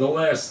days for the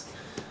last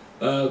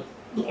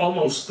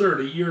almost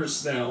 30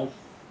 years now,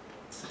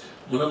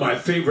 one of my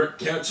favorite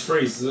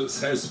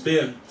catchphrases has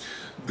been,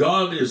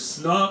 God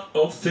is not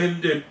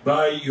offended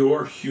by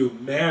your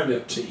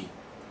humanity.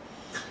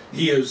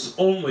 He is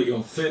only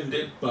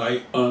offended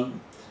by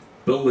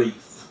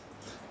unbelief.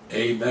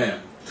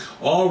 Amen.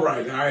 All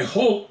right, I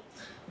hope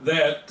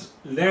that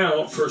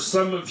now for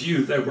some of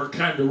you that were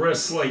kind of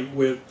wrestling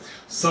with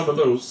some of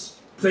those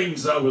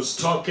things I was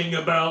talking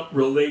about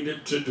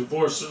related to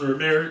divorce and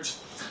remarriage.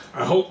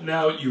 I hope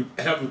now you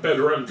have a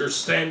better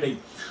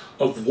understanding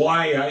of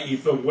why I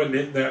even went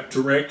in that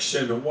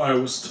direction and why I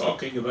was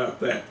talking about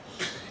that.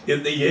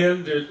 In the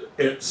end,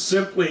 it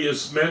simply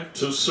is meant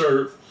to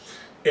serve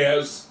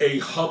as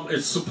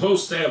it's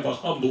supposed to have a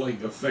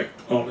humbling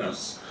effect on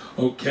us.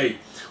 Okay,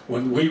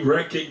 when we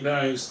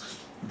recognize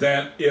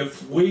that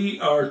if we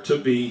are to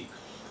be,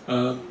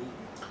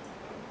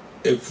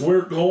 if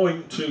we're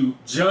going to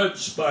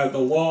judge by the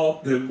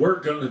law, then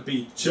we're going to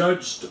be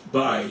judged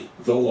by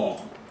the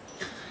law.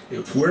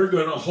 If we're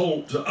going to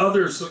hold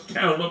others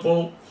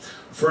accountable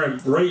for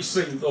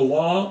embracing the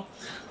law,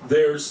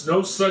 there's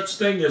no such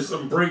thing as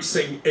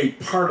embracing a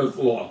part of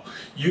the law.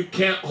 You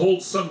can't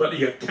hold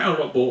somebody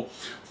accountable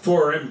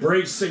for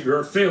embracing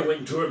or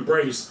failing to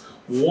embrace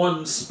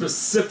one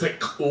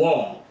specific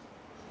law.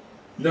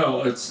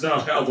 No, it's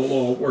not how the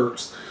law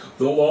works.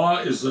 The law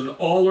is an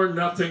all or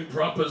nothing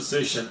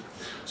proposition.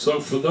 So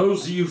for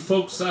those of you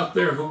folks out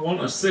there who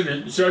want to sit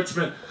in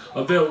judgment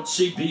of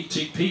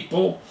LGBT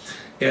people,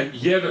 and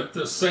yet at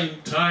the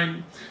same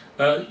time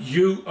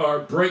you are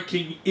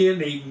breaking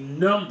any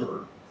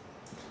number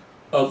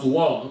of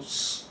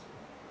laws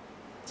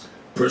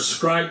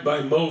prescribed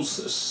by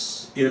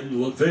Moses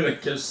in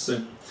Leviticus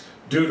and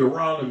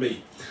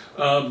Deuteronomy.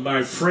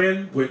 My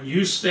friend, when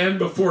you stand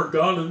before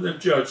God in the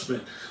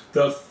judgment,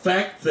 the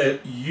fact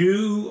that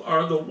you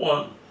are the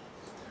one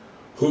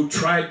who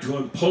tried to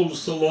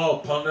impose the law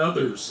upon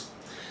others,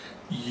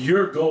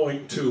 you're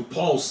going to,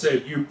 Paul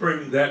said, you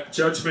bring that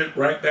judgment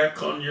right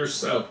back on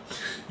yourself.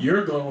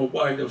 You're going to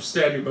wind up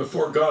standing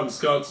before God, and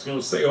God's going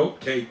to say,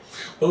 okay,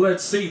 well,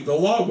 let's see, the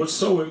law was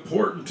so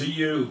important to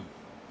you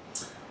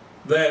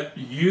that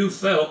you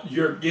felt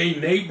your gay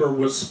neighbor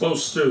was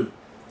supposed to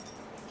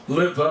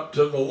live up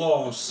to the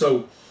law.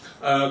 So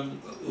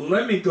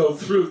let me go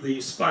through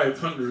these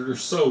 500 or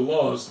so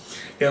laws,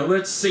 and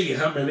let's see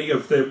how many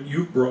of them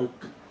you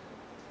broke.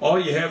 All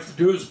you have to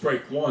do is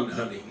break one,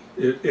 honey.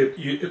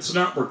 It's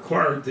not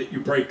required that you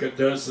break a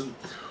dozen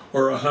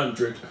or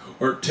 100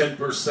 or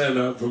 10%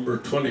 of them or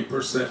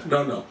 20%.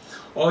 No, no.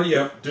 All you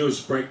have to do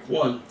is break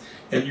one,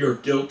 and you're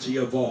guilty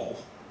of all.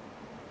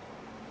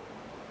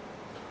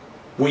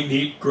 We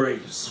need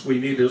grace. We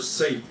need a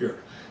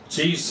Savior.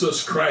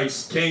 Jesus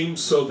Christ came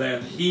so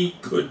that he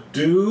could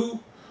do,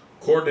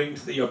 according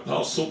to the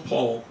Apostle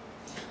Paul,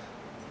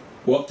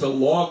 what the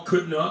law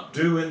could not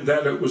do, in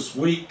that it was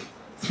weak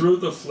through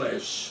the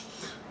flesh.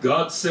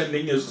 God,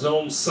 sending his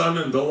own Son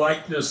in the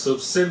likeness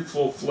of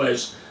sinful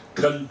flesh,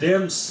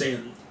 condemned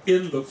sin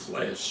in the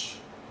flesh.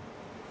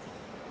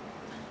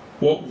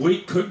 What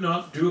we could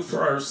not do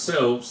for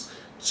ourselves,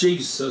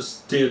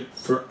 Jesus did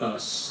for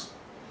us.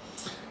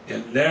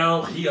 And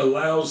now he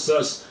allows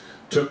us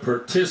to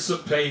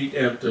participate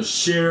and to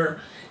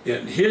share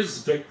in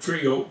his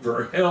victory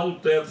over hell,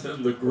 death,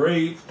 and the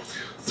grave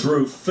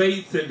through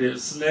faith in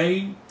his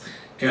name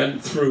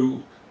and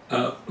through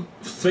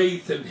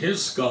faith in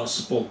his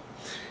gospel.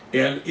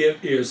 And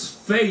it is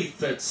faith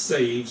that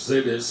saves.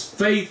 It is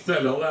faith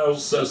that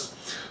allows us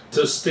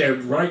to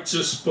stand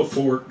righteous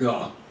before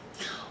God.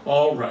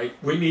 All right,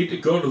 we need to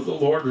go to the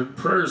Lord in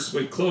prayer as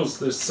we close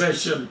this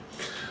session.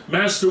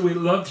 Master, we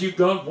love you,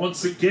 God,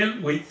 once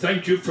again. We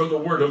thank you for the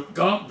word of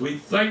God. We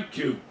thank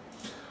you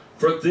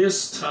for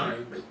this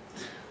time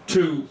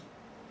to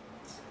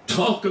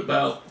talk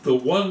about the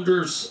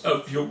wonders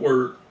of your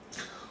word.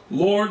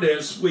 Lord,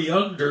 as we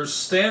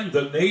understand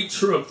the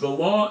nature of the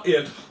law,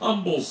 it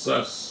humbles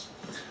us.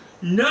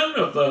 None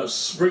of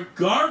us,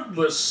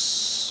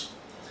 regardless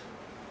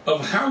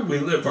of how we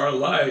live our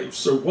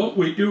lives or what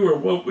we do or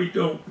what we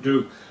don't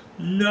do,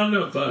 none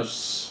of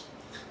us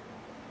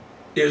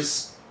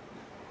is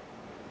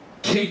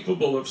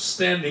capable of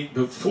standing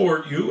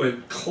before you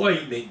and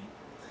claiming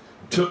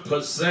to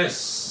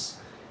possess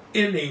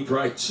any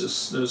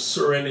righteousness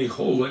or any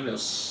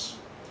holiness.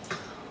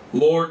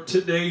 Lord,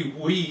 today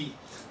we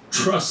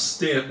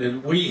trust in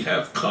and we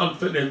have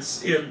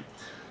confidence in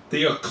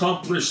the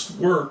accomplished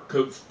work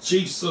of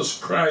Jesus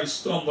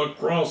Christ on the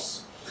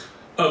cross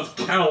of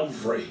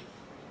Calvary.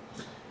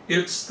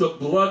 It's the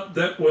blood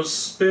that was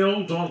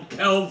spilled on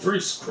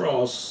Calvary's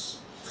cross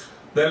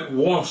that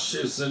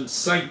washes and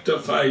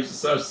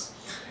sanctifies us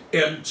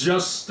and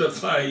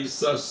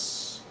justifies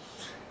us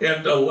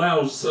and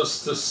allows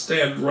us to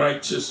stand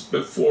righteous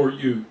before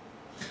you.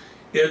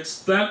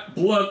 It's that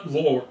blood,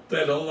 Lord,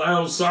 that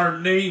allows our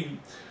name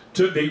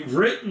to be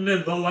written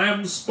in the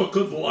Lamb's Book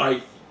of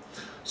Life,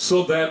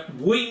 so that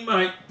we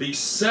might be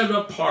set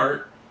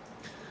apart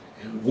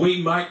and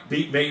we might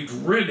be made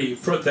ready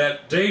for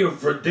that day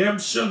of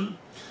redemption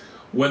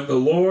when the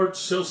Lord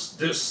shall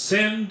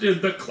descend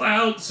in the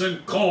clouds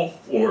and call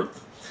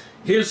forth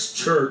his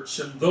church,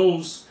 and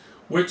those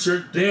which are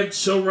dead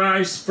shall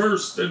rise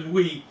first, and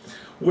we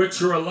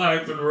which are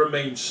alive and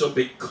remain shall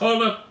be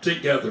caught up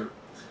together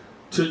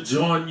to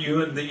join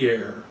you in the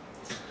air.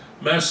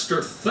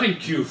 Master,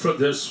 thank you for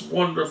this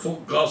wonderful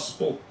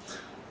gospel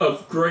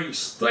of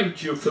grace.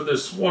 Thank you for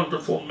this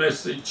wonderful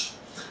message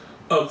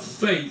of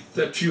faith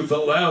that you've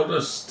allowed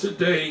us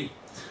today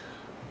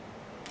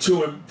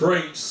to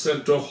embrace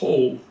and to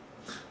hold.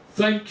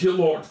 Thank you,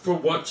 Lord, for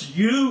what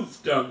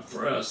you've done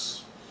for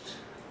us.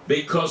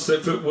 Because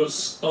if it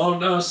was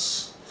on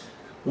us,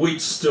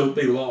 we'd still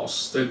be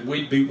lost and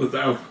we'd be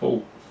without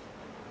hope.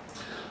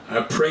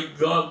 I pray,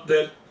 God,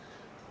 that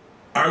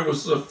I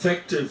was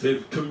effective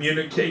in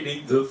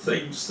communicating the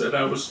things that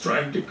I was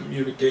trying to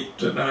communicate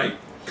tonight.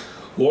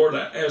 Lord,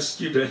 I ask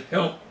you to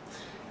help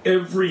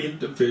every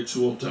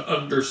individual to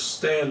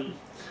understand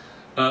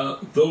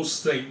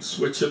those things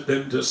which have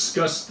been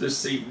discussed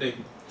this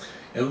evening.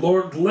 And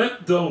Lord,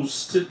 let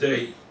those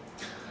today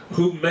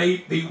who may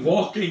be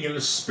walking in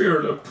a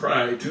spirit of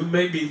pride, who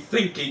may be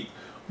thinking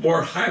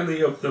more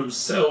highly of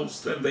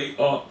themselves than they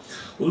ought,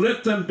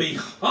 let them be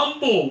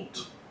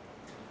humbled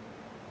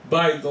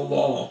by the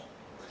law,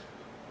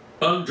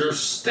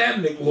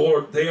 understanding,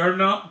 Lord, they are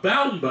not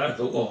bound by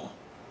the law,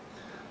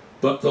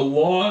 but the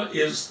law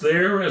is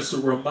there as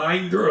a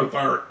reminder of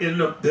our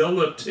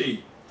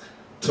inability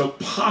to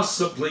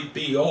possibly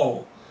be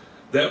all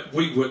that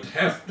we would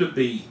have to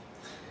be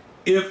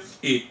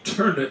if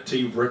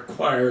eternity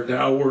required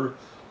our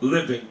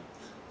living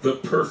the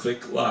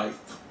perfect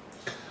life.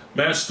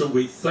 Master,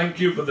 we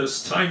thank you for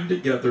this time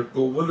together.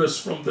 Go with us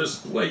from this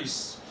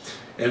place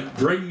and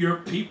bring your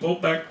people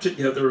back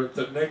together at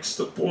the next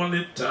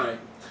appointed time.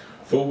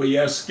 For we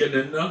ask it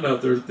in none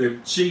other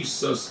than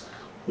Jesus'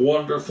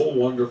 wonderful,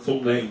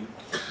 wonderful name.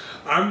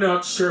 I'm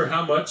not sure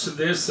how much of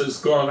this has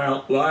gone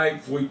out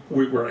live. We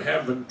were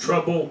having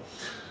trouble.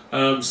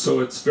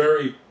 So it's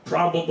very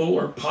probable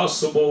or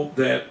possible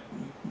that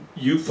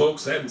you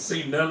folks hadn't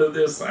seen none of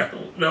this. I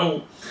don't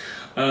know.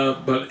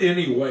 But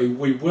anyway,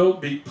 we will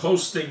be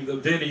posting the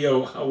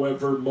video,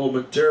 however,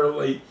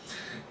 momentarily.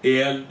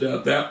 And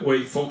that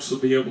way folks will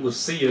be able to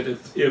see it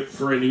if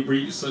for any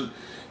reason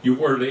you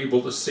weren't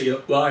able to see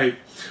it live.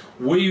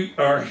 We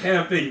are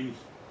having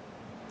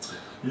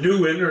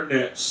new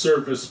internet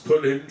service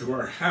put into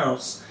our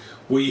house.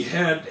 We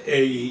had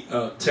a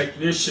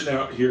technician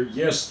out here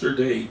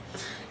yesterday,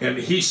 and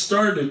he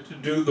started to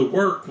do the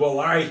work while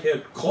I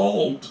had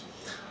called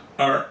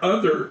our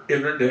other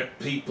internet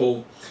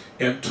people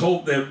and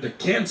told them to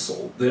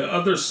cancel. The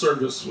other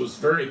service was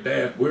very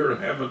bad. We were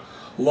having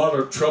a lot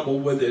of trouble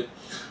with it.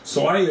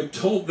 So I had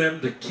told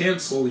them to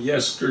cancel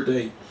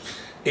yesterday.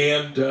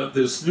 And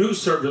this new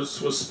service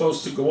was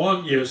supposed to go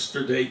on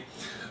yesterday.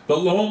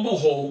 But lo and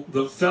behold,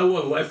 the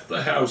fellow left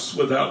the house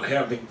without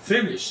having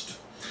finished.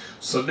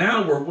 So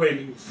now we're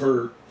waiting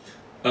for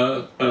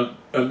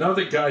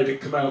another guy to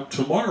come out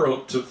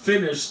tomorrow to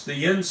finish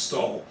the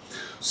install.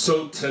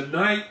 So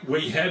tonight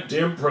we had to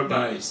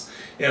improvise,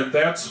 and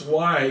that's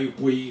why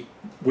we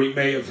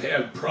may have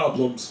had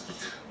problems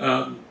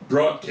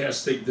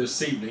broadcasting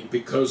this evening,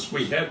 because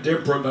we had to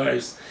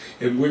improvise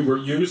and we were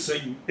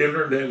using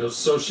internet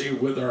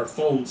associated with our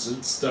phones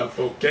and stuff,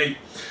 okay?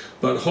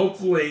 But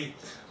hopefully,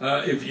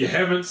 if you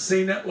haven't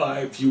seen it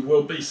live, you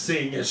will be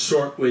seeing it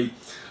shortly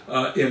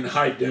in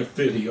high-def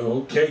video,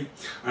 okay?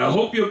 I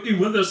hope you'll be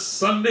with us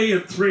Sunday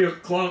at 3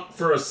 o'clock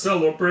for a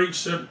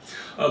celebration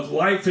of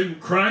Life in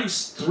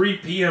Christ, 3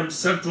 p.m.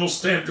 Central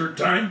Standard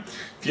Time.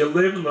 If you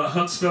live in the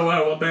Huntsville,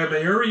 Alabama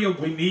area,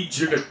 we need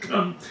you to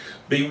come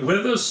be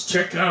with us.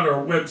 Check out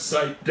our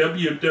website,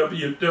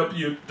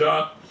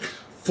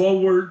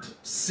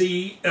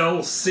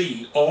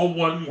 www.forwardclc, all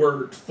one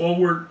word,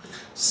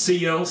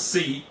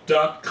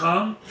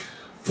 forwardclc.com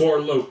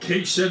for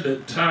location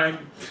and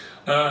time.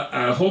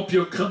 I hope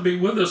you'll come be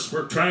with us.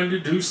 We're trying to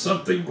do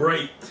something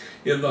great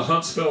in the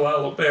Huntsville,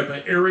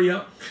 Alabama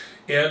area.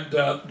 And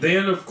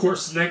then, of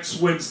course,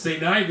 next Wednesday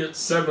night at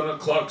 7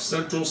 o'clock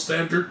Central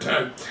Standard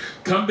Time,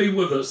 come be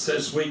with us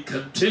as we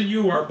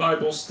continue our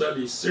Bible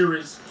study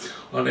series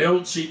on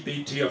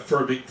LGBT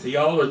Affirming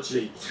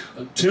Theology.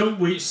 Until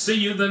we see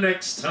you the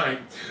next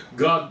time,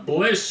 God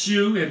bless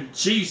you in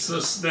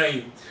Jesus'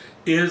 name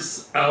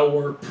is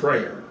our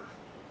prayer.